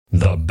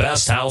The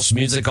best house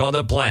music on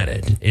the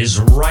planet is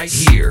right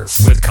here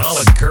with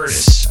Colin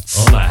Curtis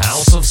on the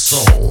House of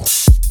Soul.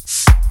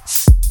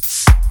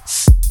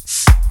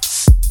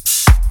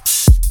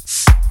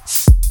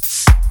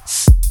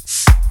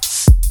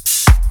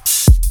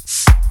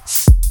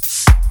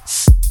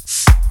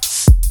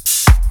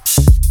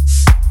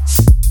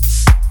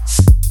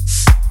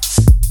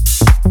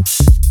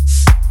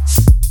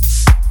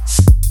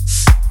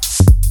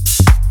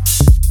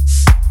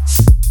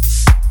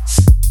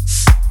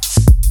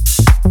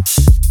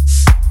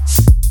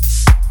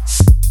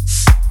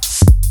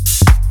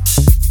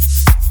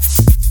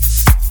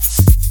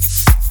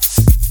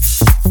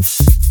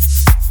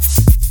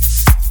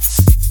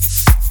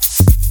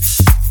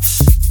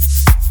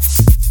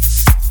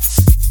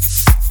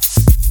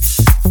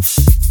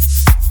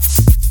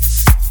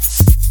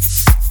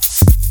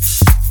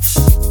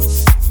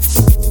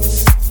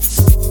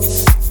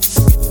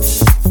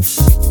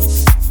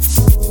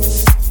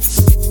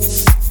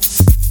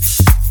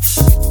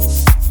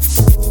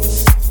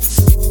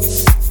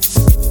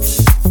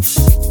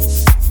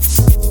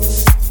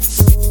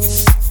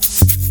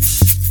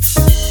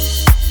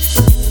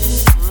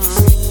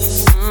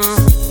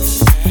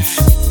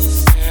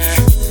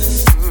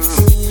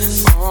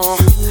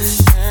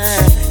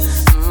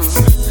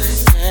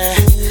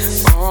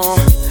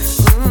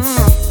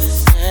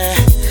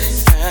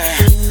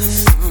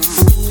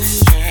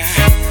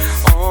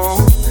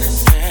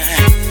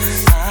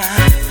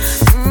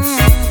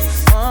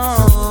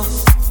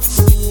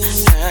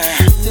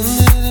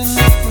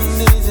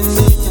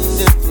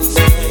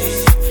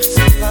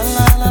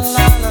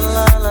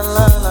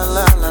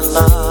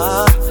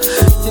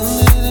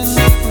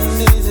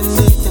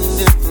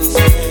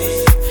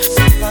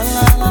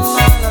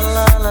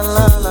 La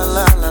la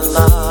la la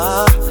la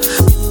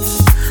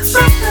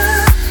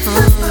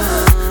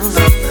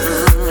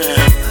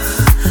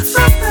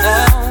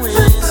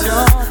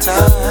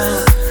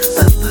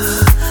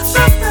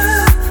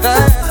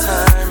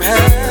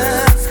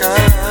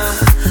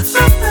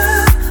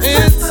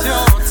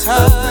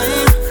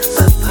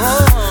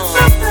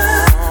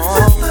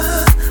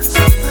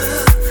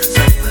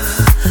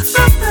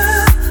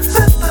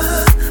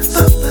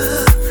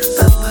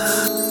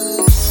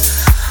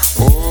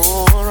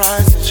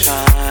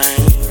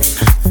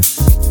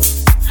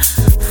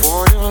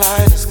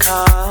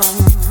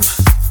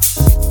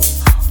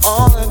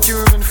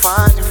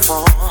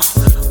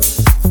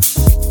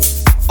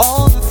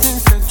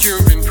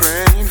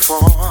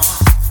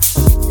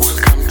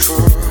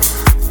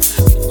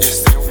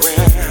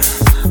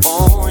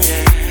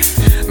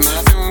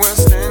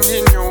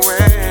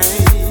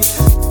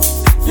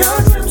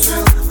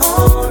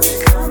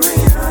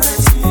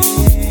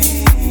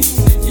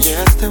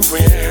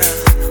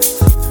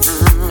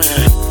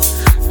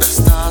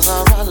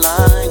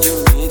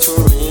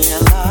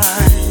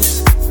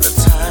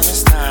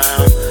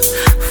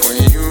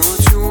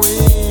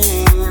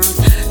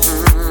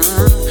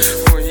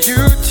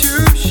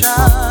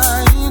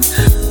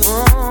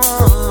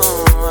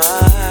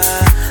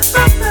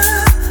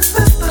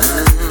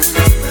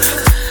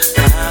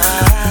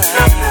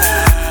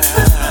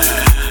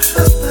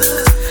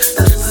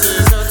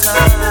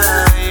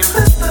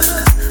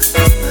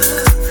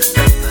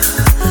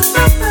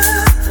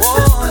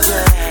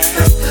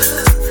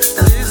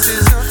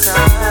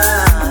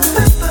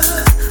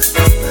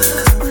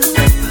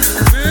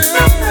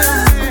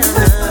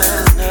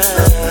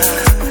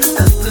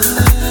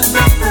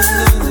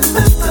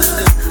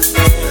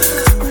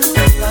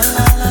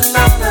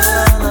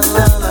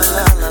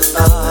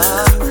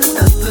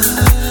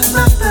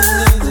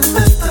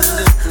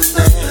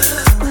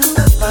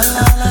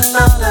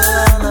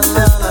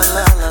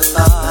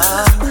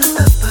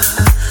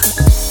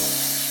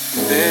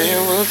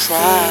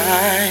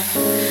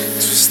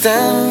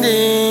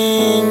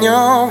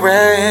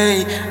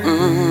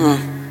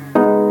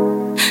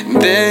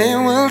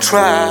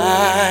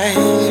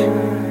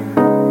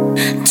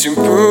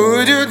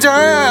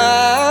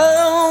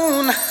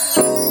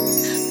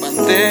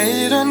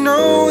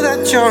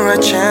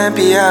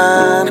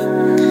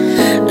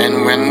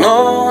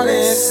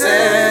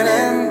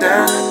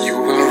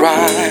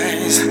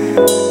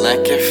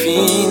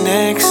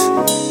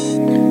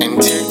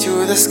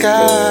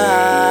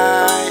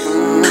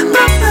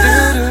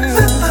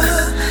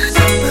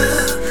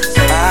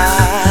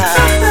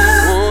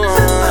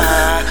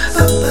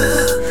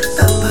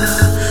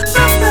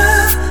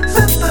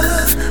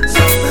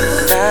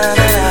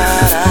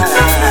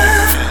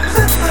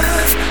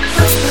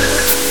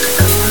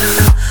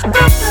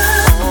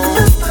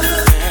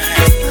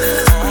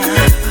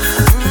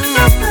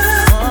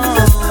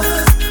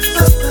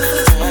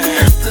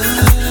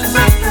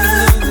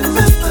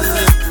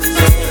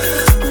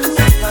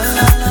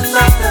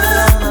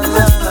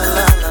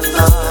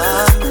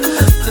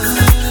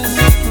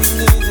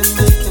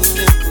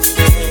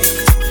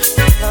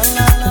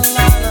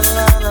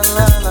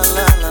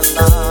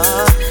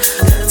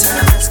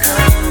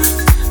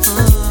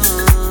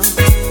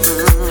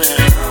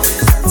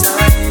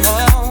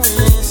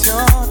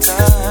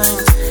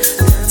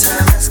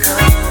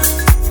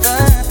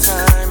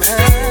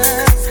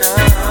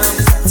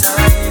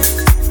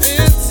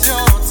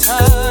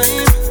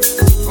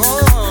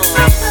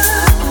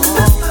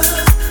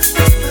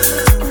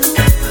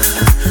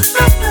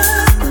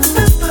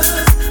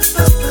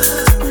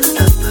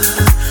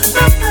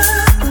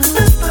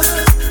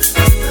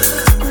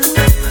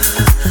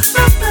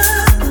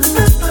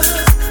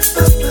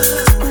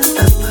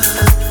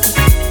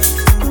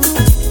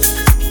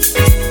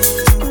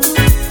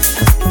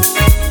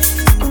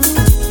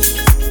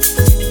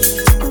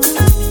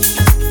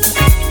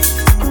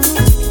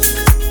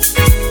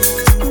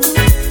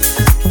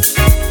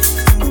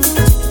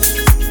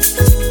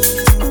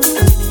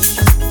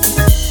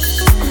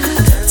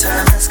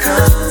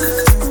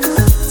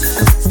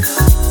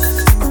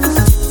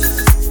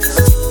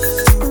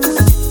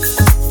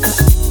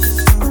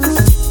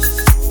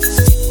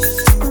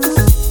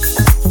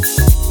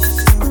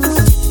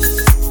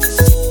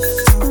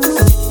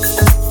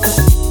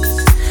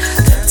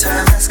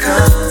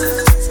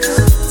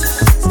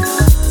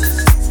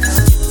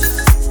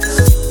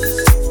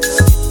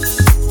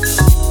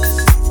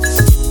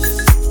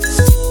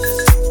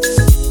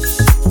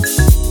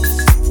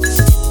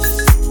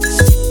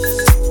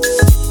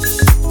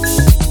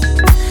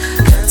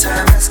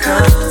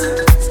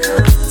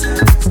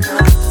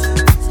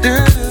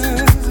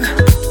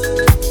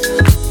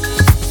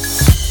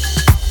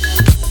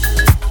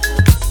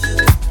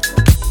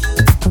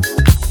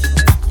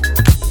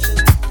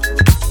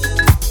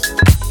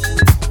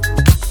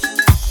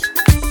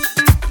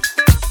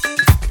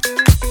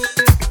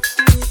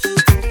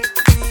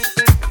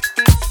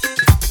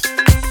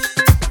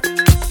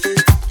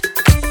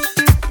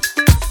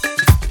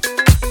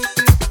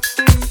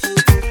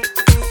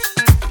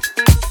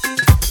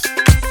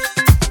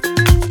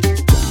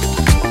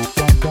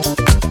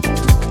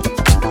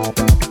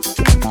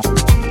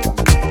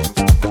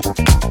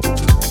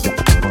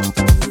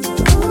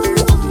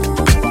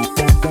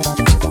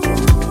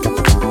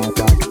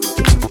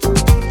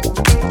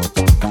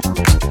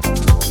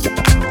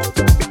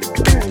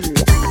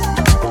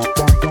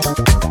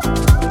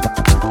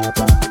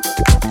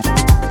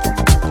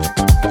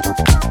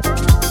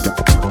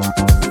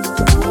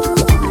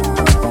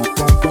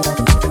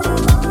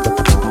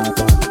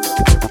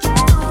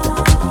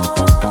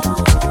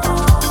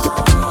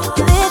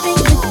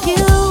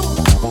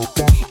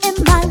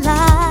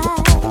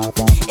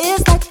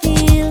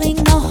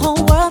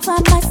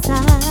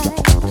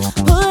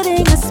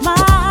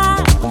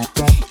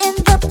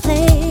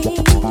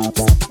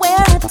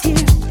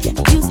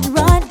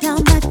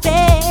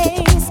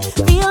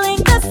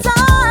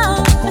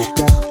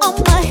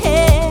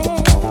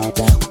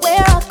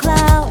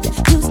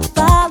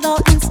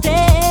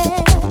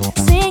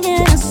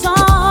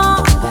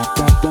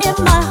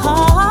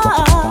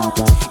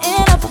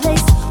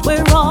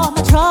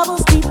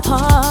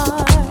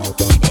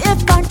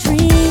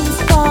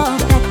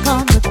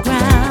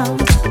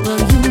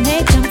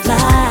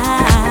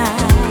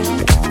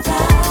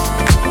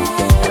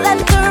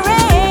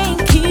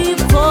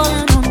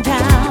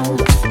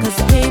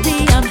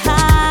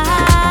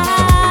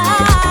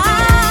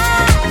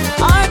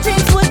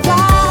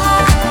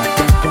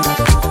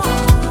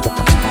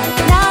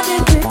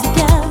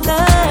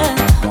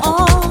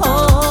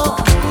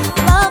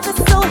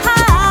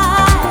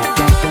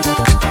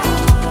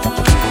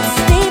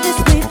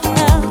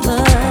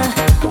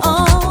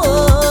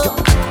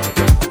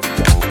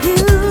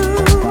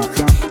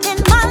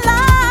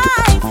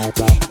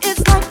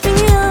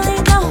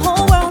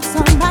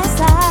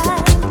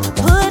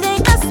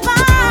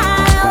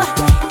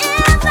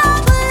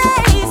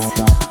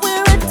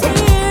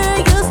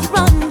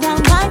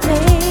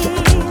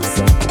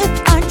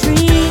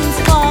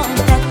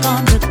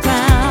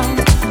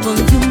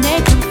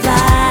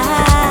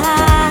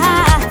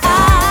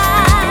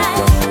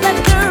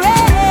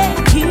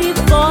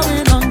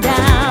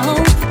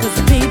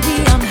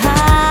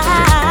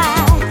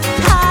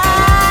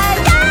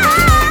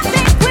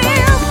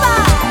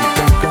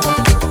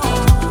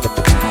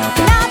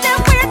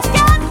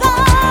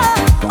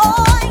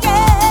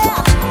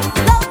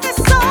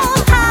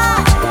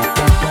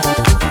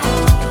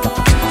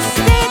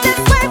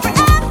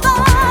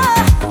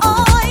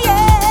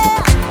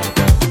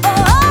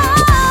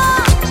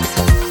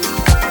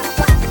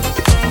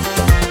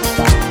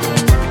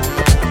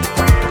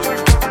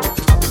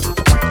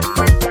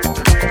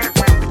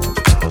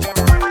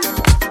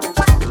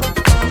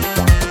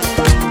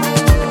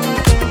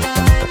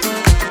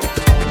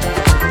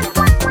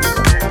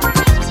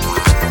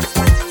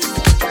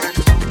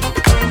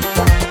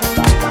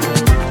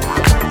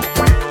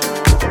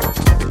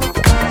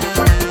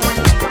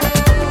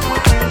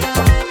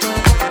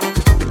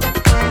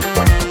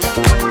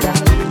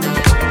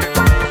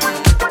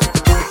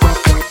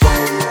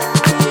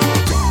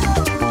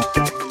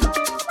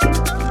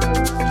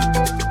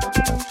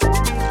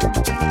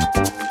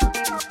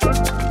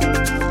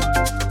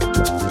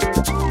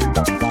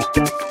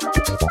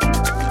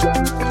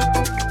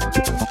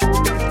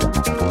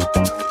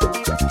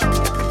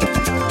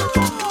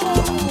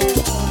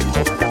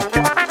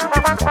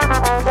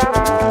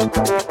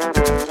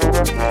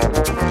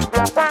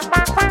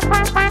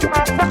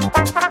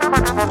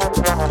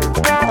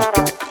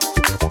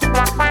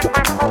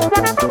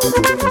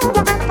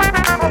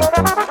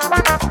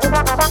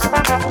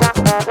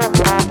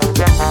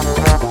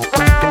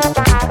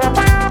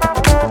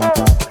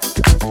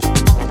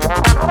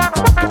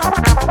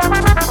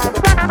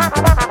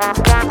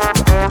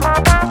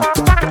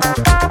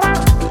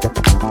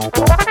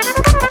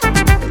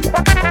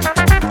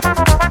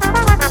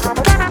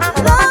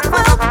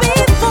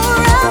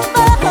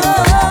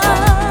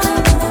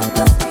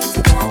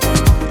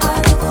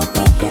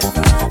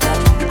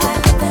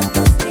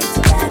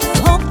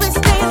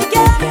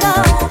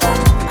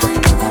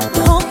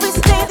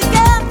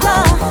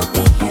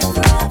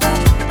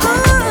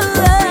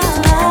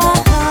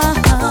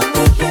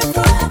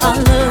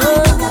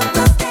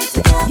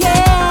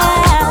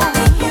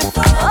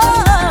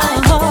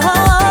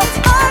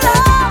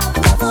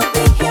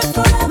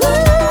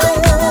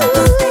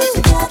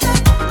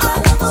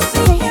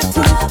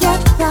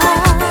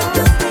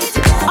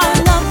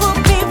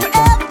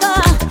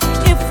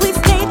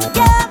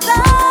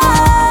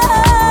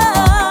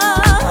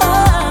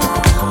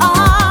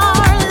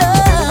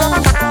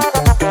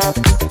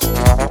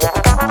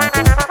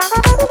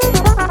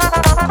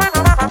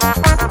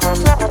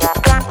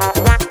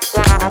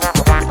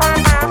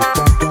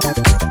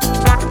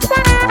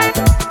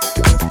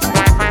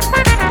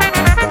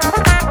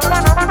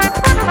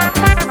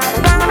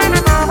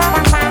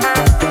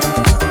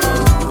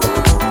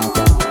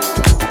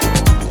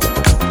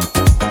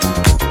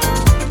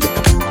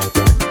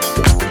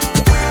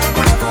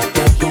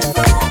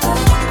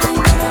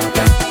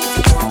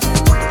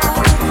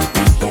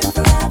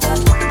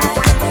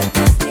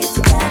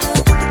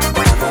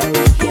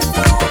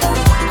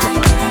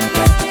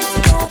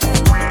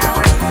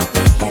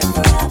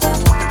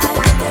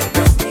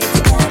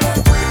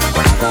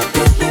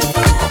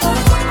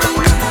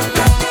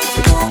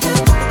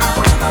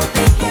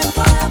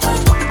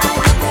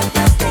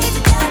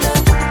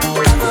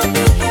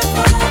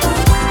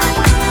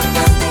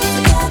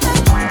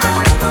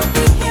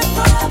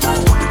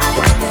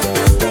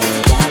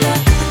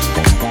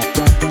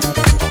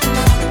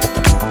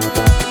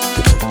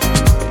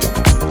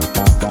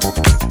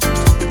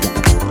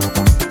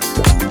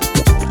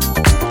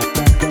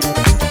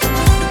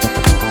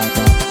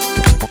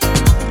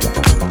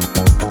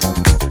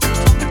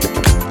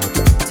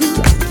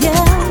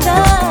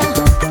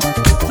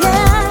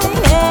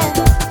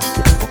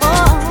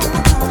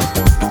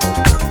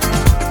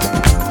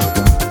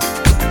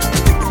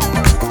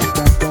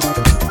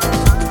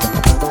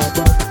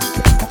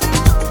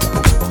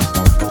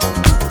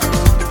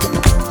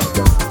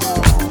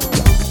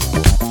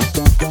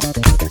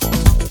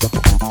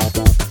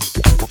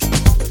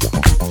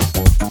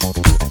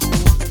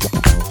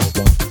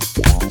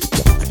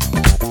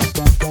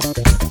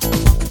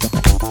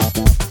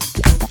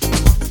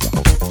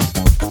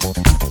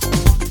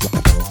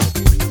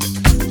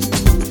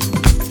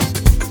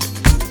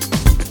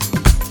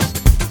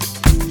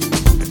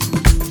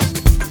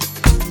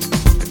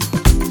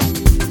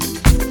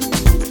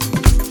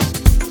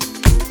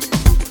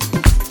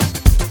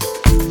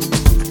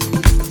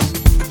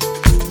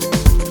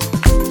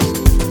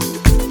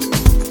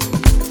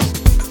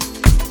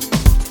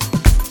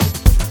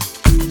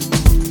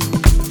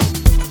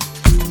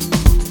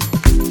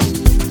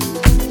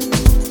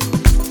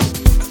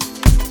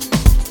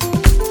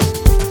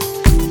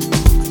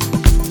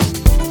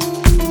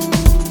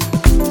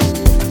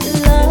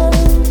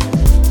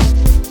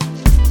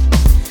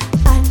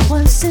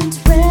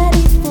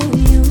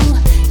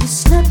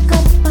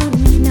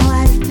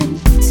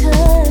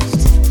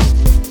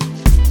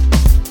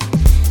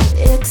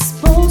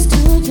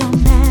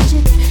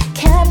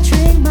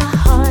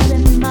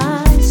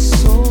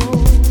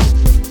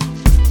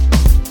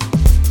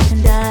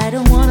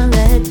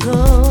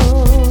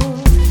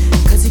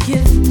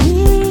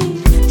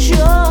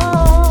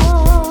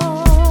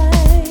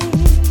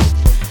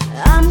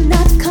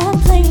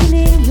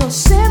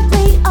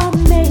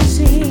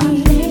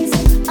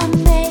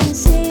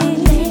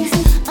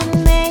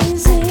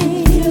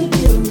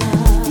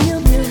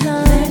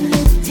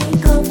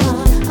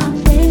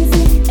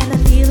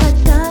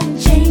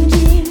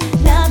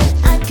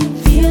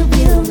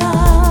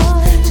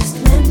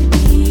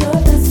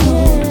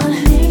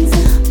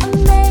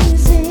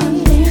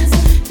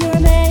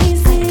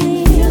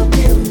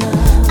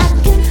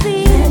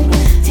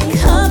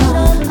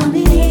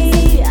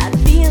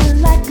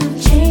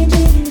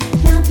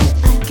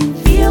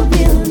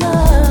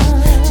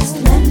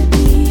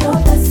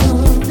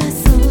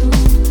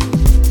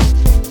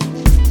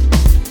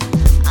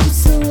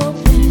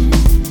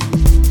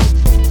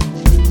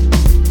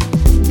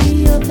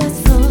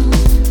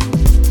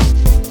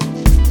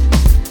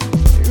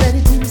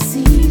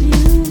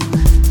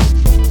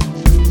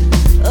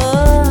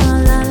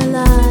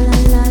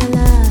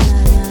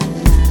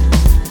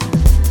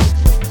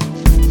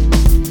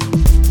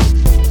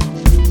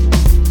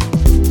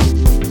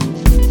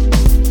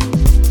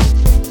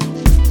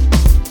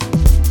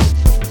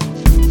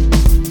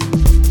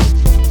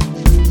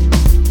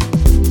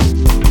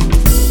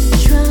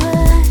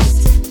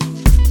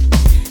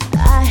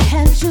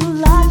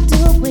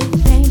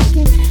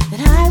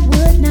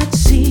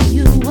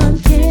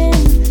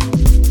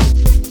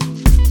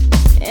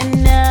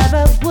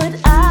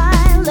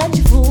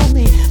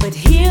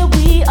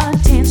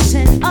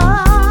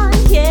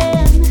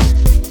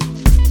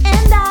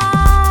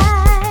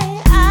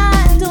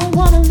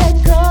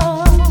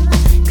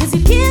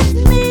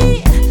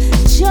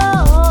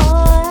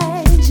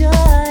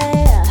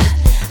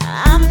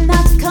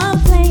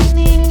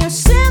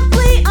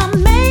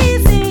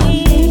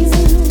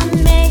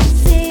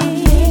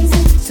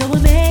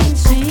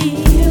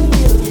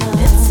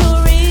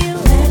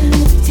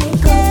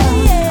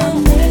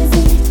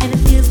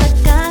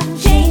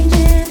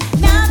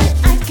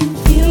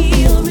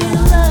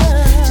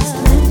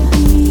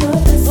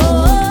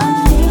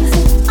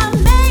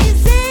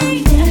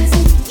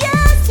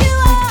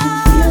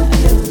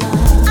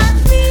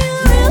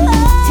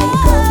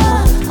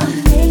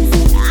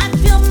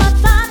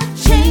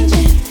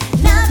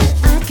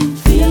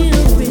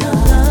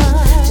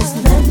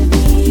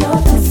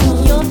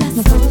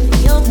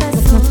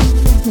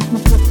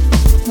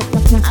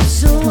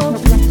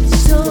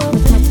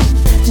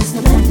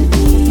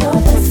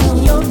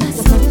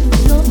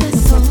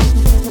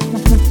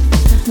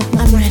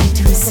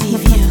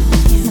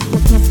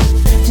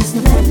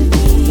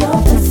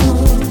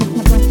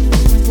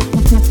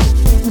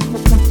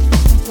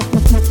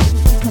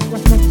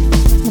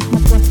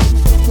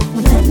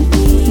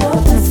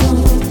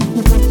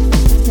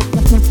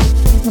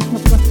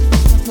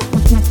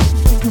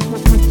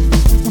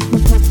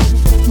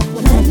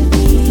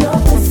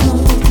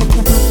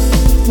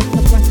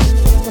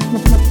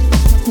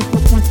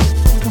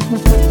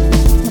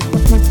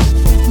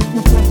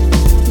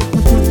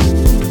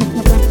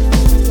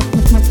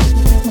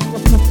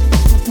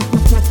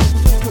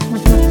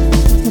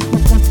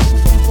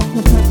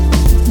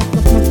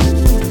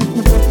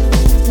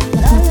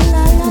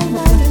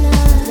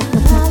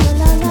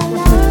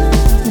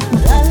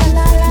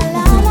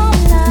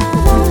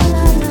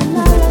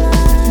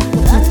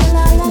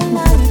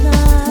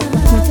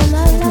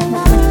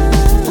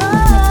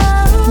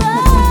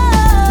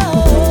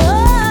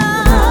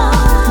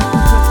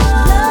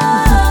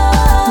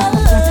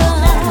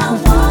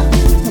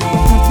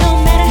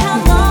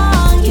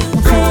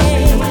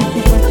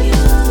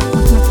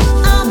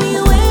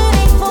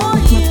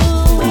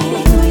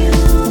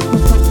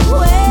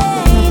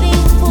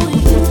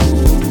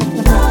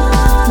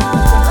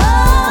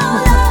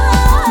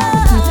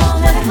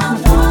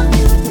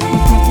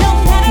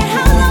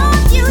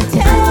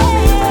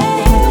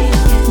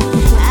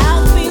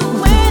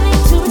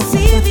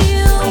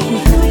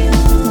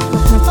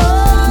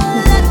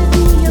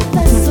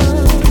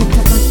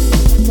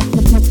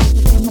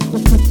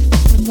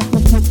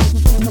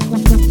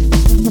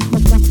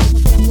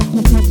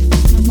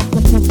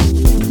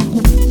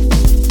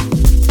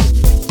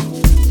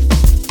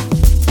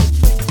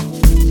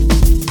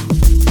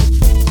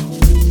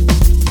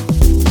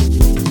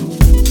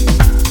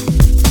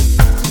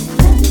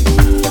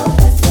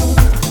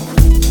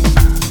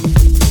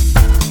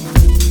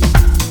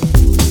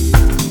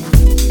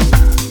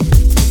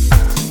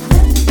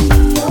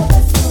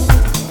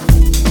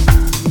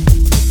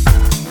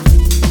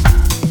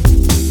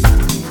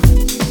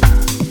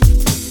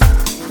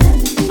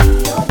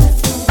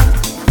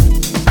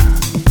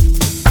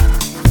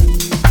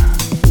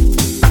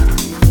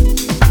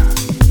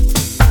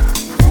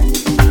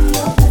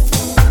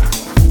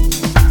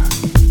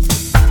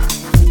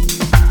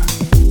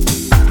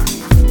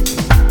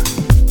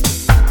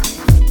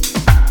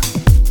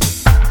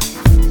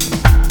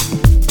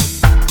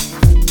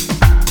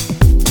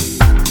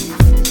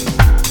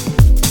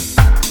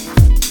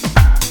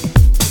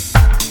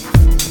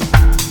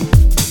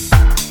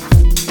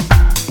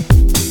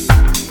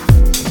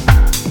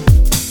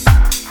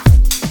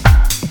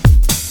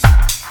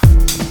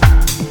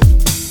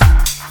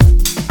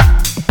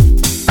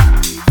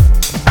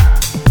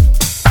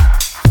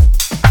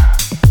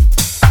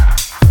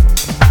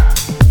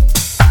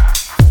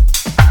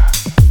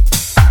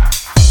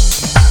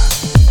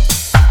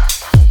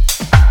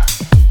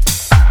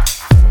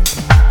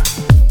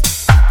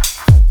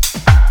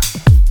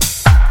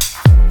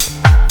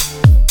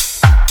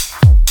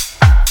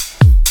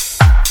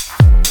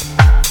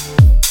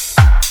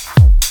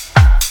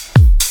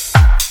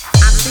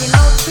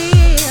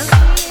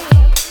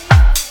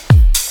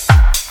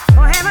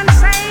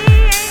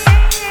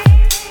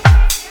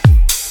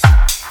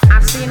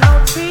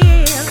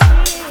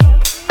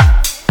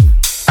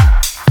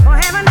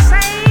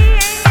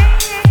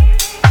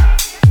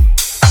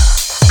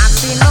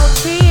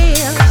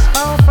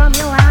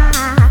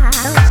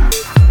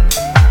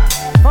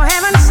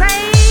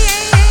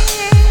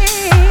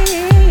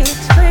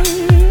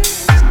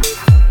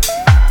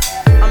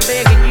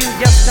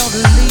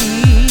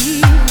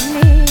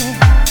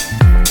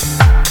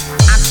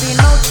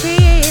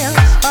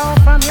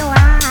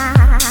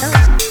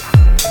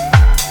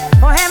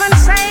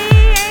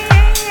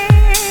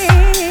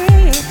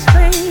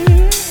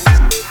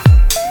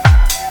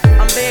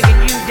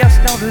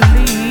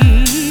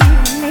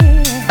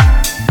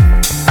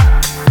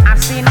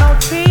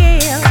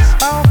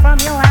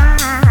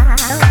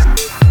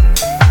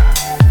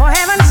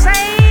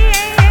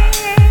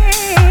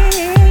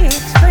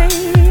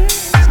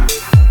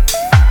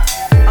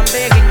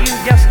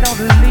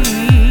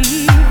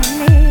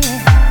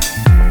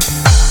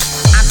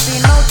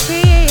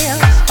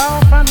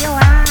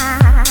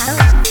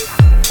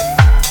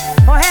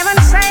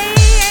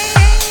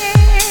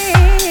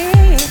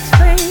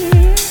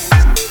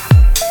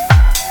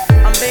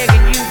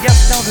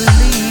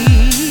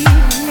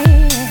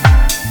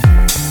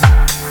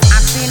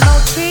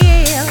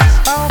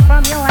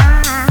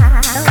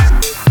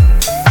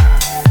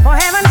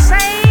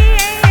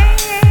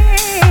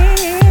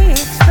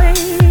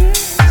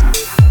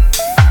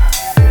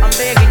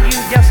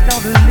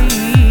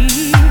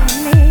leave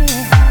me.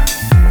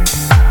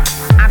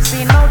 I've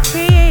seen no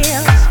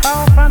tears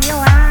fall from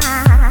your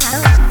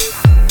eyes.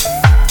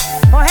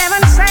 For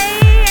heaven's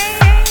sake,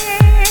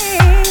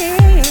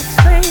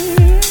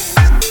 please,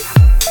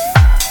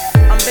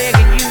 I'm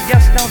begging you,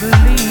 just don't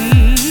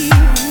leave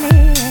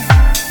me.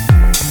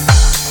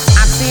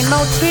 I've seen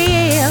no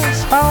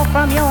tears fall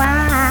from your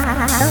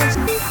eyes.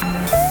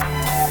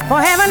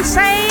 For heaven's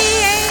sake,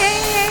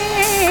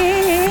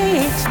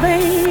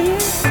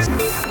 please,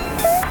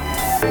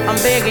 I'm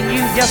begging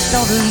you, just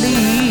don't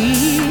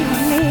leave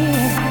me.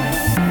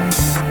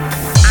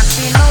 I've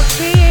seen no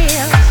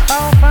tears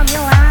fall from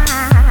your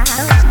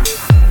eyes.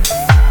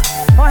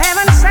 For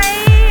heaven's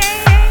sake,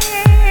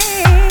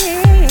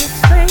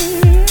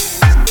 please,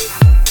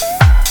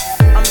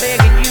 I'm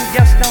begging you,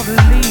 just don't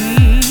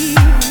leave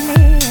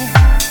me.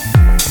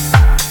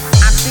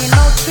 I've seen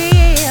no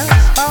tears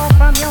fall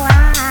from your eyes.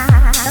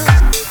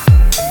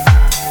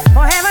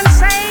 For heaven's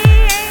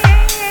sake,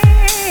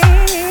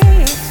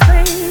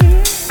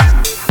 please,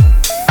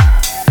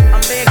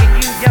 I'm begging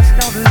you, just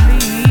don't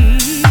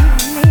leave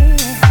me.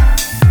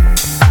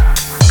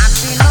 I've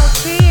seen no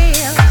tears.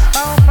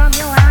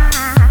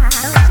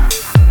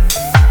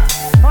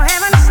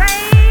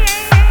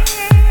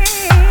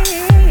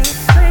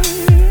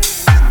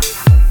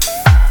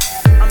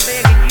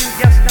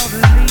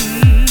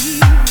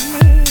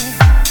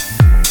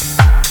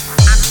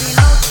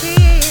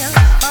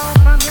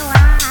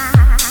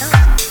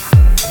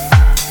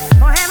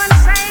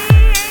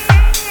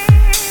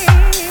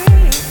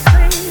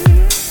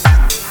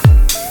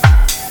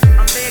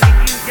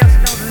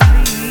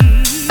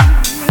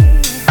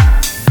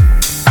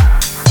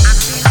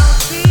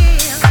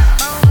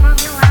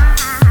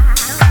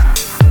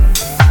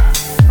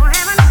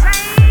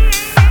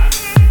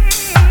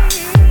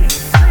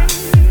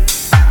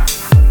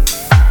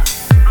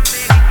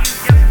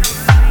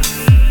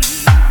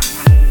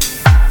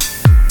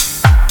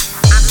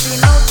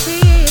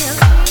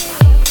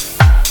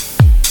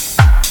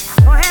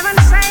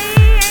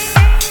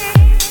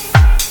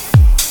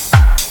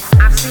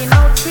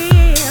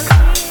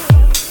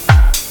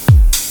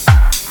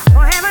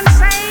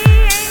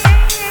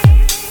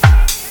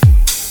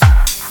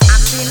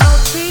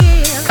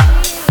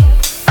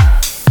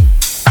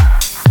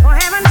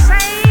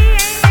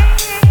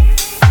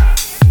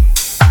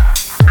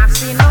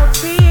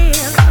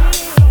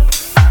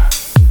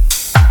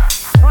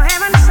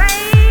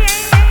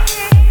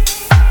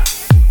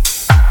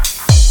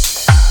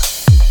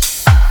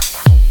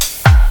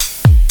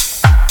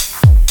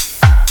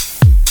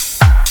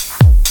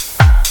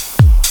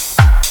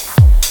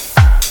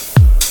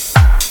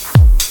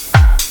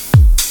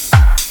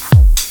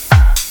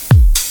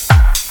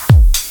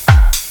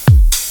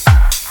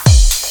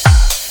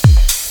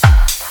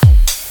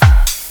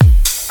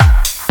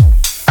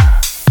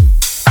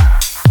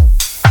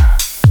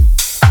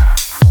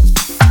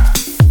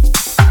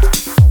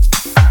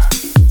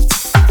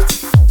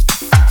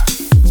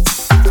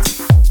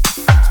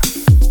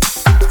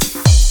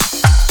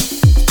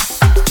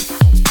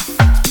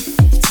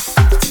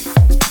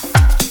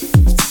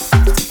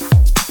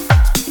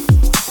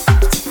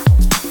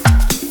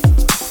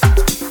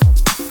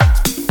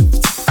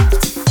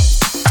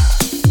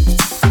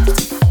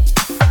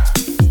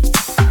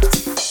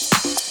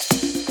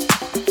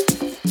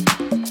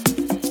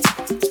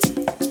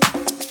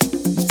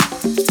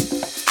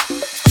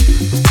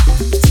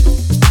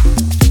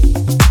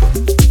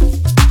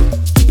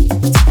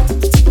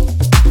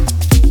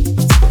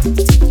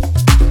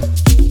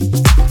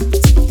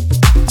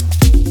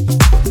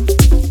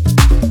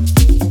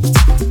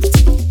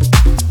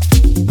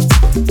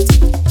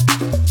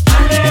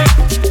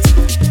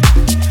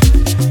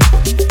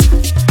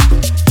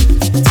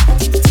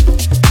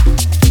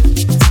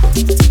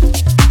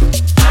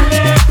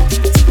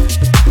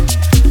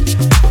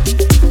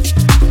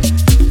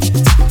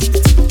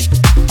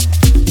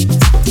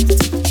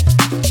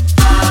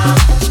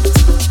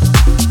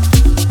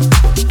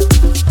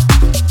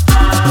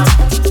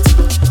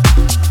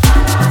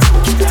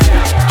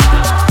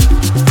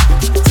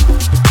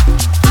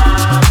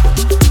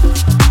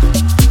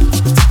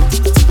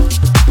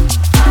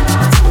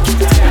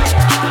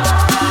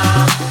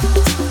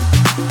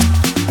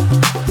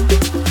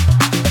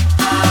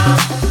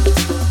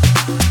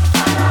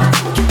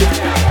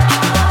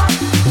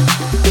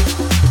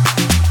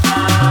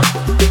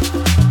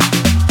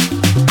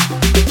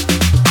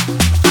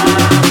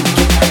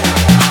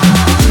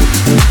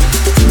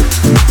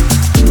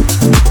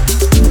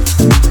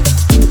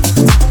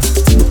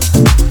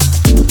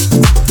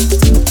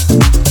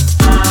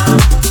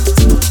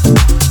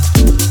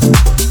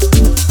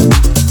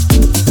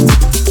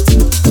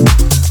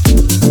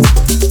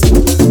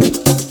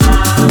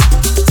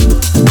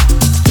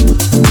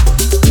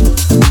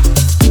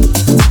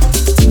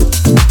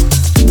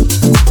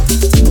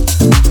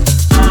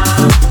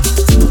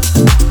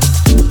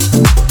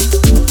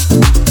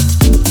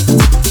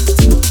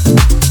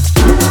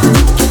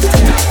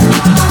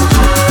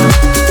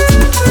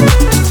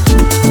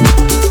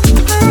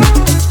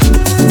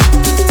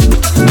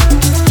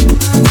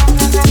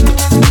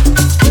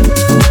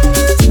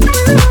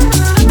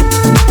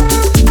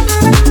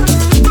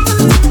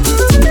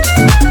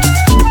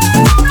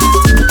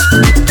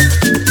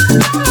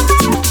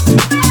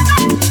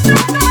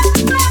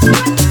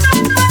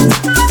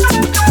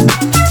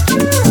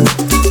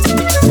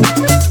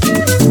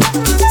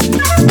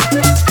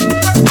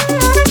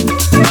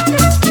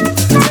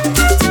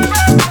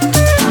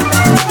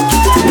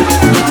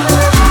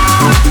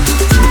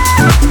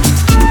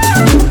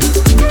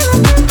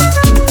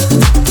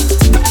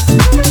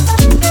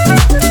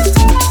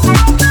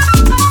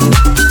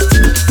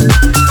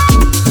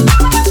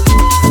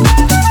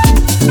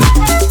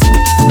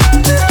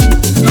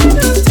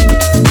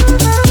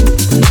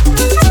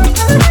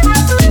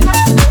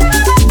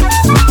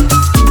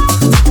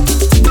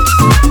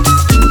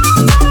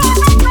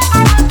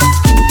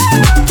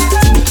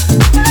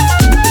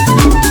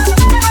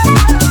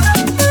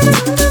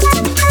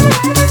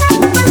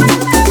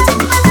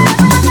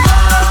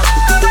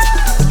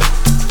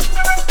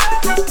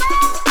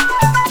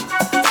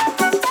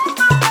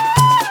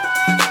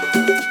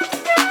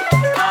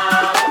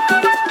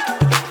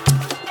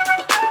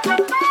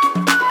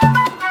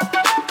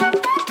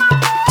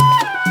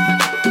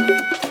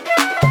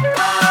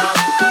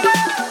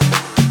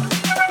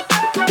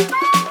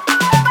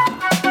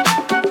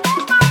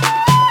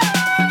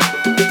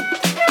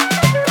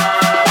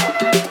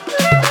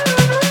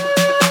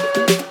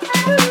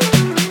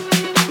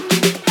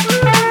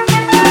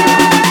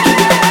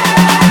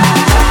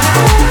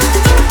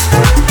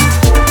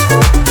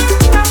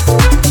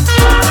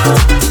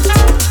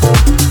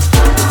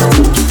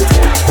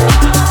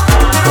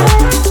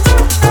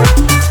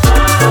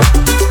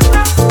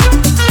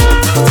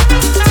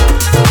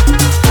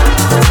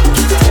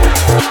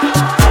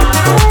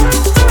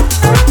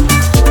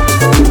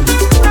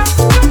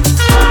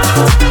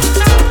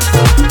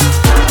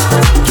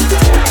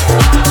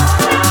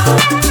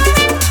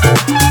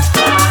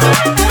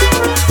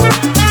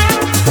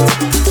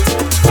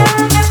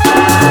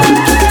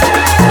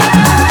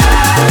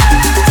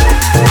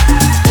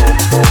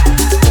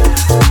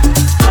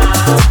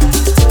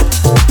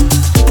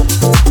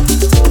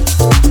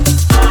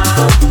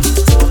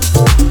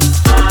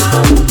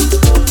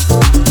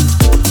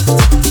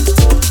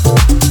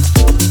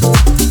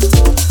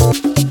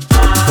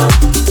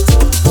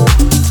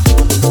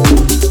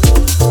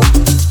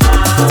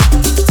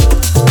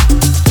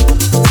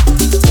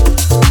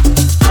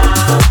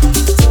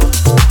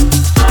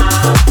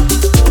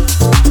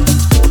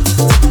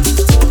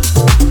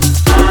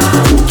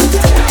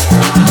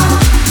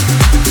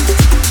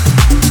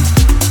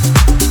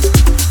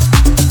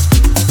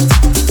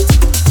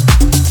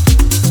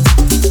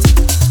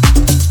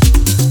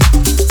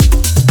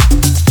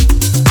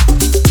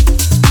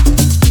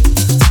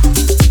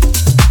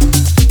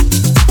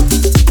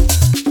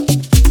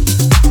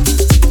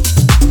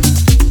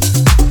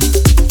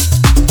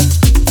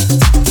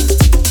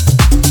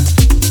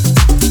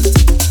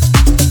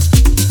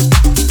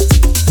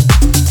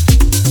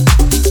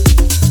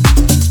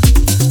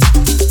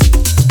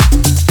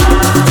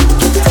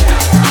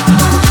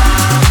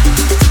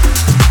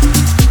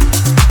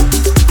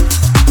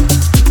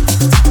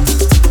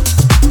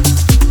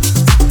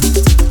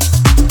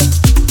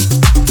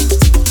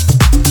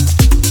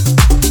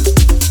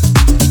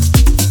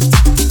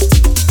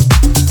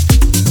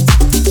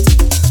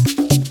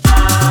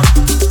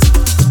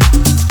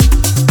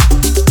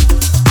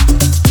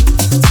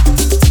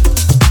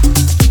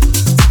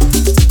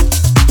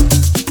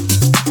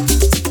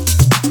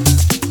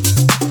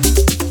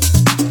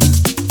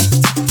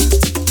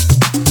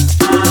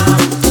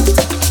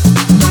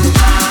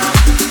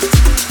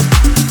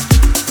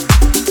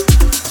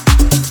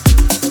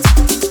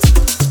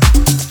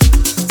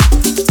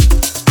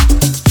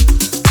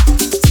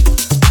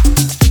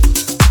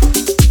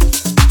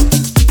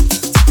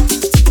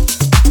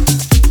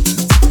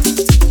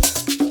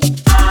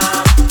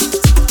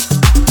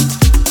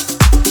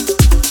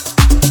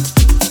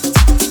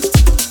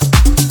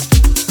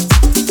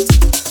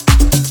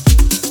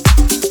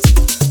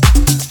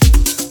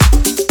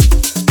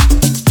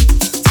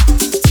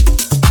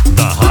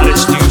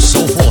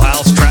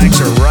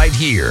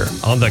 here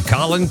on the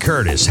Colin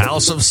Curtis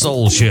House of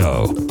Soul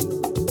Show.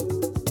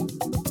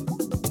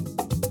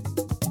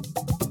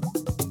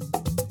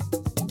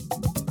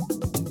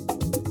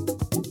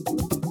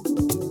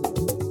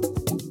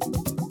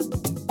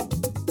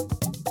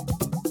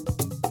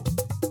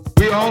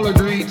 We all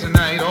agree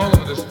tonight, all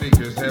of the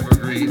speakers have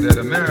agreed that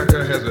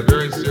America has a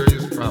very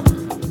serious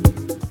problem.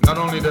 Not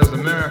only does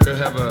America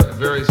have a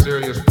very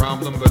serious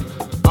problem, but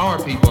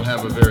our people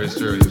have a very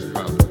serious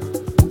problem.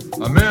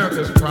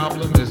 America's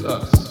problem is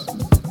us.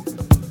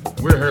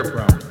 We're her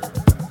problem.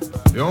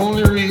 The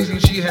only reason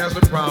she has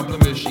a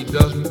problem is she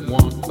doesn't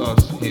want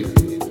us here.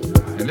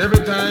 And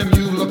every time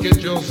you look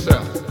at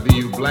yourself, be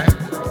you black,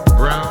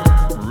 brown,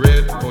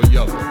 red, or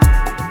yellow,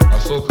 a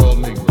so-called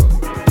Negro,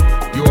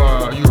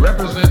 you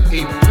represent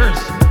a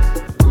person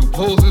who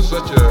poses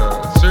such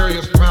a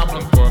serious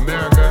problem for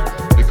America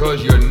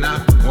because you're not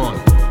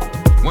wanted.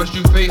 Once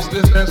you face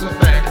this as a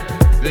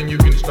fact, then you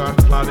can start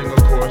plotting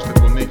a course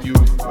that will make you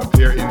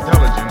appear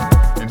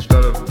intelligent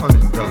instead of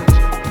unintelligent.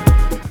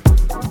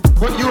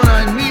 What you and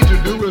I need to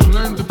do is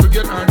learn to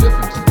forget our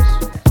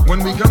differences.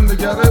 When we come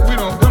together, we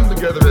don't come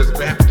together as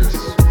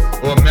Baptists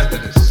or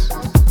Methodists.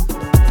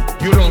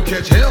 You don't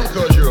catch hell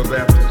because you're a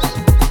Baptist,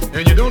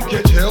 and you don't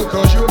catch hell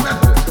because you're a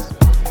Methodist.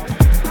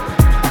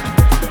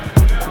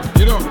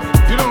 You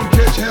don't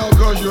catch hell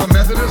because you're a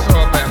Methodist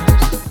or a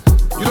Baptist.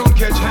 You don't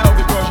catch hell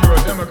because you're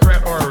a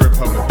Democrat or a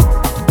Republican.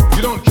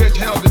 You don't catch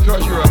hell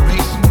because you're a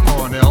Mason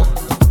or an elk.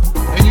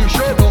 And you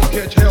sure don't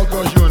catch hell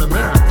because you're an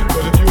American.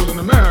 Because if you was an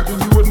American,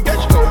 you wouldn't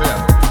catch no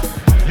hell.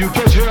 You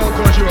catch hell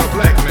because you're a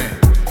black man.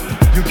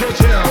 You catch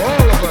hell,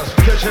 all of us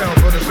catch hell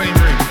for the same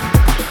reason.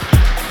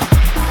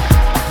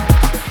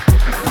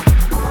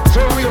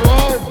 So we are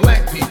all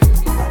black people,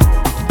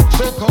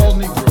 so-called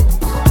Negroes,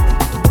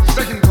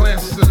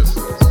 second-class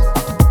citizens,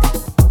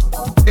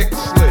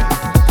 ex-slaves.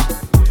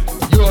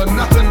 You are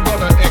nothing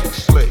but an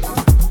ex-slave.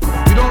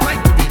 You don't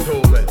like to be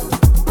told that.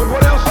 But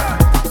what else are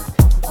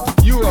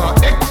you? You are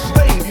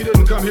ex-slave. You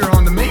didn't come here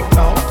on the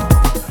Mayflower.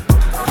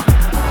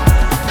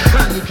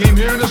 Son, you came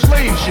here in a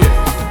slave ship,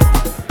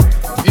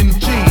 in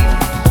chains,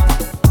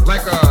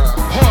 like a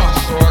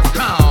horse or a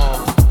cow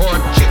or a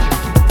chicken.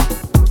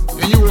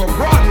 And you were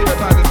brought here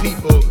by the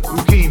people who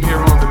came here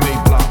on the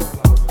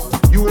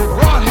Mayflower. You were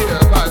brought here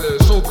by the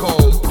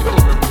so-called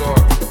pilgrims or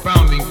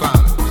founding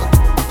fathers.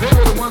 They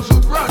were the ones who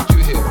brought you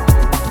here.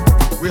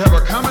 We have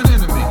a common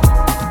enemy.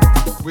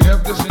 We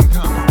have this in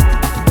common.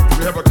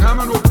 We have a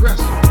common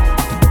oppressor,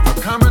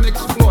 a common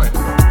exploiter,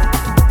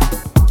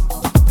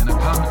 and a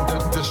common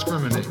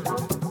discriminator.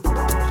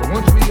 So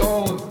once we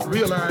all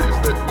realize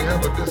that we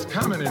have this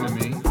common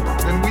enemy,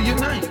 then we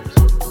unite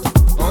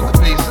on the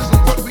basis of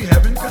what we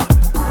have in common.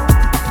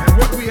 And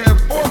what we have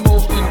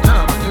foremost in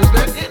common is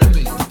that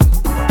enemy,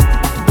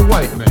 the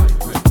white man.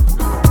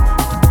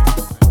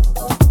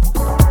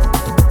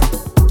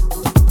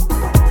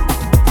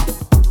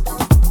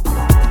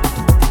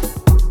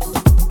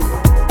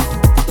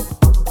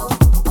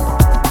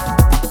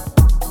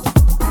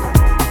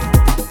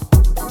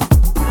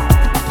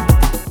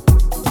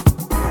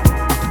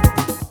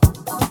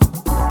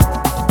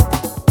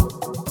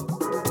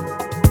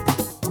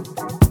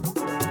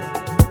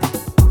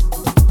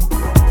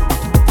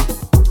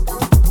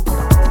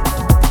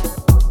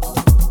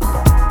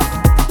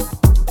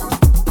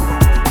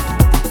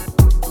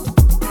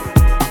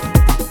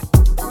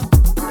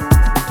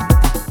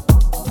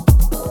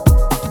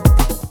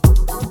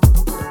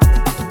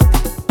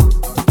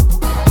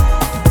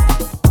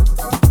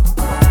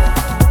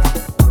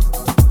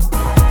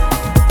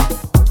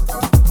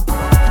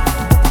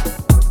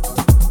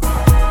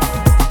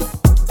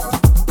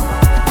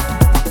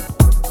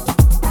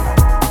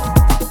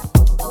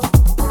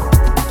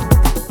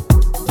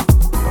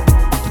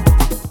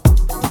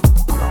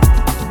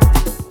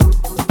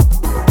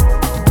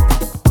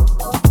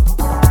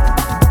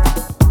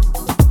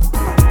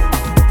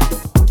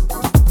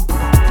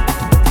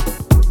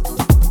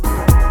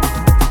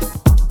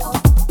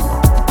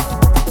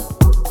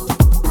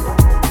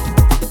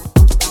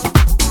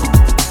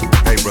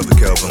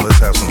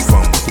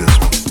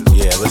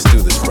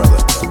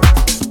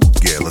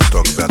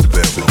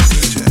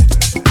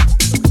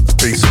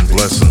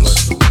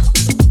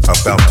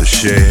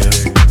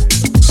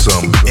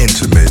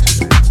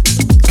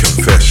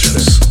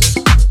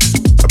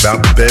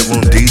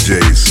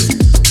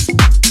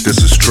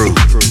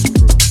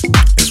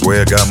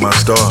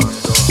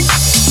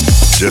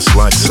 Just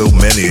like so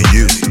many of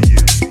you,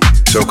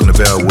 talking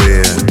about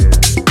where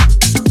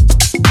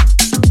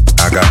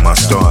I got my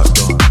start.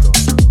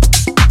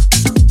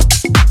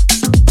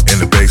 In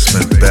the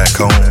basement back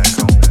home.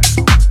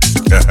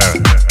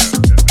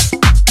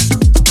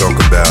 Talk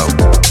about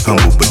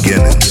humble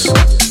beginnings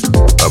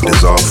of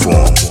this art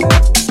form.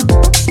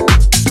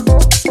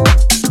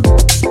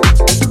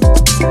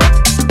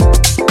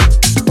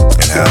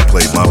 And how I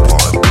played my part.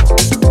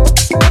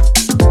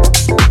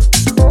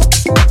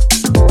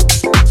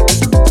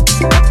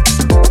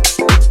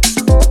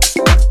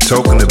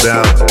 Talking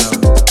about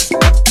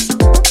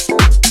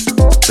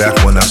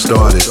back when I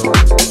started,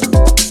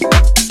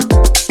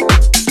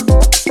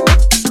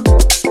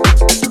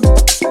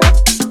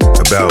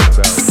 about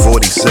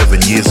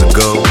 47 years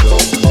ago.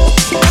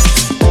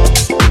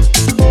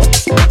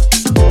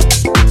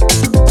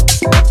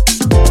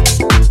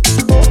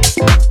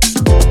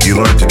 You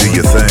learned to do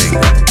your thing,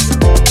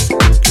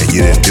 and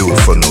you didn't do it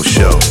for no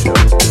show.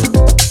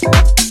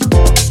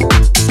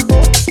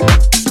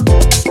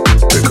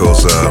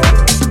 Because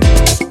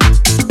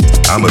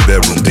I'm a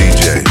bedroom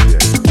DJ,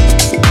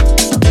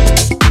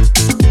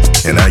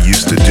 and I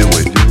used to do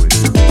it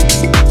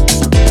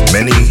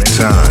many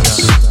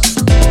times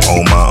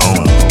on my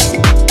own.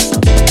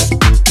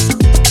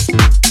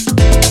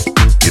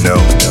 You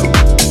know,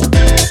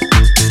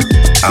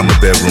 I'm a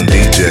bedroom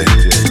DJ.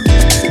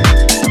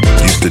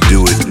 Used to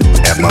do it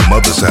at my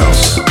mother's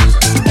house.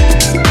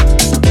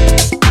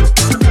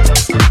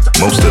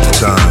 Most of the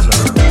time,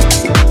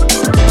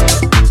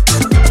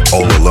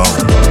 all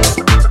alone.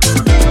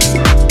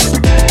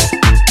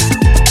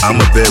 I'm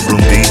a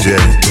bedroom DJ.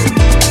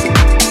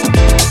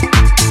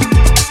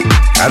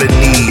 I didn't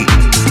need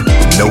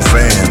no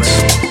fans.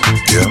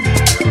 Yeah.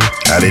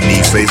 I didn't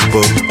need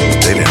Facebook.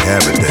 They didn't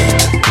have it then.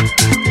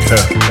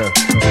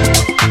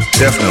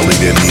 Definitely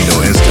didn't need no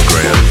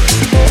Instagram.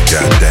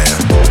 Goddamn.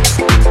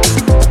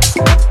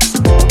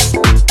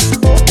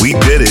 We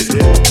did it.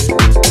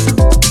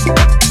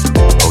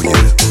 Oh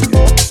yeah.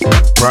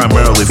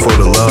 Primarily for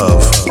the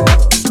love.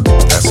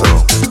 That's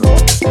all.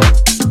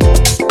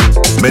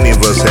 Many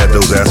of us had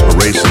those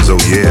aspirations, oh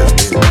yeah.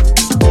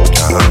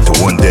 To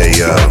one day,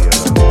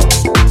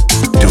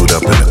 do it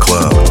up in the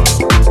club.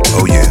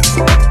 Oh yeah.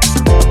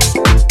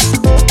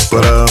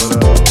 But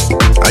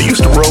I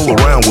used to roll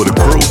around with a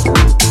crew.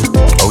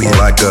 Oh yeah,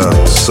 like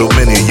so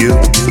many of you.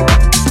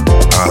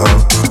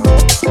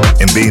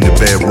 And being a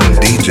bedroom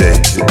DJ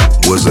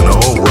was an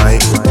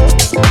alright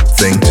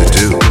thing to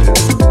do.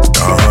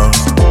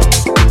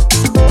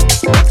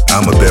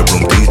 I'm a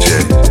bedroom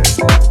DJ.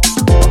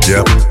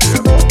 Yep.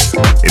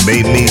 It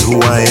made me who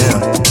I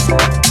am.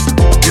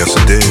 Yes,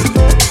 it did.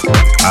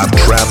 I've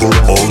traveled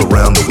all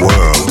around the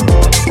world,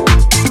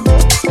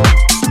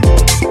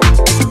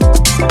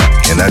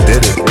 and I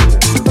did it.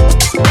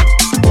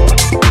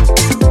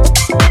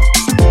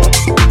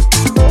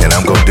 And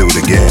I'm gonna do it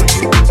again.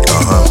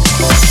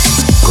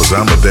 Cause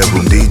I'm a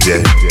bedroom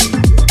DJ.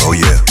 Oh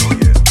yeah.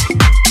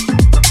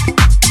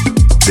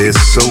 There's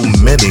so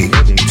many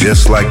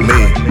just like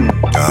me.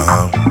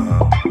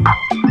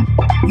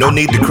 No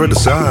need to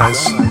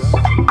criticize.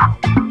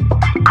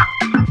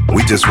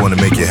 We just wanna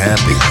make you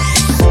happy.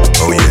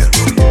 Oh yeah.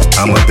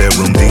 I'm a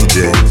bedroom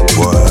DJ.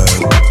 What?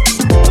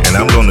 And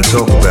I'm gonna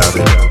talk about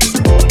it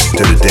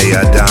till the day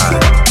I die.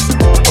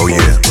 Oh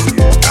yeah.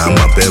 I'm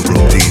a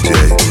bedroom DJ.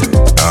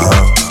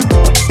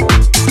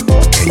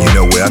 And you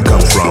know where I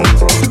come from.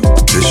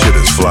 This shit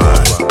is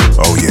fly.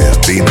 Oh yeah,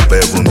 being a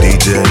bedroom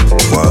DJ,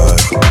 what?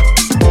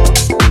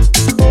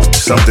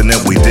 Something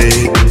that we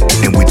did,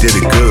 and we did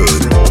it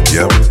good.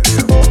 Yep.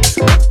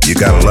 You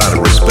got a lot of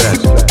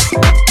respect,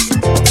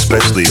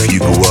 especially if you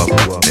grew up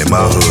in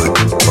my hood.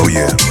 Oh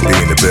yeah,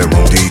 being a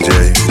bedroom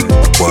DJ,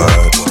 what?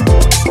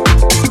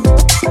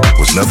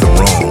 Was nothing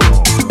wrong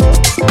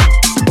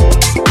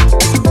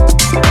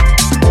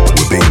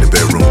with being a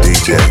bedroom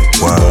DJ,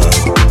 what?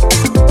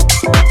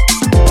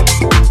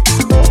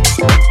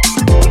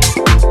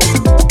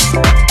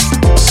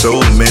 So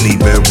many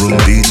bedroom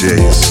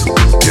DJs,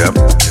 yep.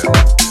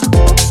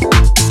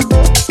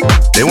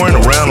 They weren't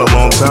around a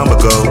long time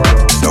ago,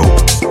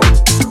 nope.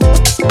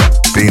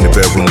 Being a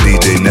bedroom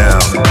DJ now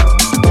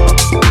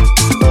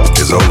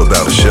is all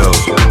about a show,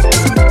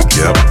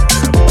 yep.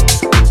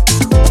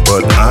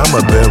 But I'm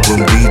a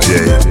bedroom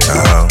DJ,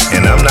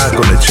 and I'm not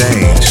gonna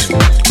change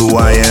who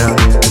I am,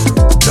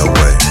 no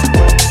way.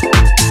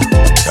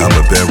 I'm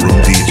a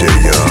bedroom DJ,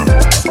 y'all.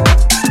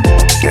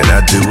 And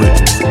I do it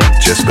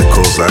just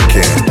because I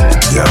can,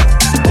 yeah.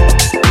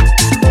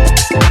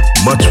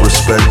 Much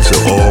respect to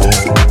all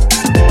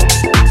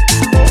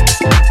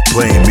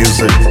playing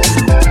music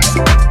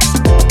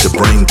to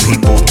bring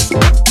people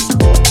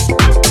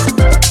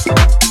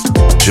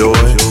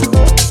joy,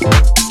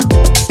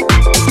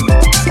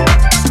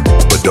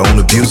 but don't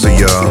abuse it,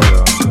 y'all.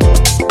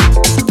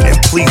 And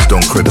please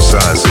don't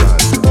criticize it,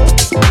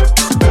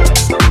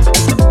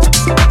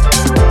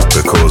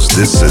 because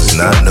this is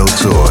not no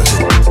toy.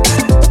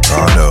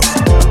 Oh no,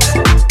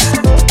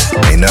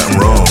 ain't nothing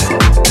wrong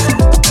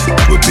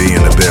with being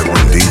a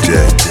bedroom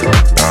DJ.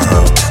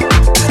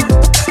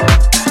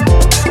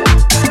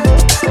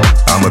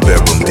 I'm a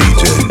bedroom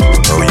DJ,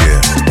 oh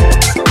yeah.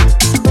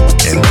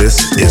 And this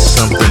is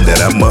something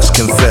that I must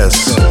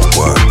confess.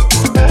 What?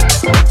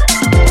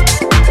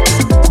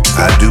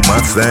 I do my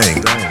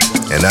thing,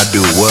 and I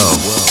do it well.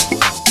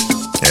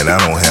 And I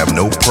don't have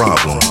no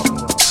problem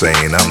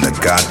saying I'm the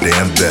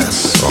goddamn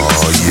best.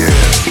 Oh yeah.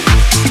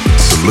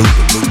 Salute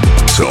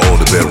to all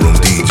the bedroom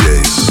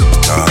DJs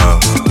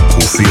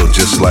who feel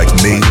just like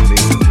me.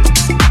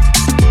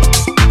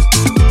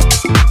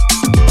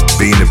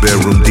 Being a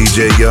bedroom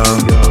DJ, y'all,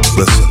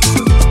 listen.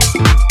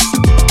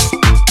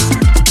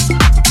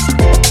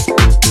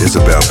 It's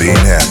about being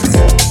happy.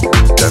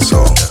 That's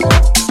all.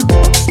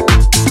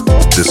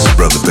 This is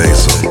Brother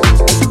Basil.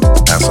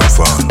 Have have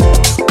some fun.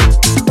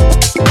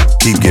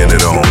 Keep getting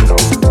it on.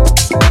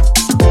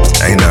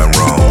 Ain't nothing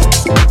wrong.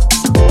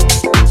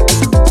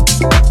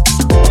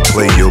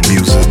 Play your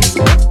music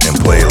and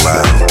play it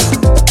loud.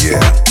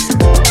 Yeah.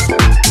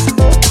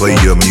 Play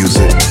your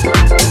music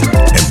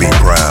and be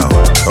proud.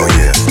 Oh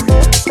yeah.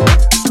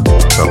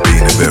 Of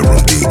being a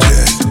bedroom DJ.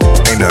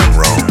 Ain't nothing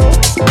wrong.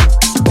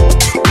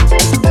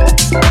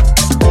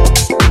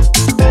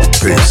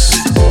 Peace.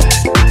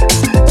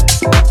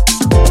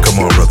 Come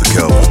on, Brother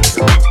Kelvin.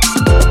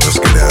 Let's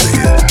get out of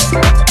here.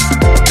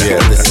 Yeah,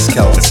 this is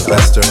Kelvin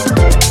Sylvester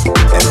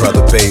and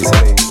Brother Basil.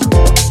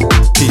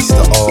 Peace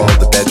to all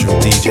the bedroom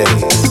DJs.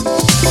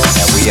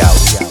 And we out.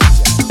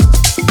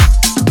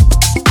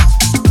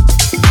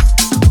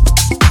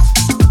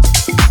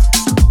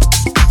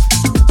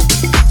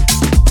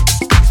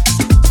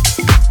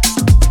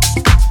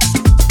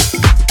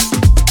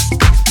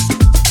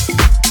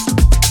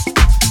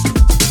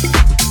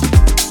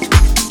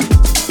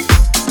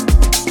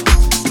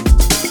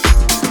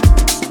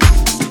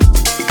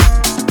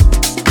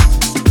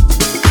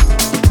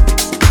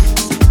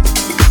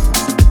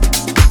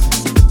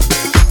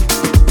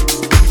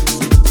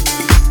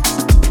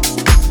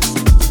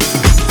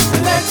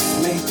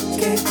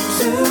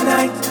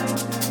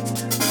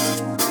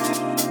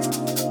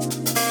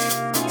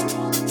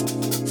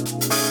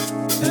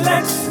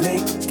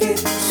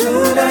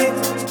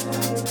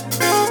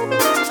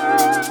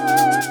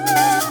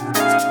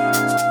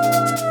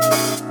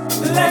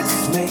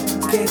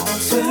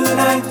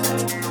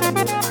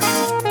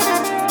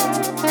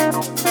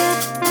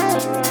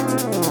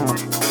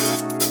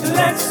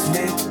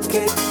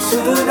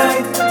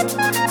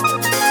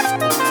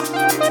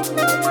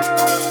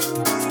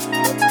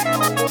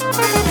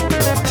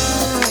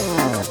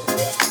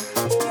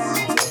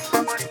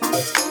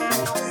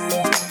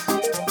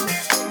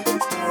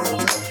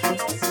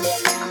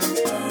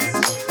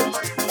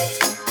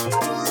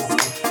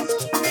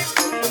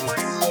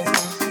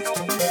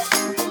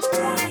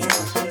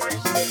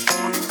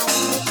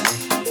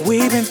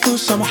 We've been through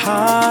some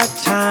hard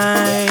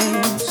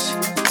times,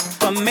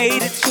 but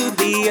made it to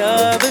the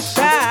other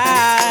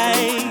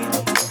side.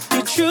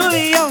 You're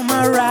truly on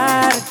my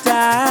ride or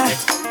die.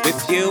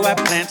 With you I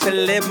plan to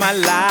live my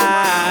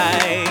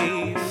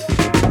life.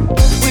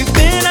 We've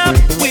been up,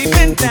 we've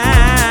been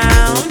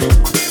down.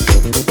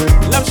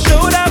 Love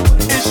showed up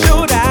and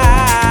showed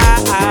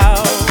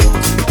out.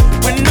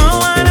 When no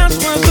one else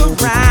was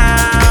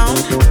around,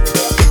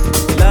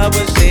 love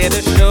was here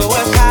to show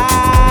us how.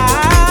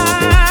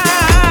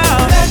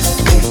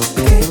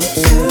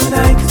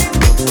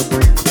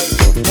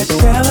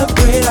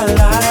 Celebrate our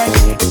life.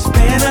 It's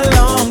been a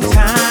long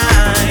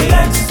time.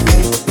 Let's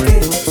make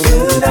it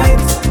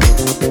tonight.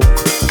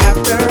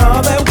 After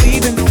all that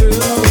we've been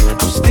through,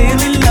 I'm still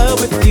in love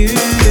with you.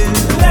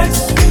 Let's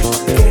make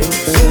it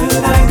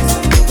tonight.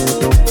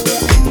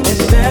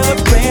 Let's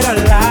celebrate our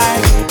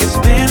life. It's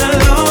been a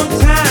long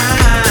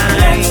time.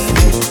 Let's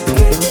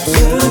make it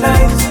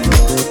tonight.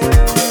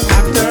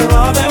 After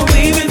all that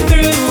we've been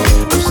through,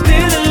 I'm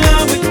still in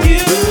love with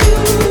you.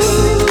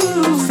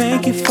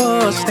 Thank you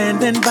for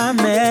standing by me.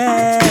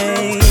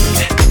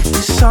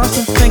 You saw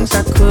some things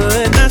I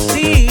could not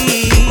see.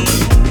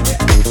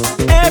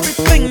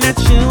 Everything that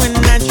you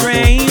and I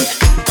dreamed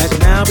has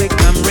now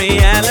become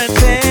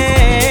reality.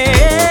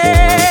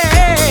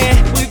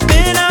 We've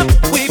been up,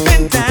 we've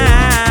been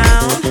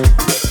down.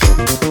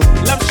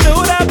 Love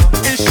showed up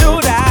and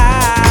showed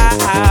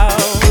out.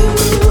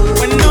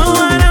 When no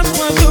one else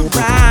was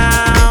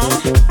around,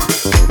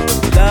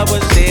 love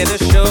was here to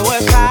show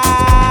us how.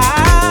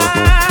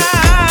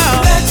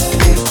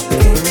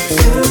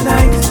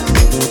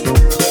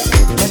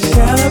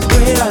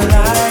 Celebrate our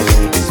life.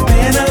 It's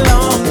been a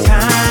long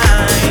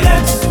time.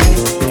 Let's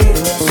make it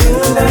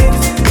tonight.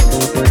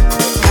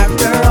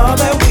 After all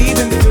that we've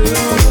been through,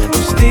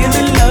 I'm still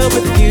in love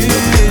with you.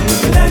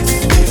 Let's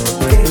make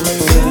it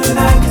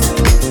tonight.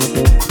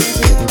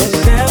 Let's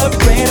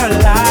celebrate our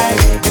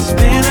life. It's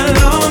been a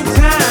long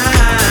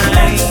time.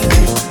 Let's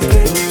make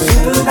it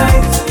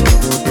tonight.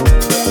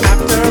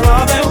 After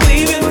all that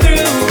we've been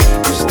through,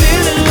 I'm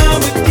still in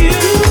love with you.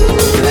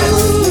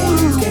 Let's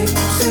make it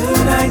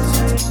tonight.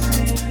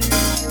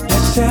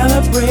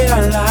 Celebrate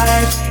our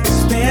life.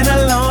 It's been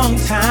a long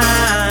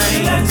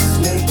time. Let's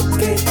make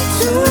it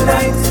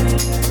tonight.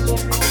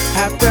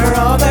 After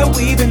all that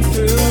we've been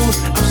through,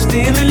 I'm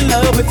still in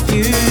love with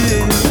you.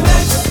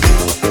 Let's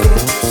make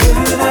it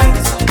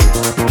tonight.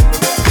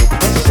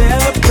 Let's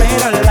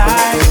celebrate our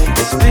life.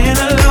 It's been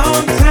a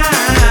long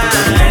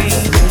time. Let's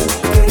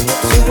make it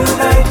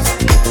tonight.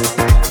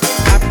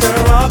 After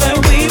all that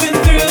we've been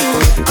through,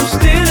 I'm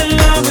still in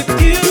love with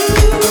you.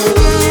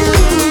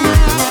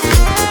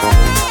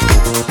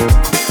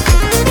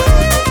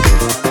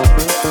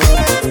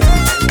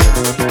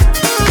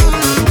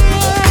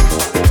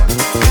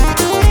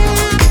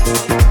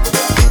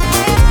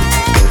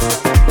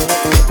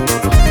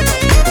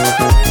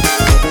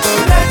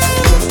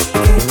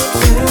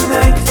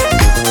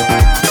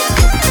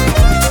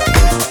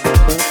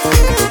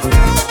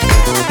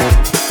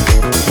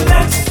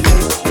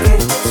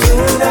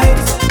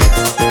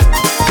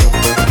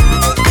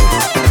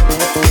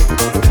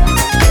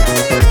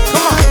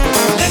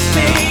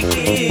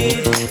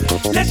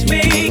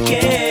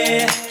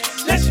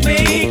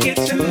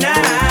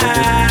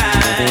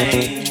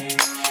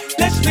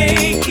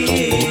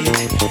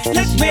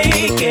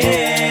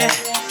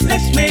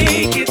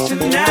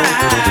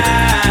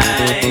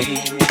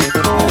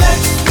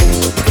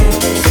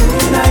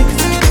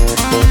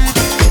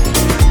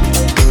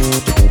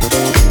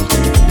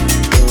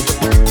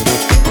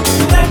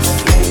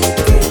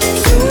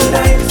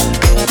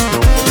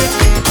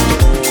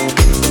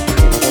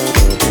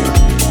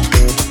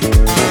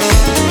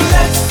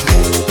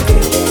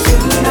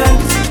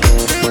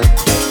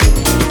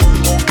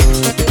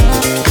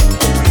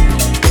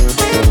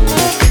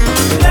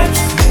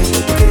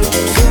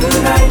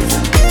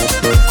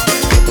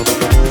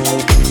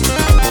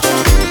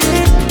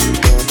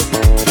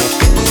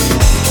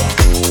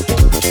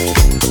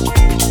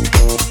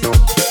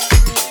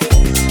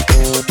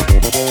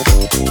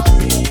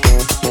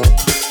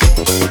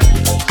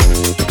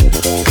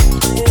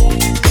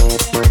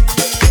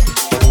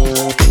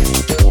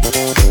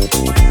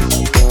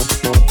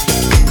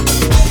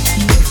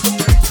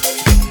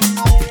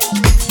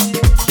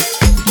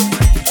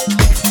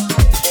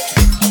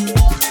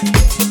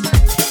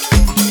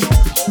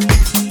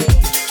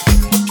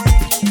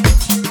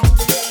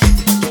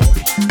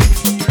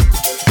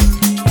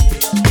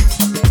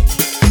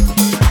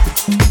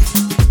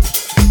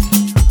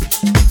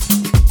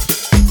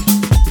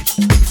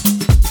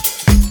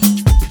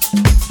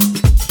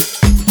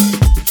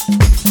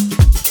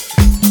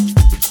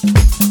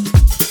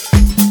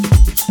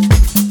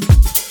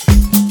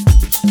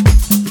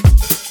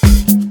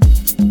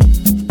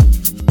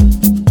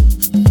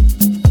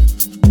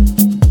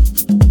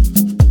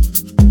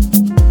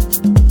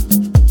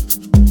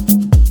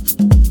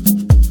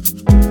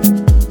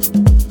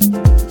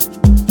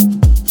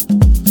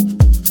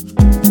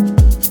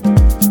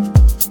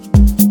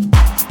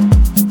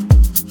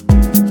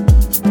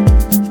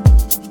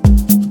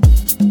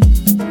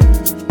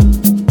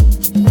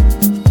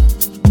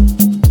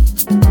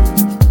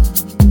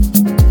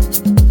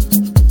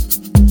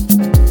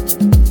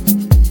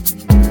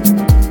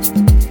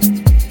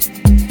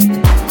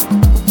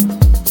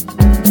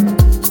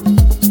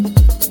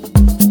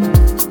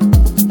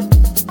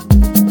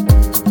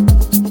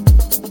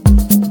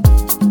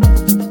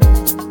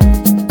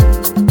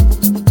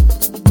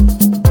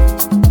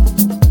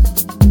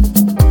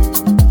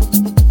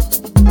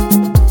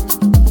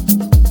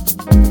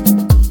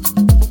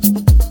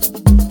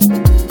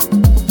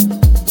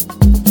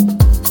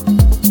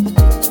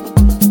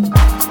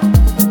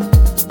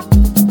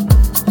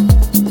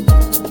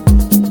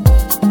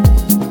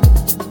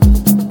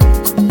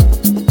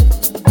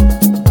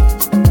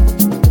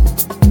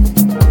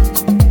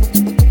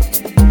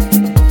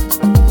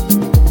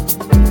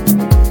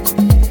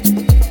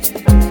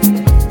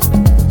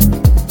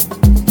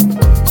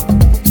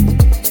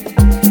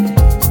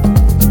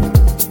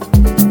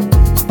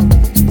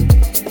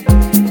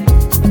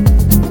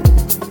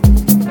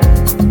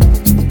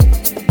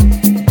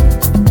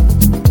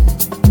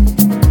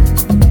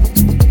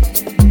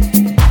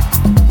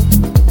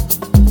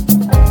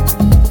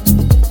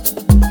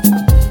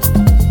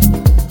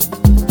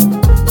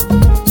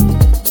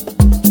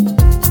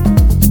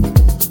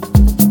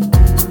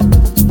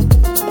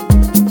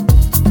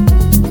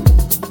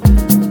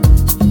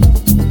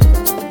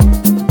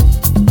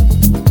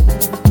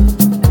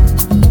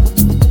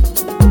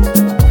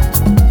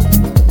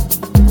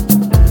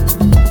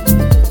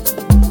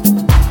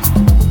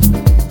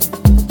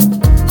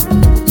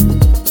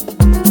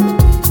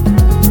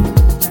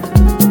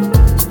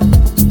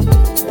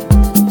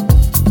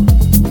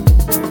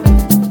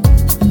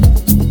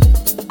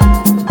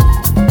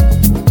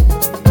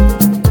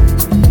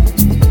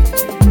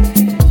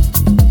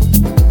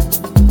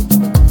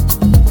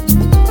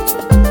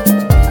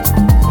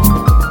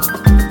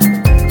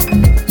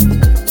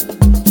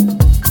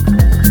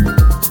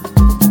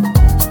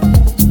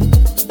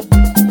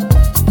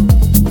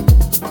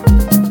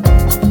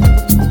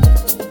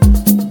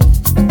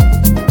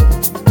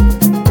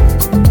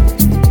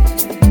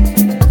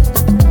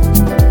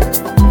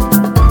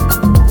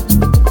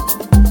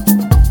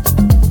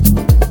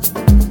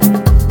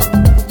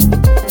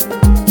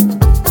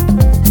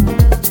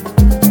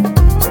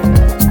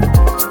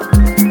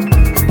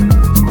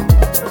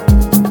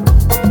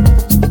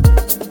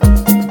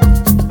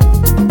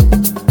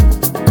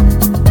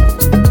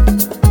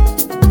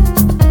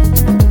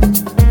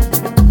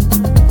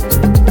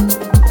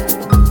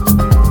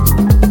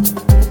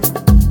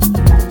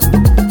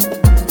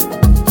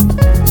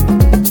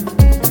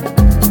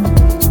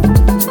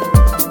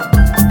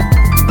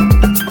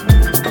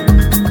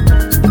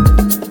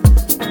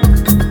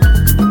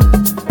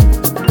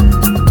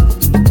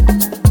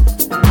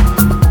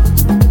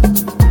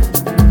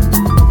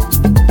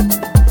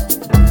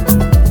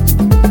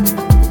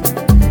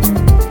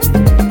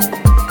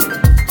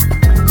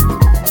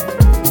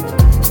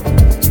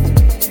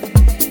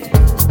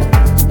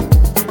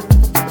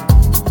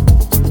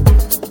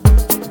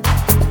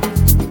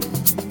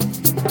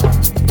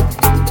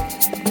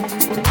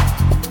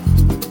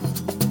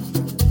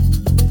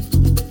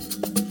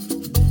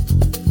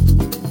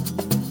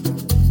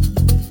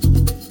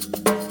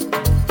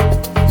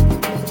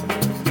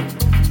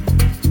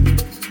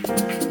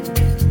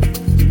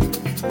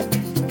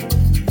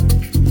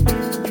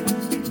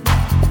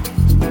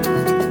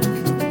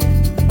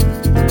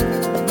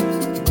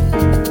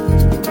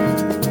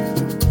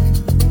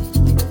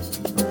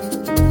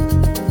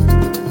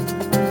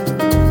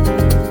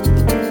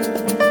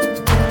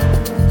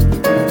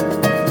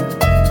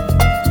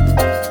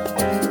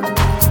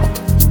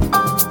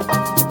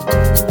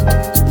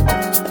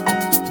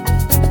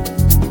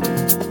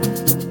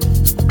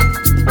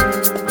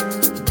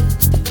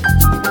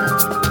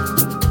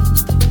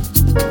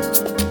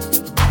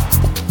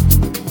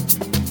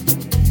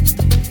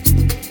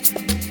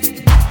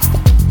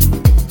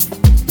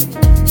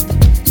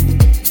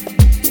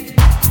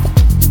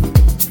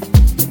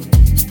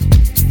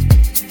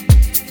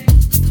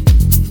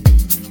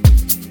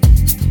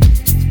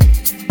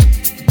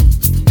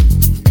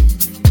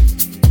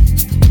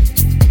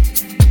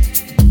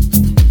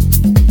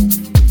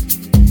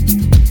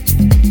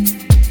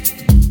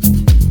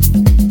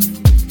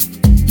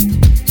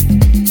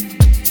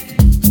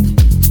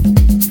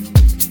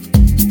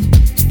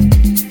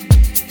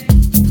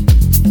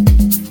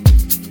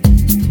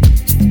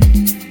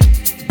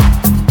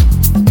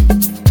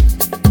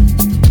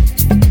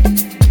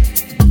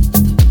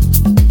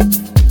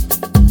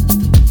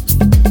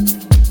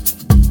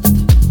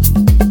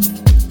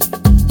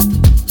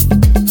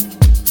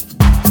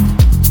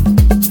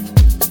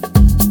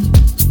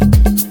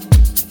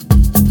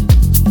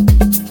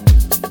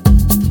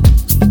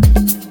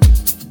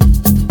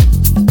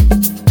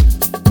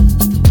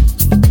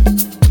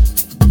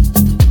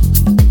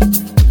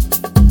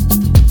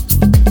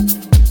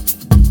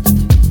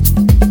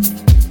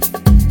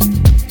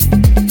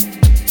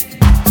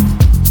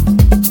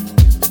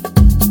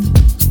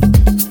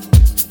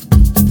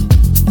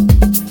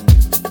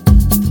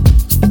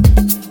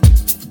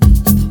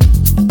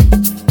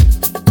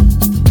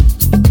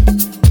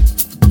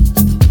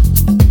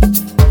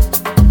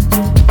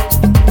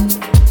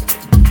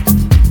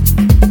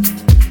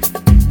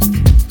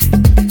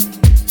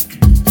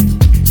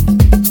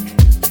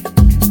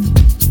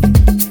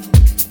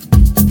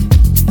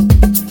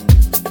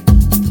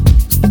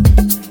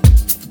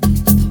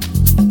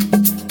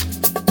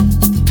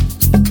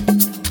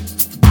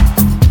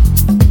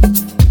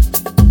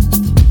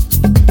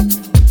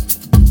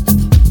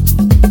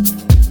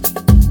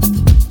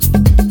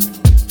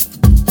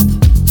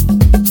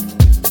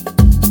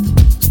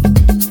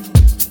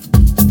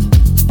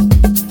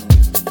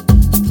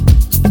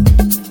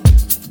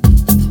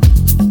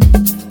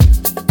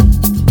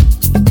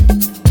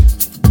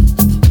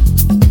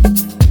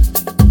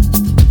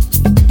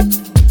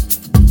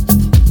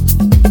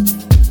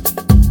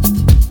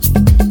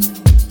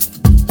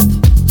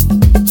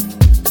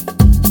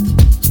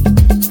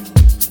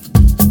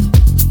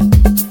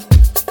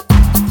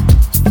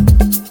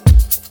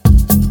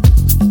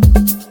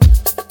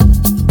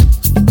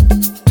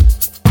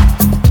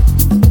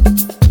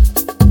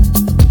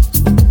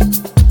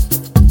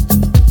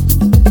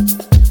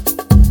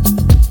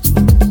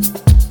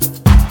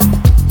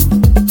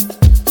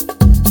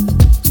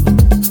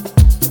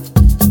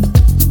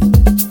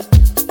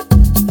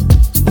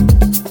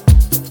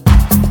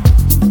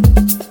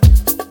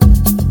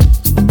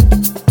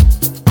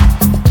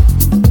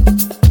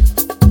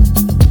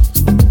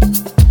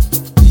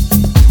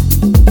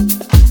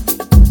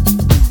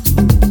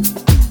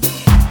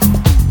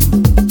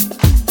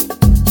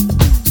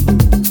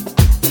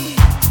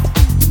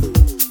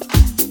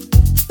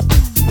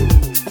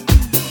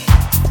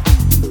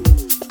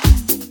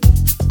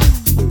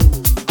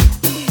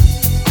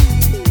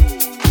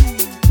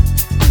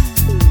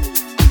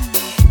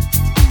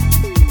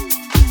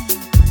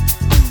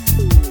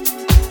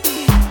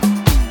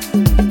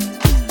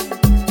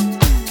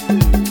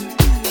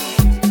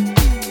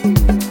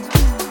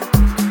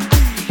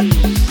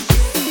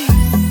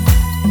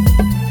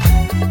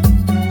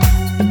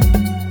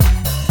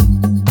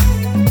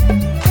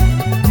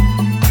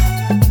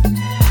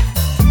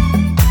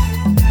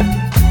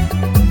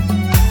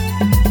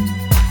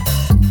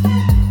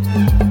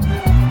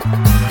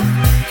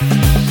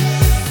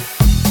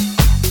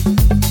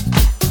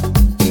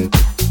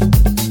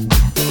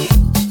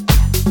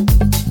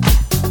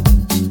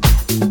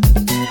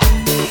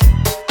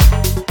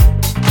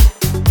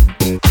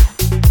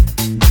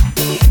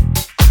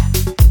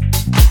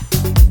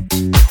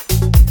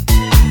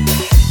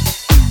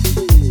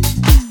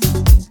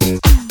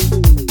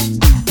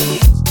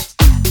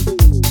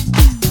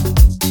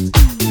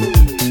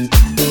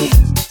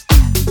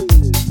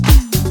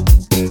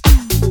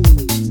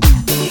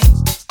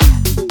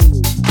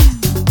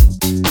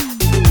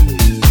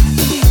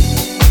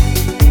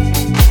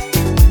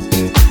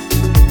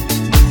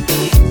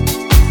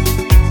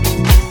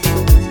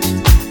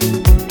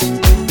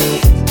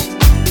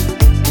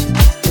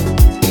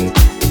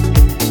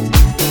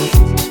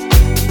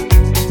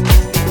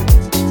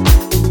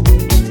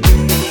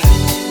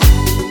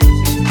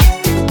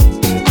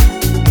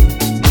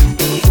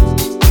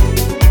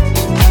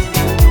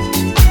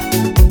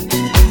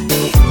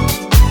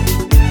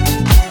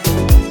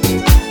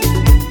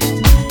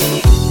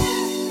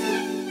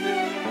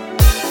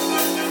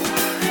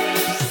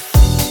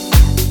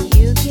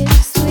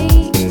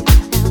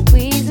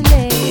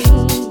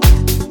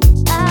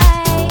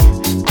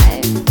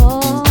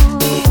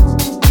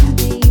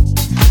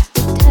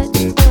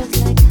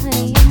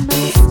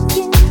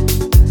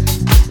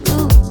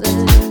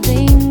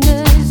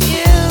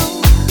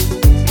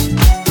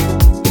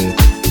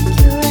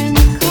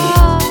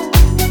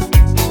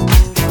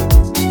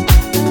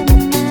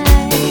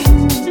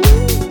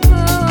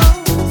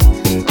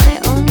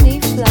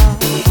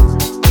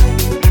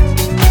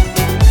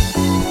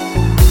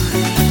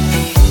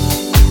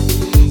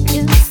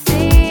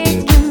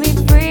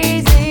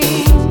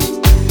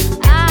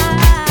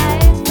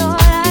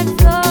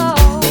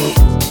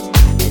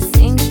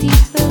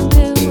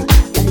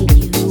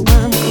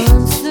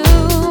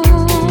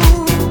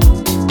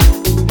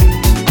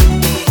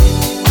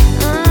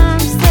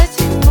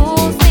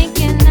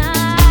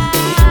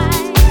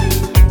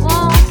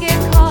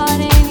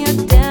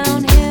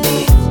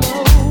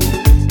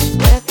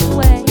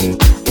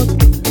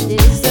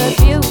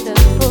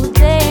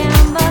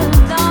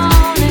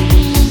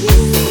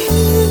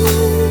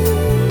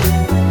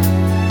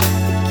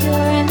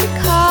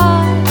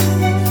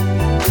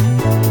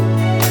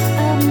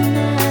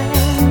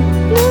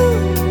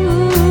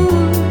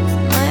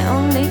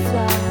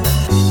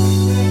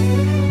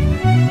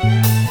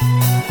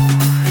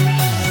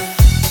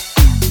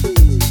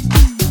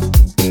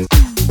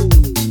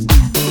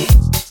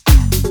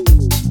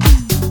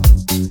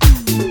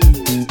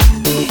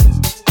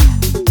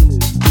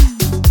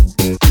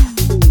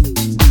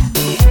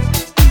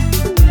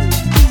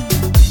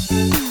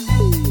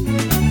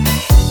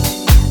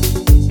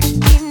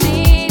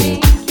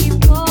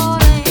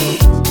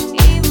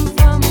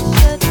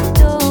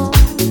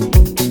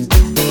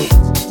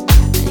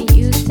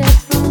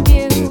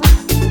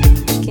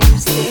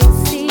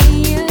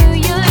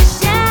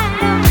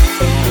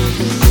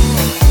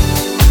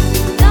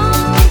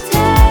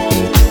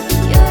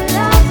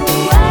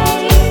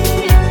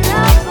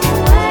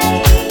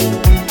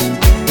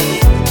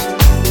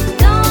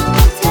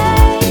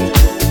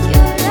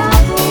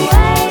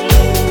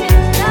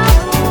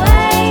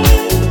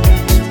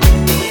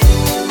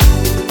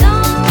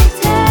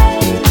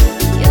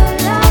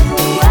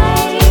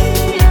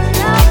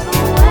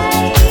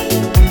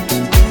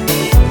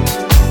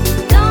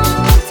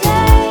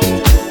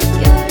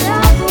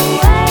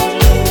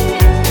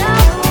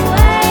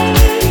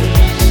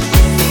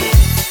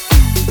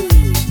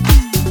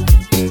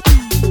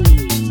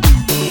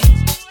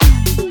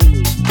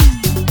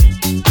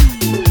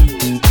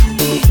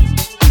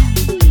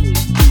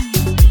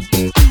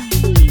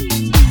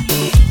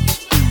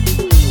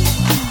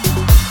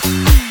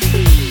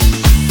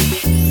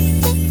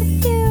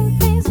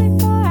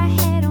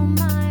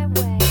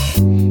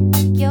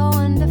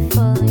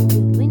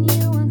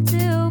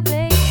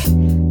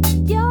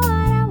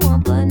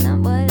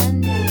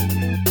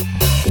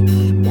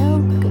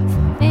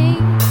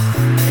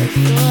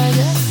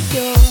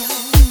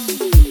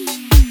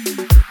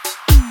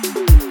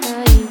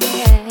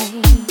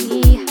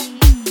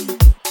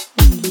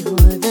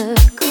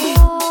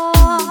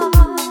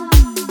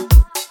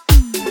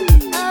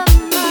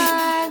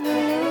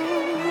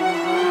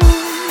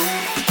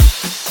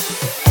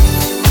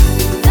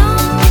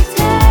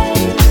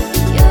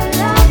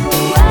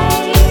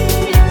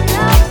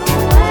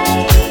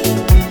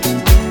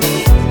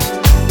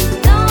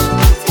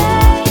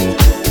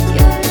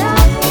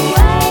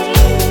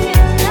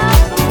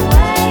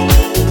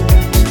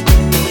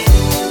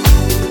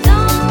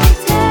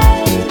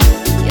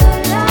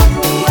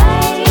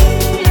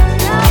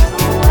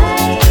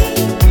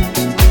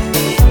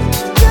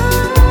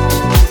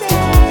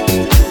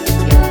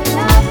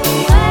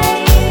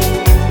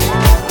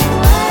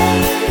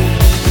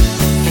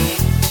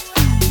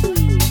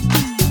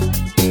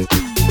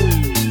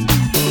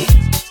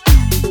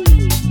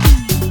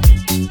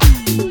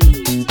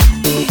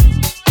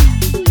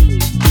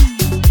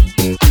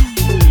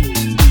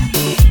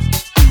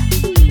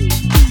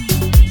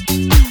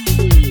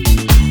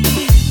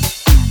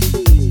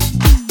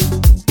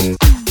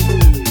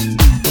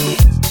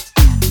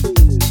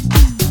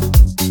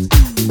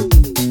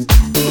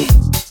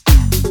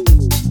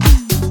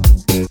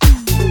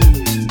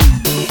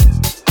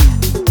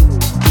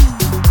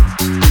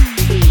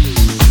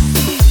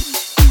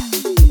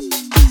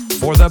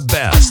 for the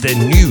best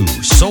in new,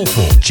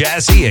 soulful,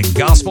 jazzy, and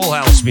gospel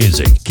house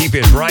music. Keep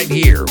it right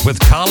here with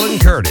Colin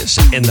Curtis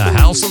in the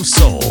House of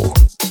Soul.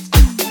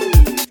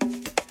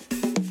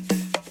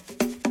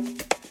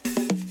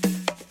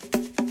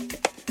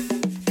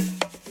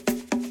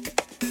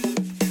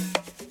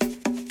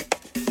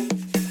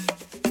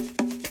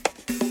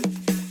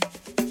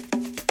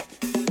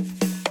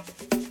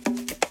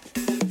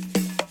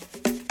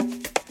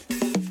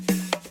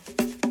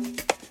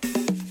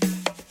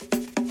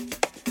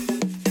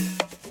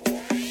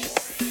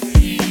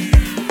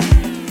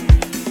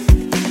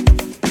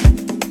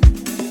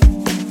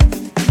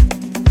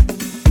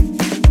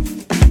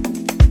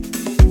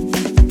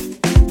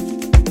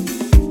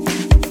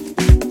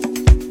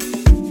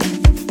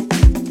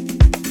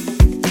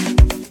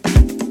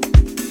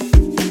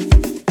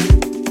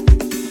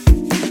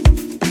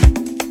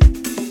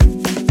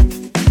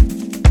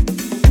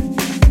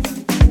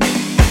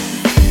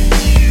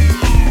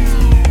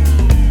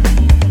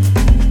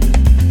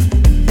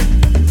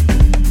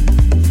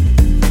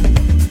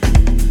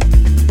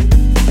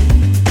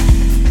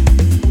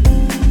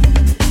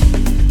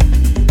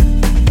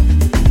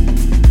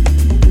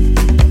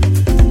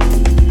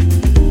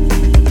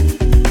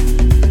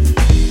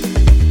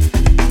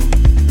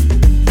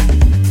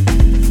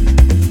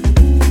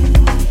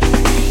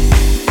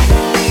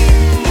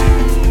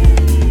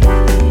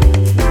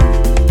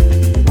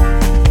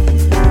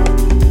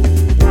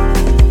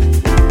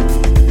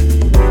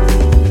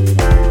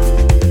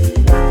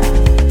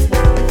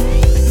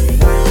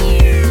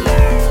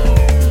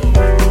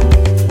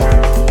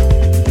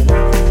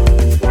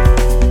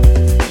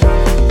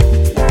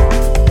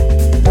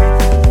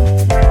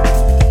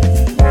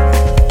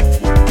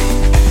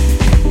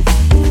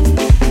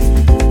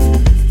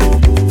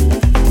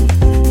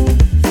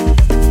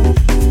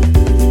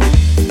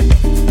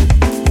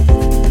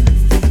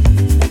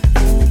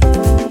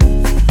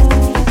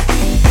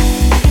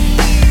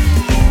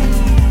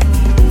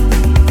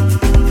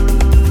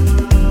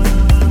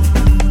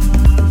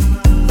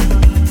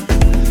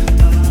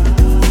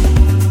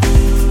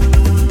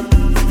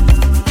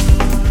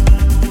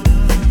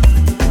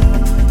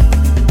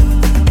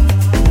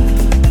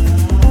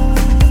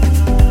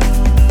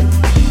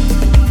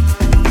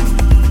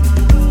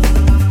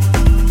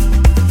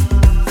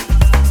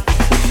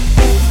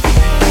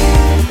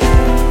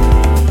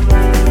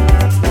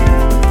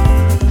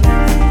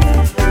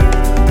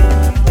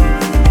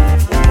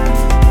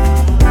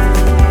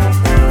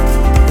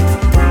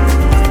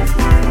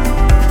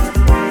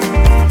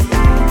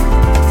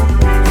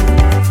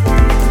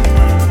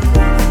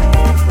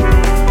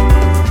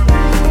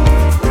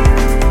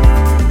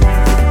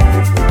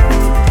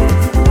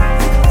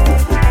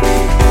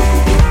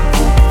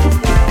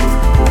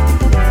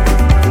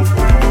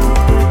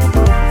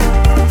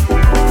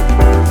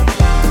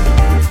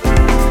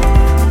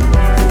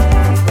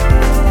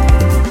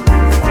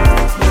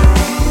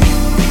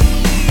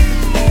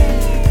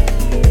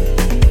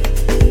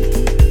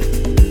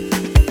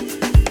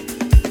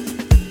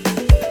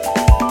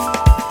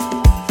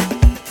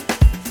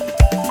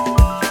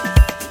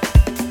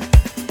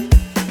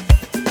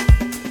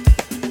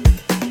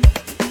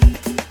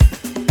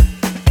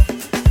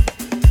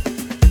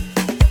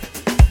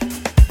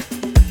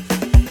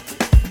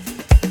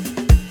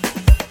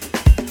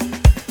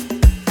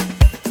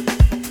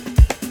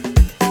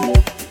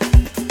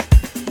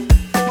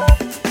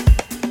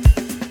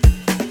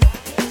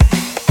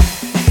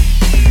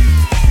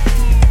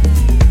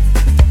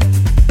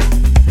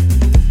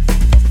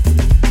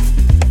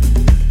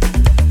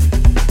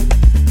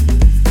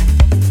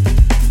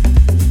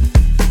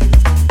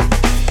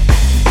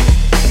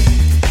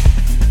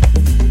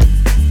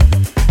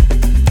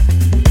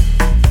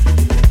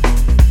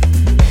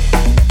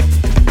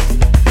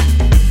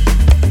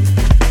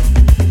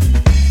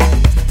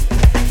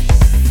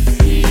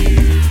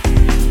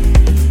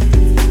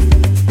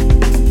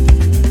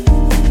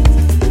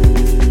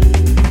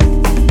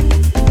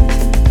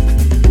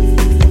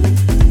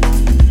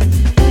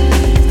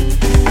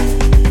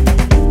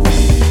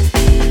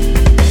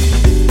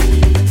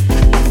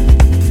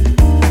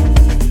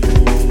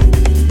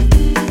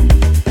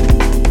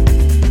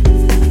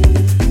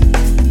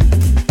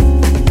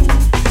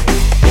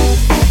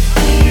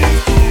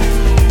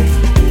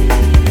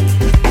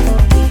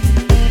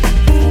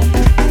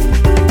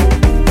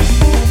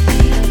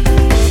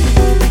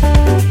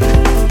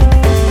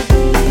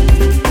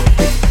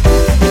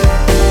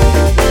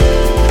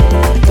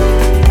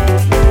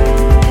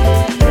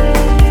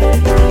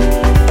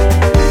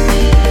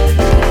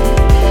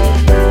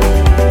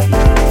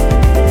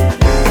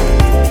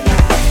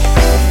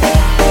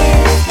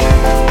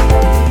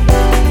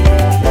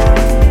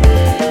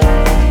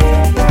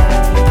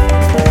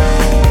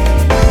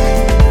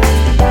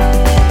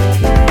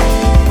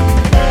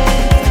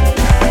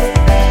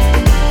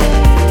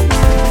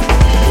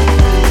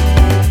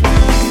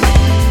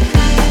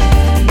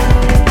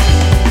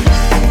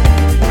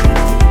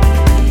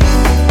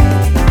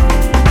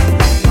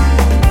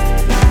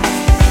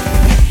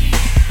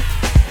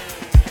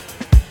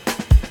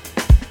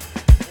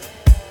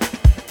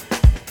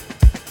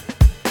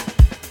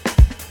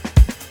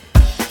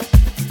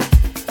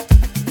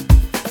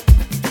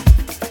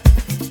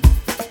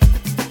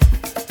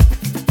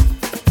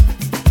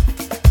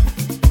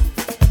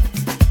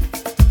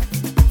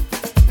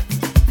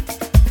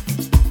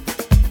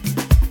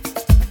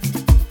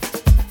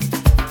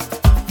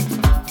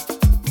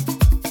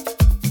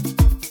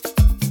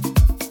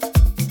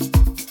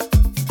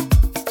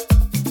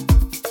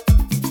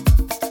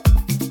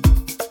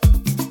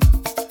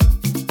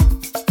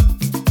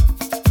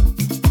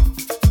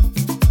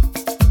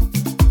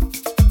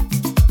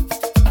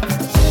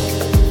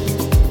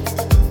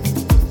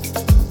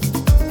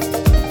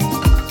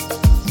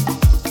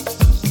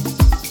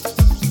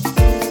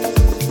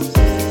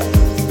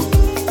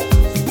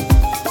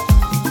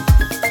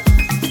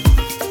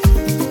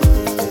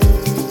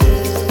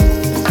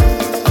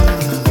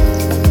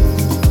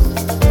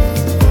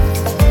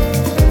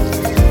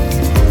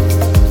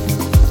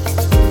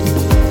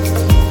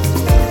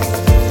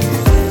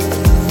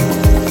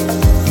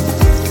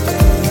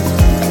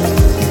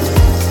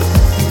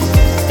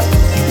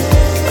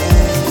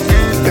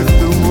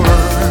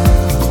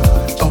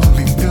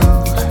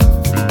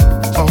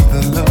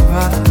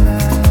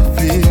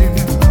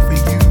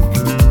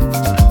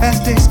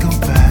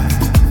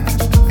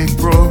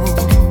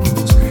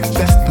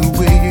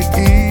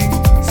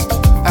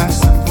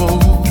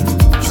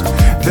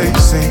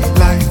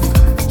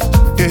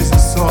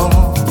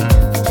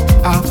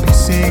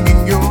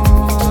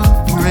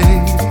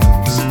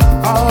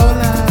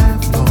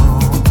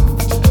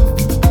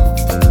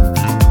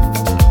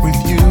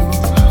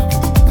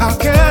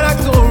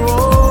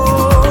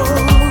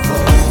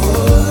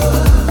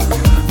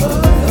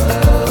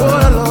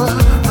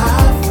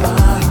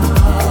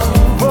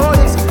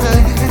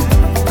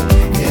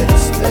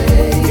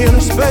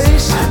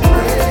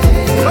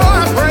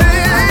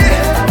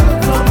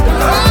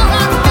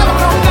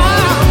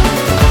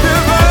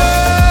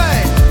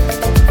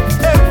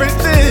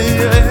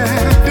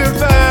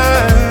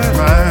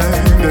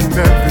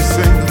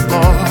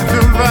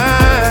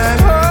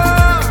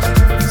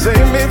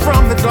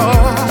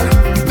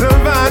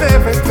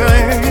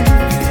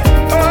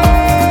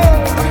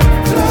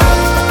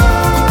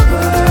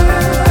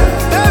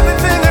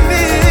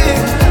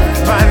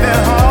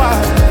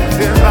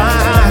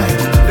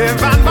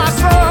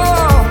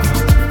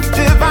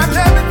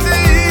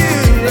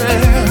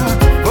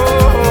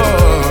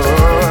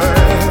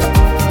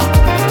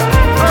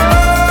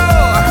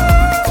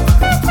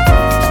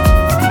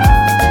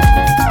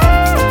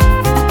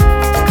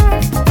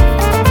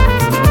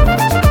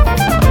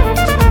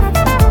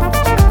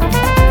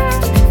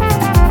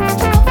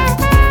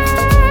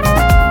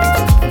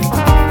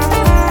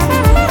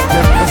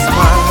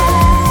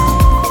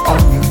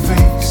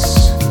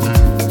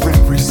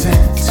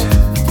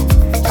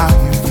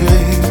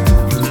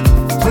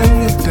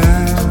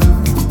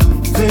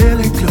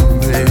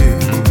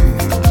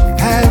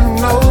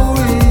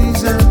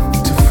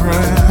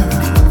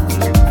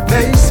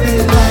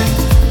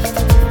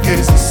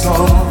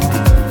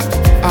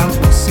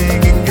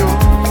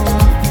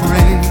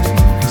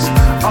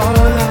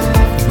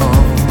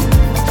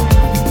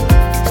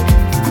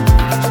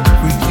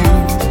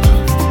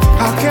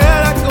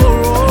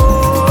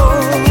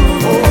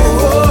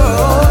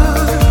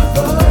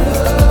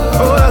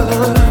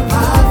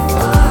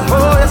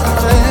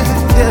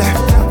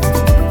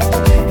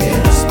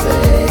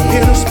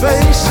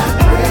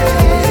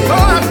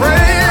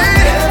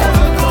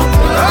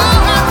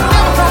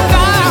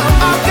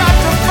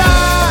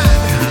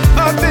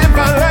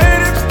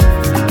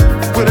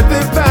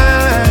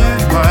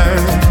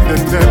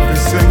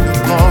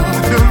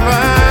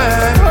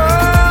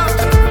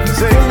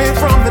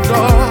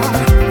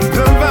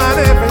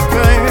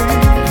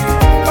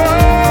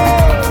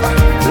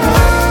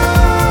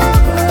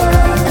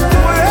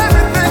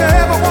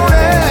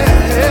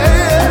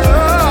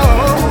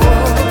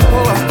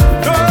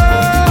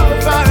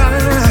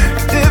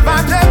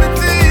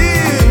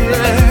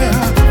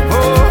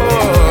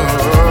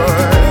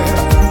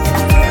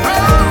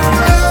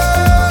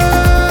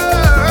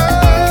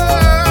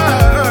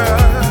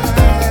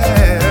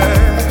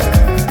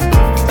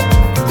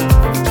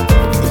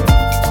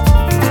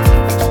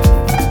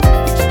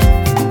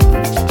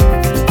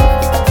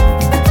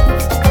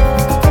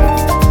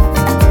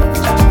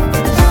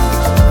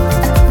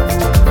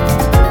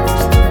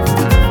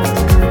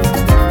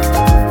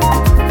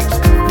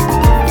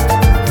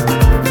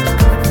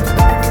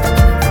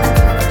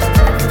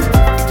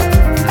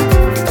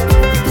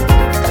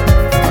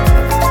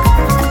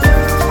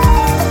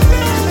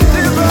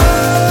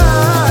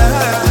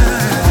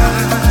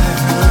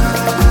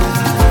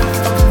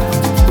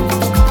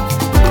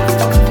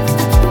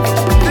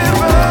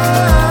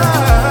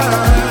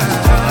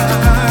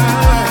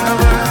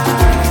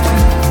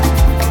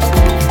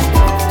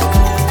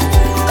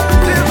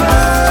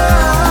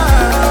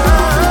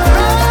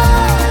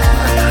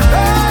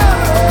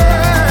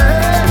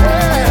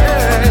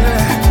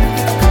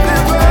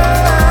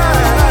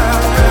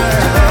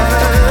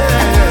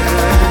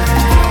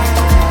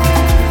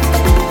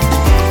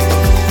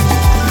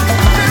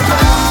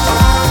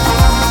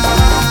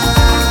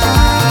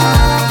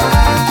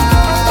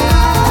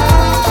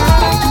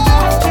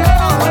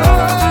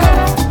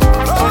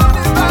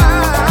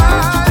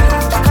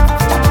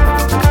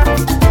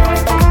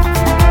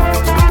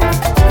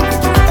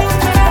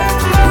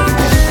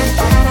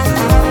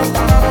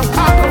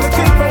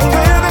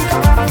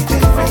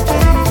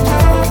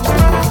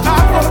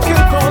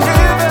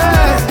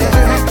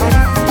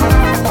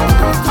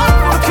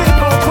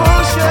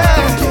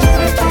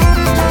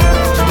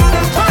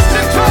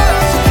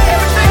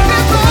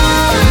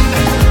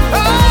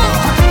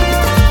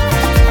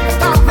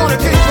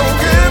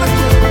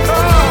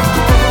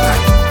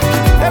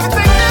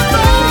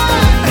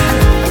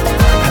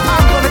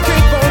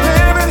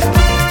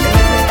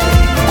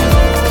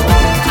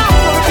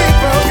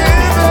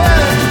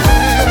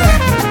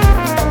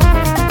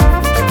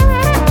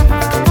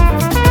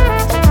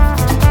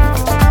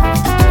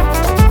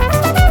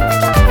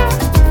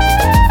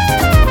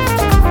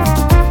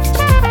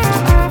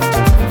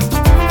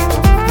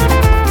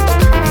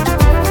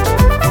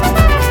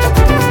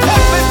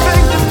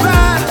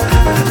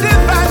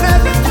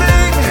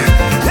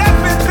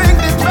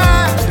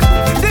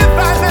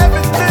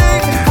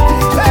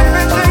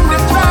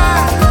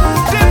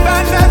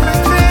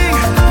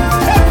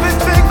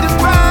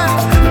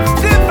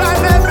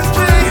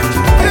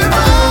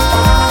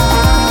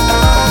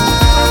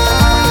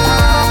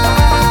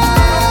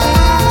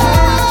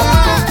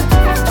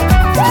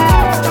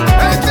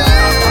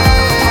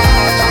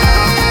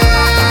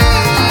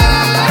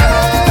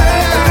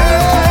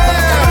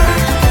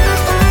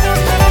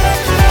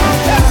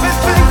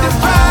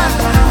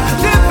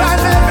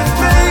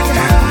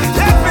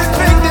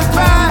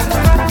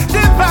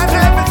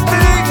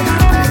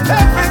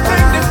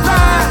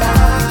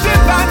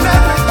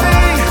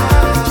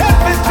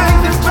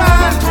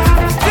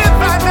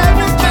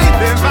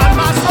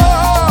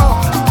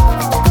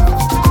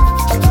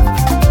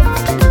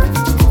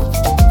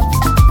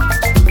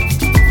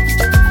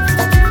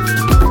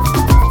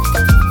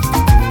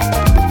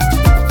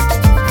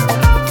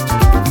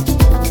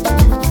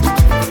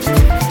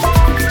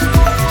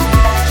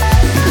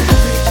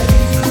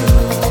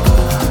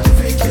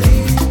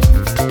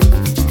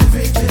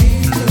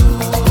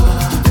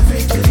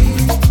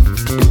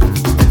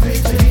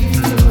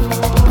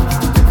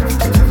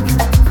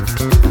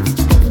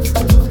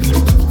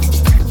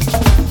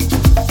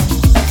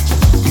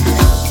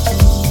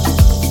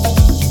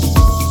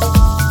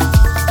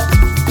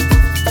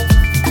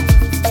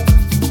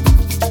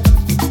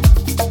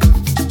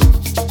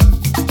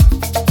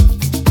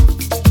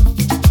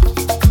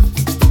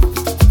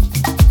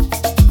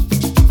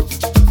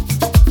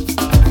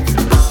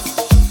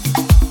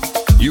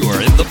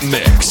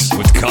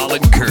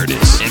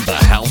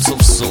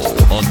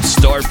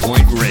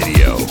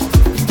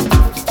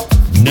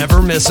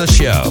 miss a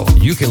show.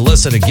 You can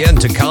listen again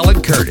to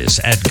Colin Curtis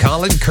at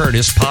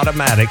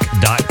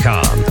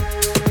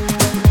ColinCurtisPodomatic.com.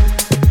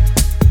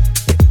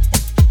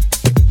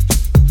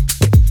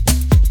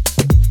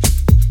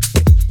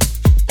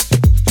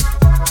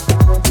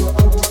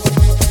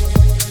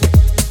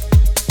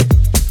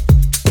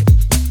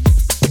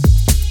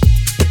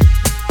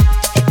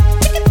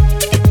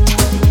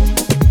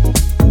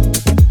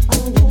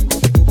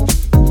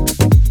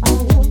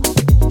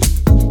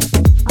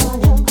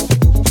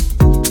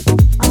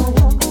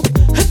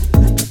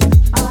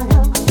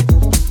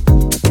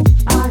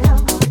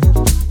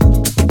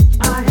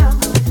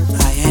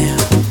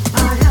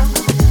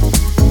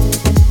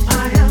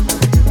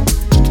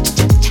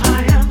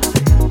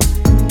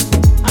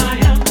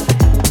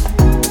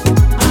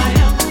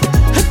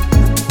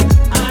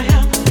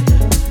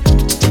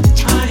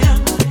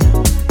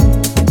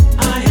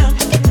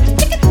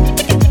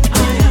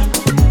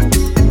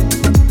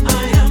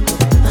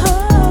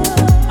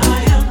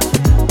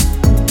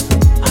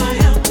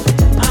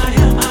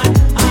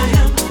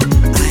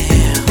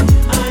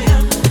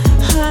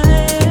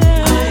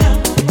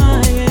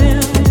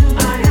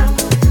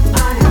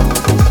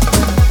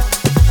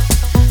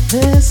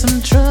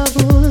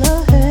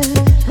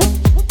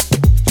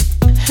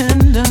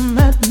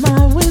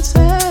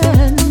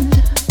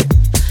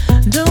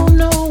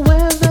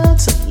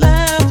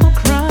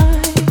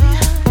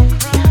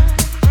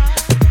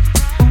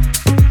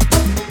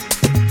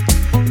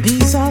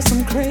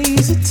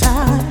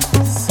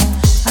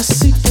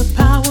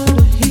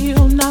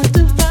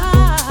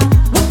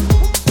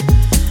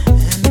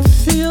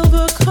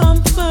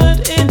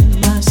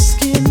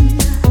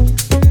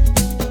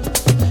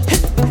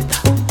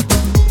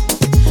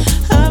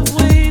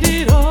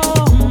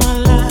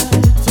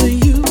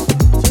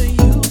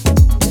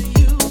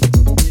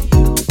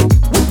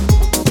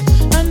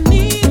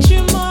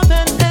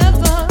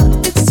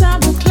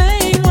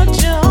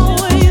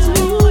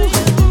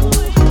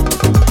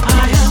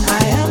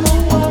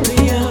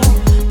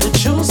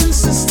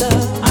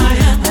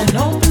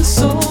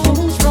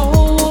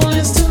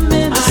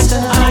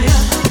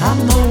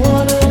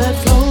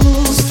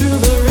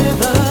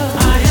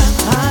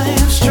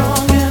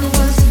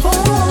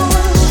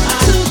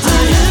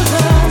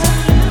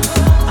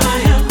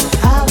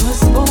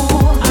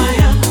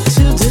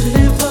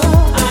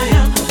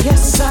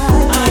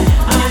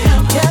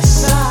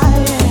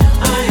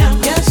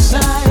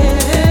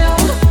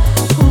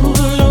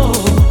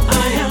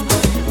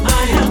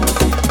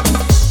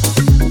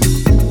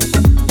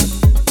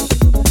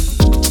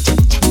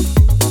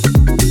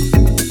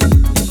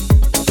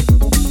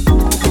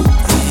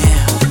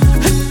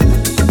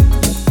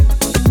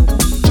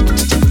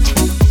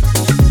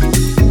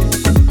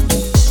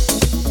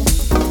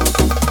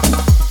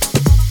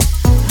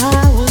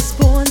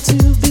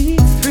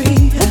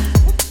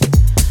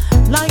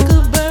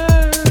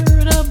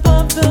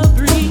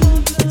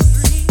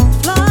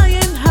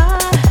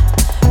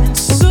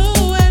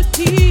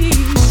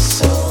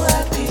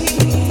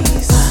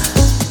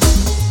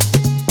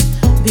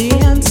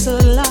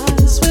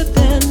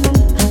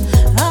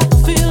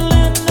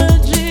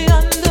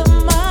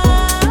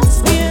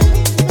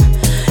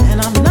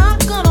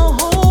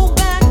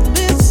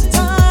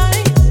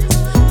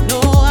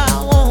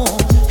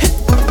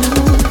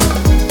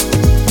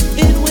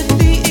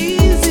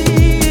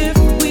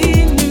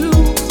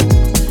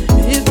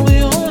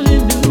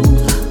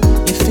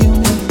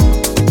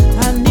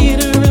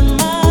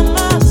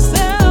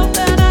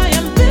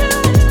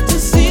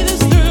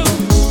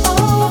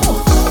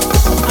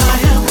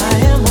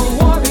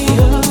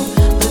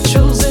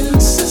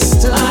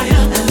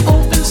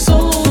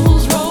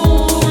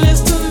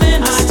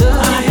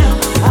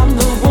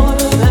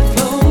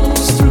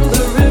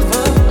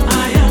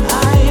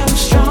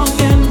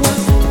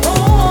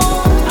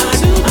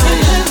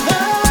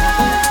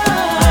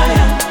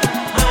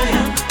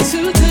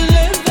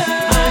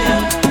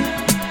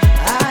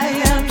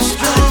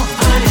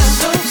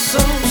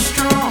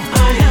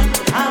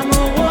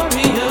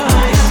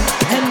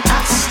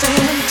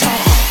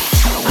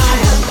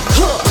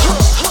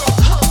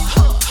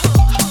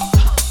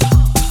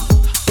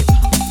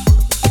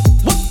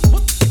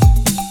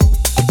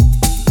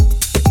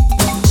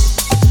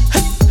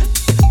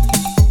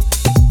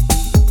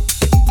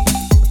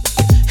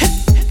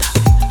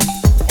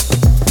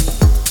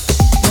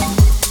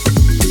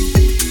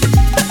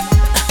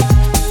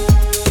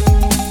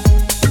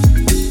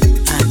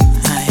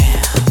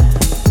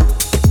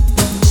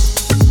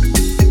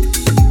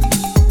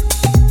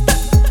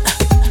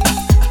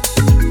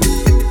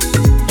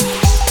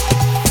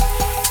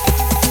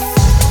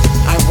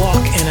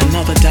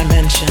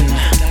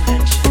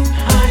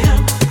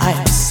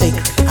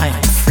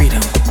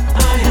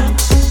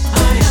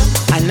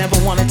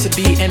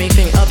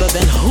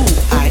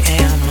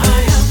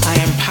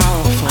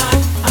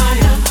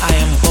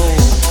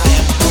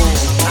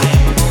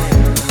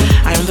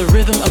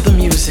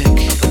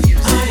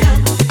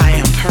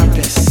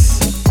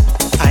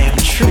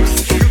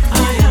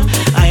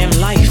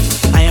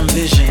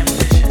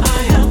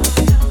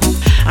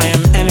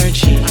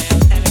 energy.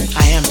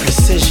 I am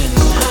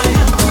precision.